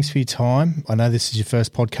 again, thanks for your time. I know this is your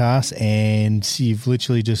first podcast, and you've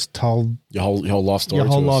literally just told your whole life story. Your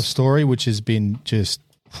whole life story, which has been just.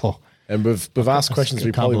 And we've asked questions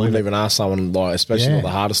we probably wouldn't even ask someone, like, especially all the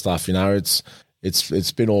harder stuff. You know, it's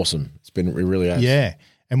been awesome. It really has. Yeah.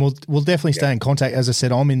 And we'll definitely stay in contact. As I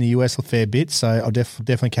said, I'm in the US a fair bit, so I'll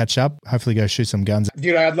definitely catch up. Hopefully go shoot some guns.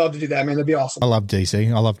 Dude, I'd love to do that, man. That'd be awesome. I love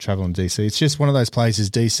DC. I love traveling DC. It's just one of those places.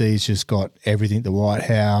 DC's just got everything, the White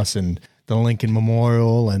House and the Lincoln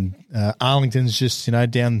Memorial, and Arlington's just,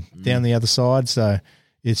 down the other side. So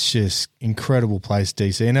it's just incredible place,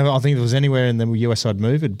 DC. And I think if it was anywhere in the US I'd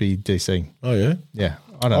move, it'd be DC. Oh, yeah? Yeah.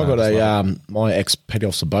 I got my ex-petty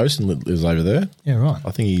officer Bosun lives over there. Yeah, right.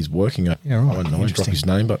 I think he's working. Yeah, right. I won't drop his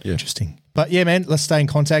name, but yeah. Interesting. But yeah, man, let's stay in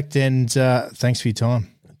contact, and thanks for your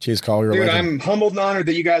time. Cheers, Kyle. You're Dude, a legend. I'm humbled and honored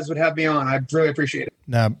that you guys would have me on. I really appreciate it.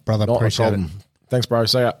 No, brother, appreciate it. Thanks, bro.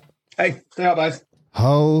 See ya. Hey, stay out, guys.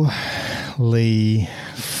 Holy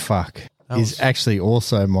fuck. Is actually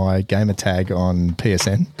also my gamer tag on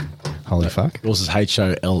PSN. Holy fuck. Yours is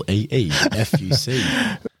HOLEEFUC.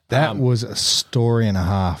 That was a story and a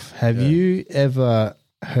half. Have you ever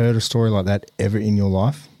heard a story like that ever in your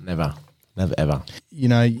life? Never, ever.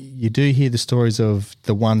 You do hear the stories of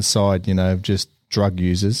the one side, just drug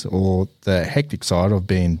users, or the hectic side of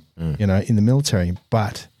being, in the military,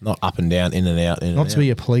 but not up and down, in and out. Not to be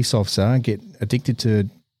a police officer, get addicted to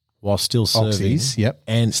while still serving. Oxys, yep,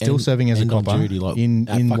 and still serving as a copper duty,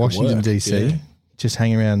 in Washington DC, just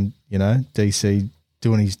hanging around, DC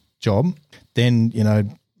doing his job. Then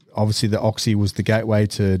obviously the Oxy was the gateway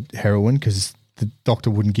to heroin because the doctor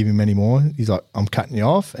wouldn't give him any more. He's like, I'm cutting you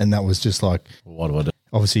off. And that was just like, what do I do?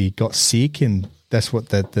 Obviously he got sick, and that's what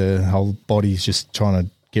the whole body's just trying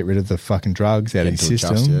to get rid of the fucking drugs out of his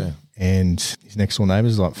system. And his next door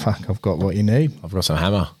neighbour's like, fuck, I've got what you need. I've got some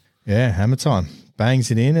hammer. Yeah, hammer time.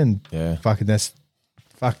 Bangs it in, and fucking that's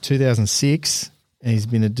 2006. And he's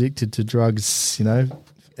been addicted to drugs,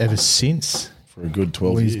 ever since. For a good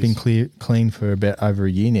 12 years. He's been clean for about over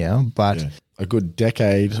a year now, but a good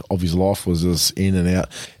decade of his life was just in and out.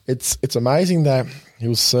 It's amazing that he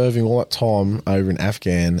was serving all that time over in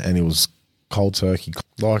Afghan, and he was cold turkey.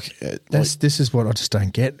 This is what I just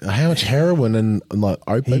don't get. How much heroin and like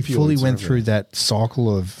opioids. He fully went through that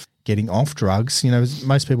cycle of getting off drugs.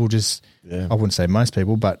 Most people just, I wouldn't say most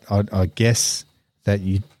people, but I guess that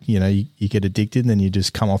you get addicted and then you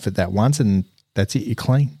just come off it that once and that's it. You're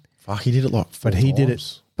clean. Fuck, he did it like 4 times. He did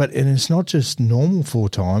it. And it's not just normal 4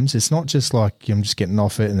 times. It's not just like I'm just getting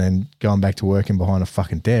off it and then going back to working behind a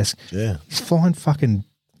fucking desk. Yeah. He's flying fucking...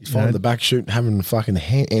 He's flying in the back shooting, having fucking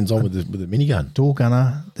hands on with the minigun. Door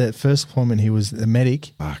gunner. That first deployment, he was a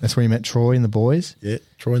medic. Fuck. That's where he met Troy and the boys. Yeah,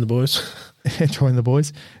 Troy and the boys. Troy and the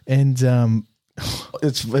boys. And...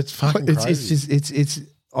 it's fucking crazy. It's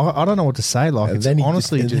I don't know what to say. Like, it's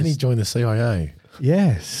honestly then he joined the CIA.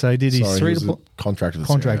 Yeah, so he did his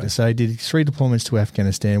contractor. So he did 3 deployments to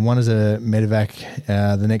Afghanistan. One as a medevac.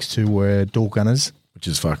 The next 2 were door gunners, which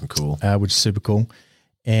is fucking cool. Which is super cool.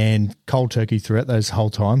 and cold turkey throughout those whole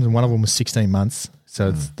times. And one of them was 16 months.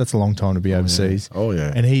 So that's a long time to be overseas. Oh,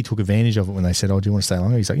 yeah. And he took advantage of it when they said, "Oh, do you want to stay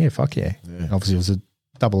longer?" He's like, "Yeah, fuck yeah." And obviously, it was a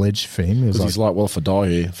double-edged for him. It was He's like, well, if I die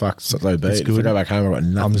here, fuck, so be. It's If good. I go back home, I've got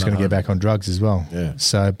nothing. I'm just going to get back on drugs as well. Yeah.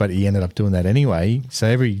 So, but he ended up doing that anyway. So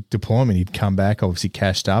every deployment, he'd come back, obviously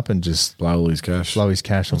cashed up and just blow all his cash. blow his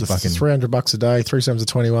cash on Just fucking $300 a day, 3 times of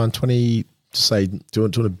 21, 20, just say,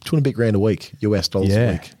 doing a big grand a week, US dollars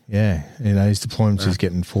a week. Yeah. You know, his deployments was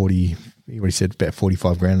getting 40, what he said, about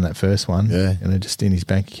 45 grand in that first one. Yeah. And it just in his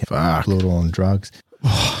bank account, Fuck. blew it all on drugs.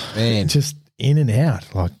 Man. Just in and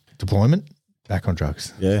out, like deployment, back on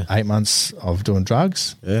drugs. Yeah. 8 months of doing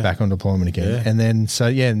drugs, Yeah. back on deployment again. Yeah. And then,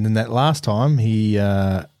 and then that last time he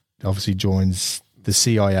obviously joins the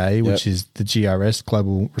CIA, which is the GRS,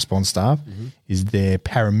 Global Response Staff, is their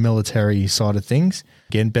paramilitary side of things.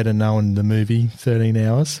 Again, better known in the movie 13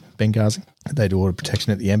 Hours, Benghazi. They do order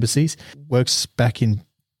protection at the embassies. Works back in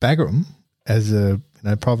Bagram as a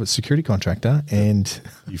private security contractor, and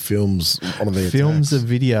He films one of the films attacks. a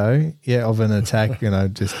video, of an attack,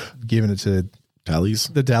 just giving it to tallies.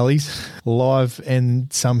 the Dallies live,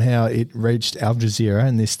 and somehow it reached Al Jazeera,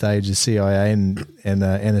 and this stage the CIA and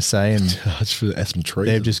NSA, and That's for some trees.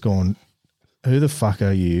 they've just gone, who the fuck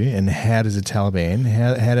are you, and how does the Taliban,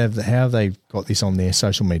 how have they got this on their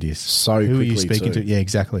social medias? So who are you quickly speaking too. to? Yeah,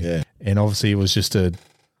 exactly. Yeah. And obviously it was just a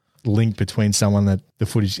link between someone that the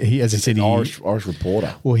footage, as I said, Irish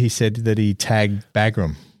reporter. well, he said that he tagged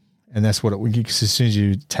Bagram, and that's what it, because as soon as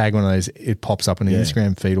you tag one of those, it pops up in the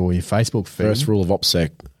Instagram feed or your Facebook feed. First rule of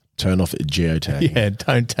OPSEC, turn off geotagging. Yeah,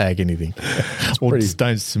 don't tag anything. Or just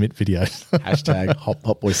don't submit videos. Hashtag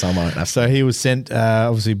hot boy summer. That's So he was sent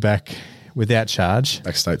obviously back without charge.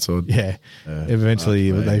 back stateside. Yeah.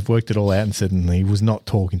 Eventually they've worked it all out and said he was not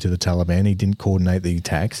talking to the Taliban. He didn't coordinate the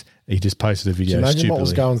attacks. He just posted a video Imagine stupidly. what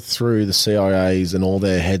was going through the CIAs and all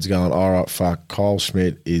their heads going, all right, fuck, Kyle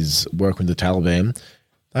Schmidt is working with the Taliban.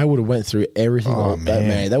 They would have went through everything. Oh, like that, man.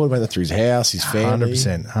 man. They would have went through his house, his family.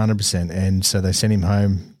 100%. And so they sent him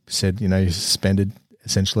home, said, you're suspended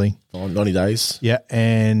essentially. 90 days. Yeah.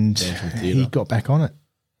 And Down from he theatre. got back on it.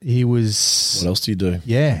 He was, What else do you do?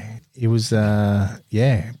 he was,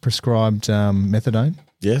 prescribed methadone.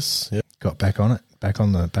 Yes. Yeah. Got back on it, back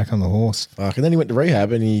on the horse. Fuck. And then he went to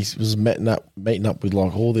rehab and he was meeting up with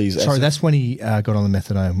like all these. Sorry, that's when he got on the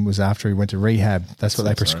methadone. Was after he went to rehab. That's what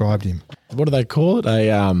they prescribed him. What do they call it?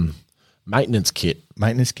 A maintenance kit.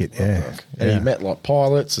 Maintenance kit. Yeah, And he met like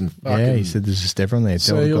pilots and fucking yeah. He said there's just everyone there.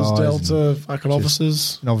 SEALs, Delta guys, Delta, fucking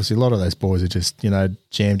officers. and obviously a lot of those boys are just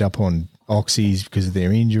jammed up on oxys because of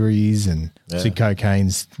their injuries, and see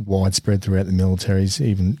cocaine's widespread throughout the militaries.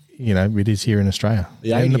 Even it is here in Australia.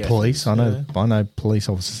 The and the ADF police. is, I know police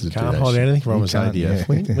officers that Can't do that hide shit. anything from You us, can't,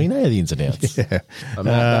 ADF. yeah. We know the ins and outs. Yeah.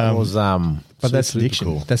 That was But that's super addiction.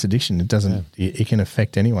 cool. That's addiction. It doesn't. It can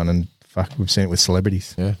affect anyone, and fuck, we've seen it with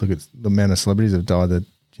celebrities. Yeah. Look at the amount of celebrities that have died. That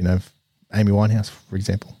Amy Winehouse, for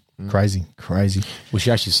example, crazy. Well,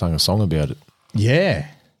 she actually sung a song about it. Yeah,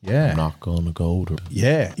 Knock on the gold.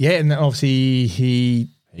 yeah. And then obviously he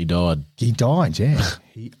died. died. Yeah,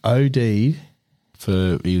 he OD'd.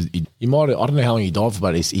 He might have, I don't know how long he died for,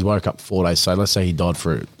 but he woke up 4 days. So let's say he died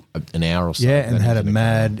for an hour or so. Yeah, and Then had he's a in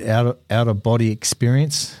mad out of body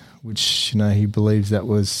experience, which he believes that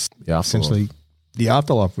was The afterlife. essentially the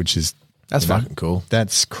afterlife, which is That's fucking cool.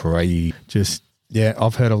 That's crazy. Just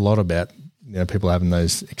I've heard a lot about people having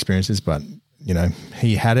those experiences, but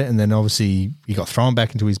he had it, and then obviously he got thrown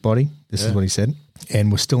back into his body. This is what he said,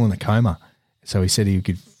 and was still in a coma. So he said he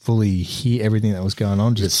could fully hear everything that was going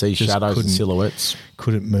on. You could see shadows and silhouettes.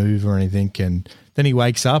 Couldn't move or anything, and then he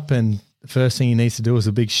wakes up, and the first thing he needs to do is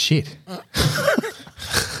a big shit.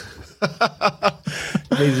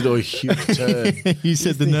 He needs to do a huge turn. He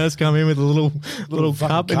said the nurse come in with a little fucking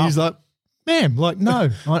cup, and cup. he's like, "Ma'am, no,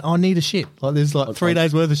 I need a shit. There's 3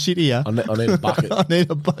 days worth of shit here. I need a bucket. I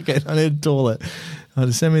need a bucket. I need a toilet.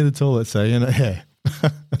 Just send me the toilet." So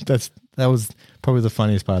that was probably the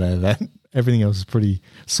funniest part out of that. Everything else is pretty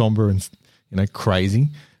somber and crazy.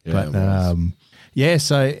 Yeah, But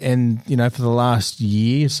So for the last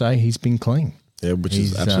year or so, he's been clean. Yeah, which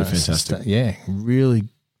is absolutely fantastic. Really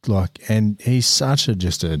and he's such a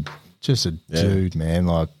dude,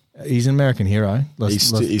 man. He's an American hero. He's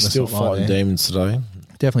still not lie fighting there. demons today.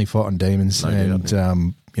 Definitely fighting demons, No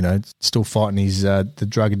and still fighting his the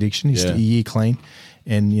drug addiction. He's a year clean,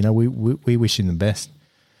 and we wish him the best.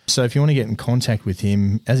 So if you want to get in contact with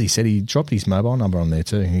him, as he said, he dropped his mobile number on there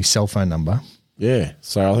too, his cell phone number. Yeah,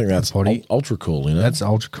 so I think that's ultra cool. That's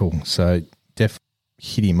ultra cool. So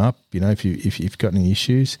hit him up, if you've got any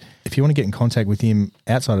issues. If you want to get in contact with him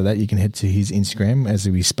outside of that, you can head to his Instagram, as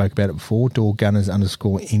we spoke about it before,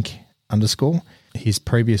 doorgunners_inc_. His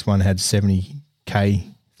previous one had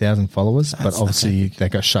 70,000 followers, but obviously they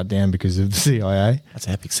got shut down because of the CIA. That's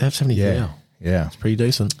epic. 70,000. Yeah. It's pretty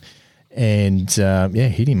decent. And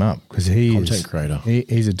hit him up because Content creator.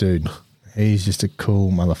 He's a dude. He's just a cool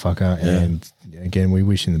motherfucker. Yeah. And again, we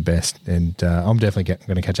wish him the best. And I'm definitely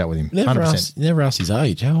going to catch up with him. 100%. Never asked his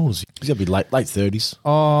age. How old is he? He's got to be late 30s.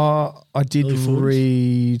 I did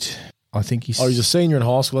read. I think he's. Oh, he's a senior in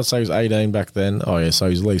high school. Let's say he was 18 back then. Oh, yeah. So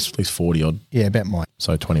he's at least 40 odd. Yeah, about my.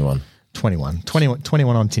 So 21. 21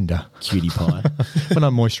 on Tinder. Cutie pie. When I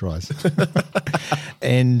moisturise.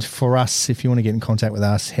 And for us, if you want to get in contact with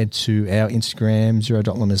us, head to our Instagram,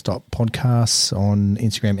 0.limits.podcasts on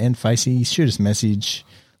Instagram and Facey. Shoot us a message.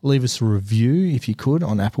 Leave us a review if you could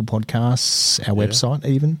on Apple Podcasts, our website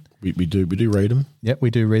even. We do read them. Yep, we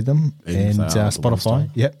do read them. Even and Spotify.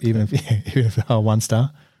 Yep, even if they are 1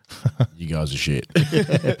 star. You guys are shit.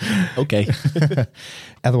 Okay.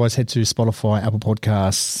 Otherwise, head to Spotify, Apple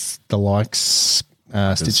Podcasts, the likes,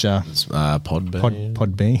 Stitcher, Podbean.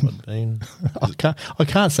 I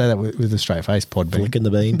can't say that with a straight face. Podbean. Flicking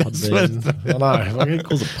the bean. Podbean. I know. He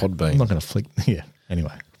calls it Podbean. I'm not going to flick. Yeah.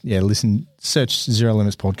 Anyway. Yeah. Listen. Search Zero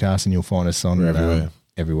Limits Podcast, and you'll find us on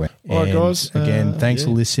everywhere. All right, guys. Again, thanks for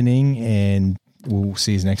listening, and we'll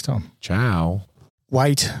see you next time. Ciao.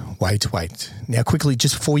 Wait. Now, quickly,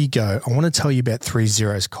 just before you go, I want to tell you about 3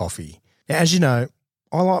 Zeros Coffee. Now, as you know,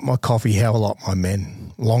 I like my coffee how I like my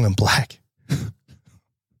men, long and black.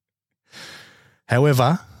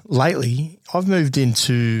 However, lately, I've moved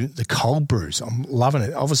into the cold brews. I'm loving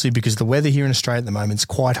it, obviously, because the weather here in Australia at the moment is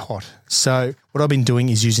quite hot. So what I've been doing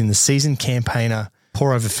is using the Seasoned Campaigner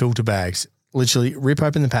pour-over filter bags. Literally rip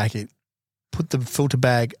open the packet, put the filter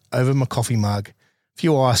bag over my coffee mug,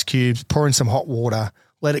 few ice cubes, pour in some hot water,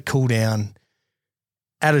 let it cool down,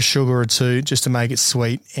 add a sugar or two just to make it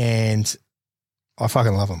sweet, and I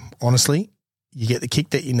fucking love them. Honestly, you get the kick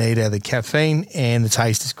that you need out of the caffeine and the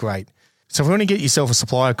taste is great. So if you want to get yourself a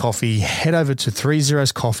supply of coffee, head over to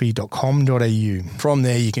 30scoffee.com.au. From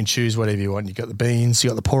there, you can choose whatever you want. You've got the beans,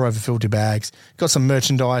 you've got the pour-over filter bags, got some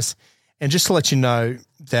merchandise, and just to let you know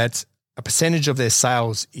that a percentage of their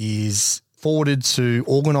sales is forwarded to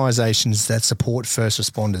organisations that support first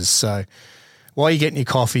responders. So while you're getting your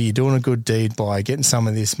coffee, you're doing a good deed by getting some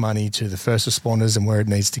of this money to the first responders and where it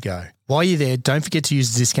needs to go. While you're there, don't forget to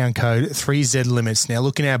use the discount code 3ZLimits. Now,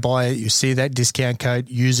 look in our bio, you see that discount code,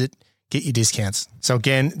 use it, get your discounts. So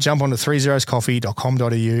again, jump on to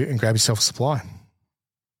 30scoffee.com.au and grab yourself a supply.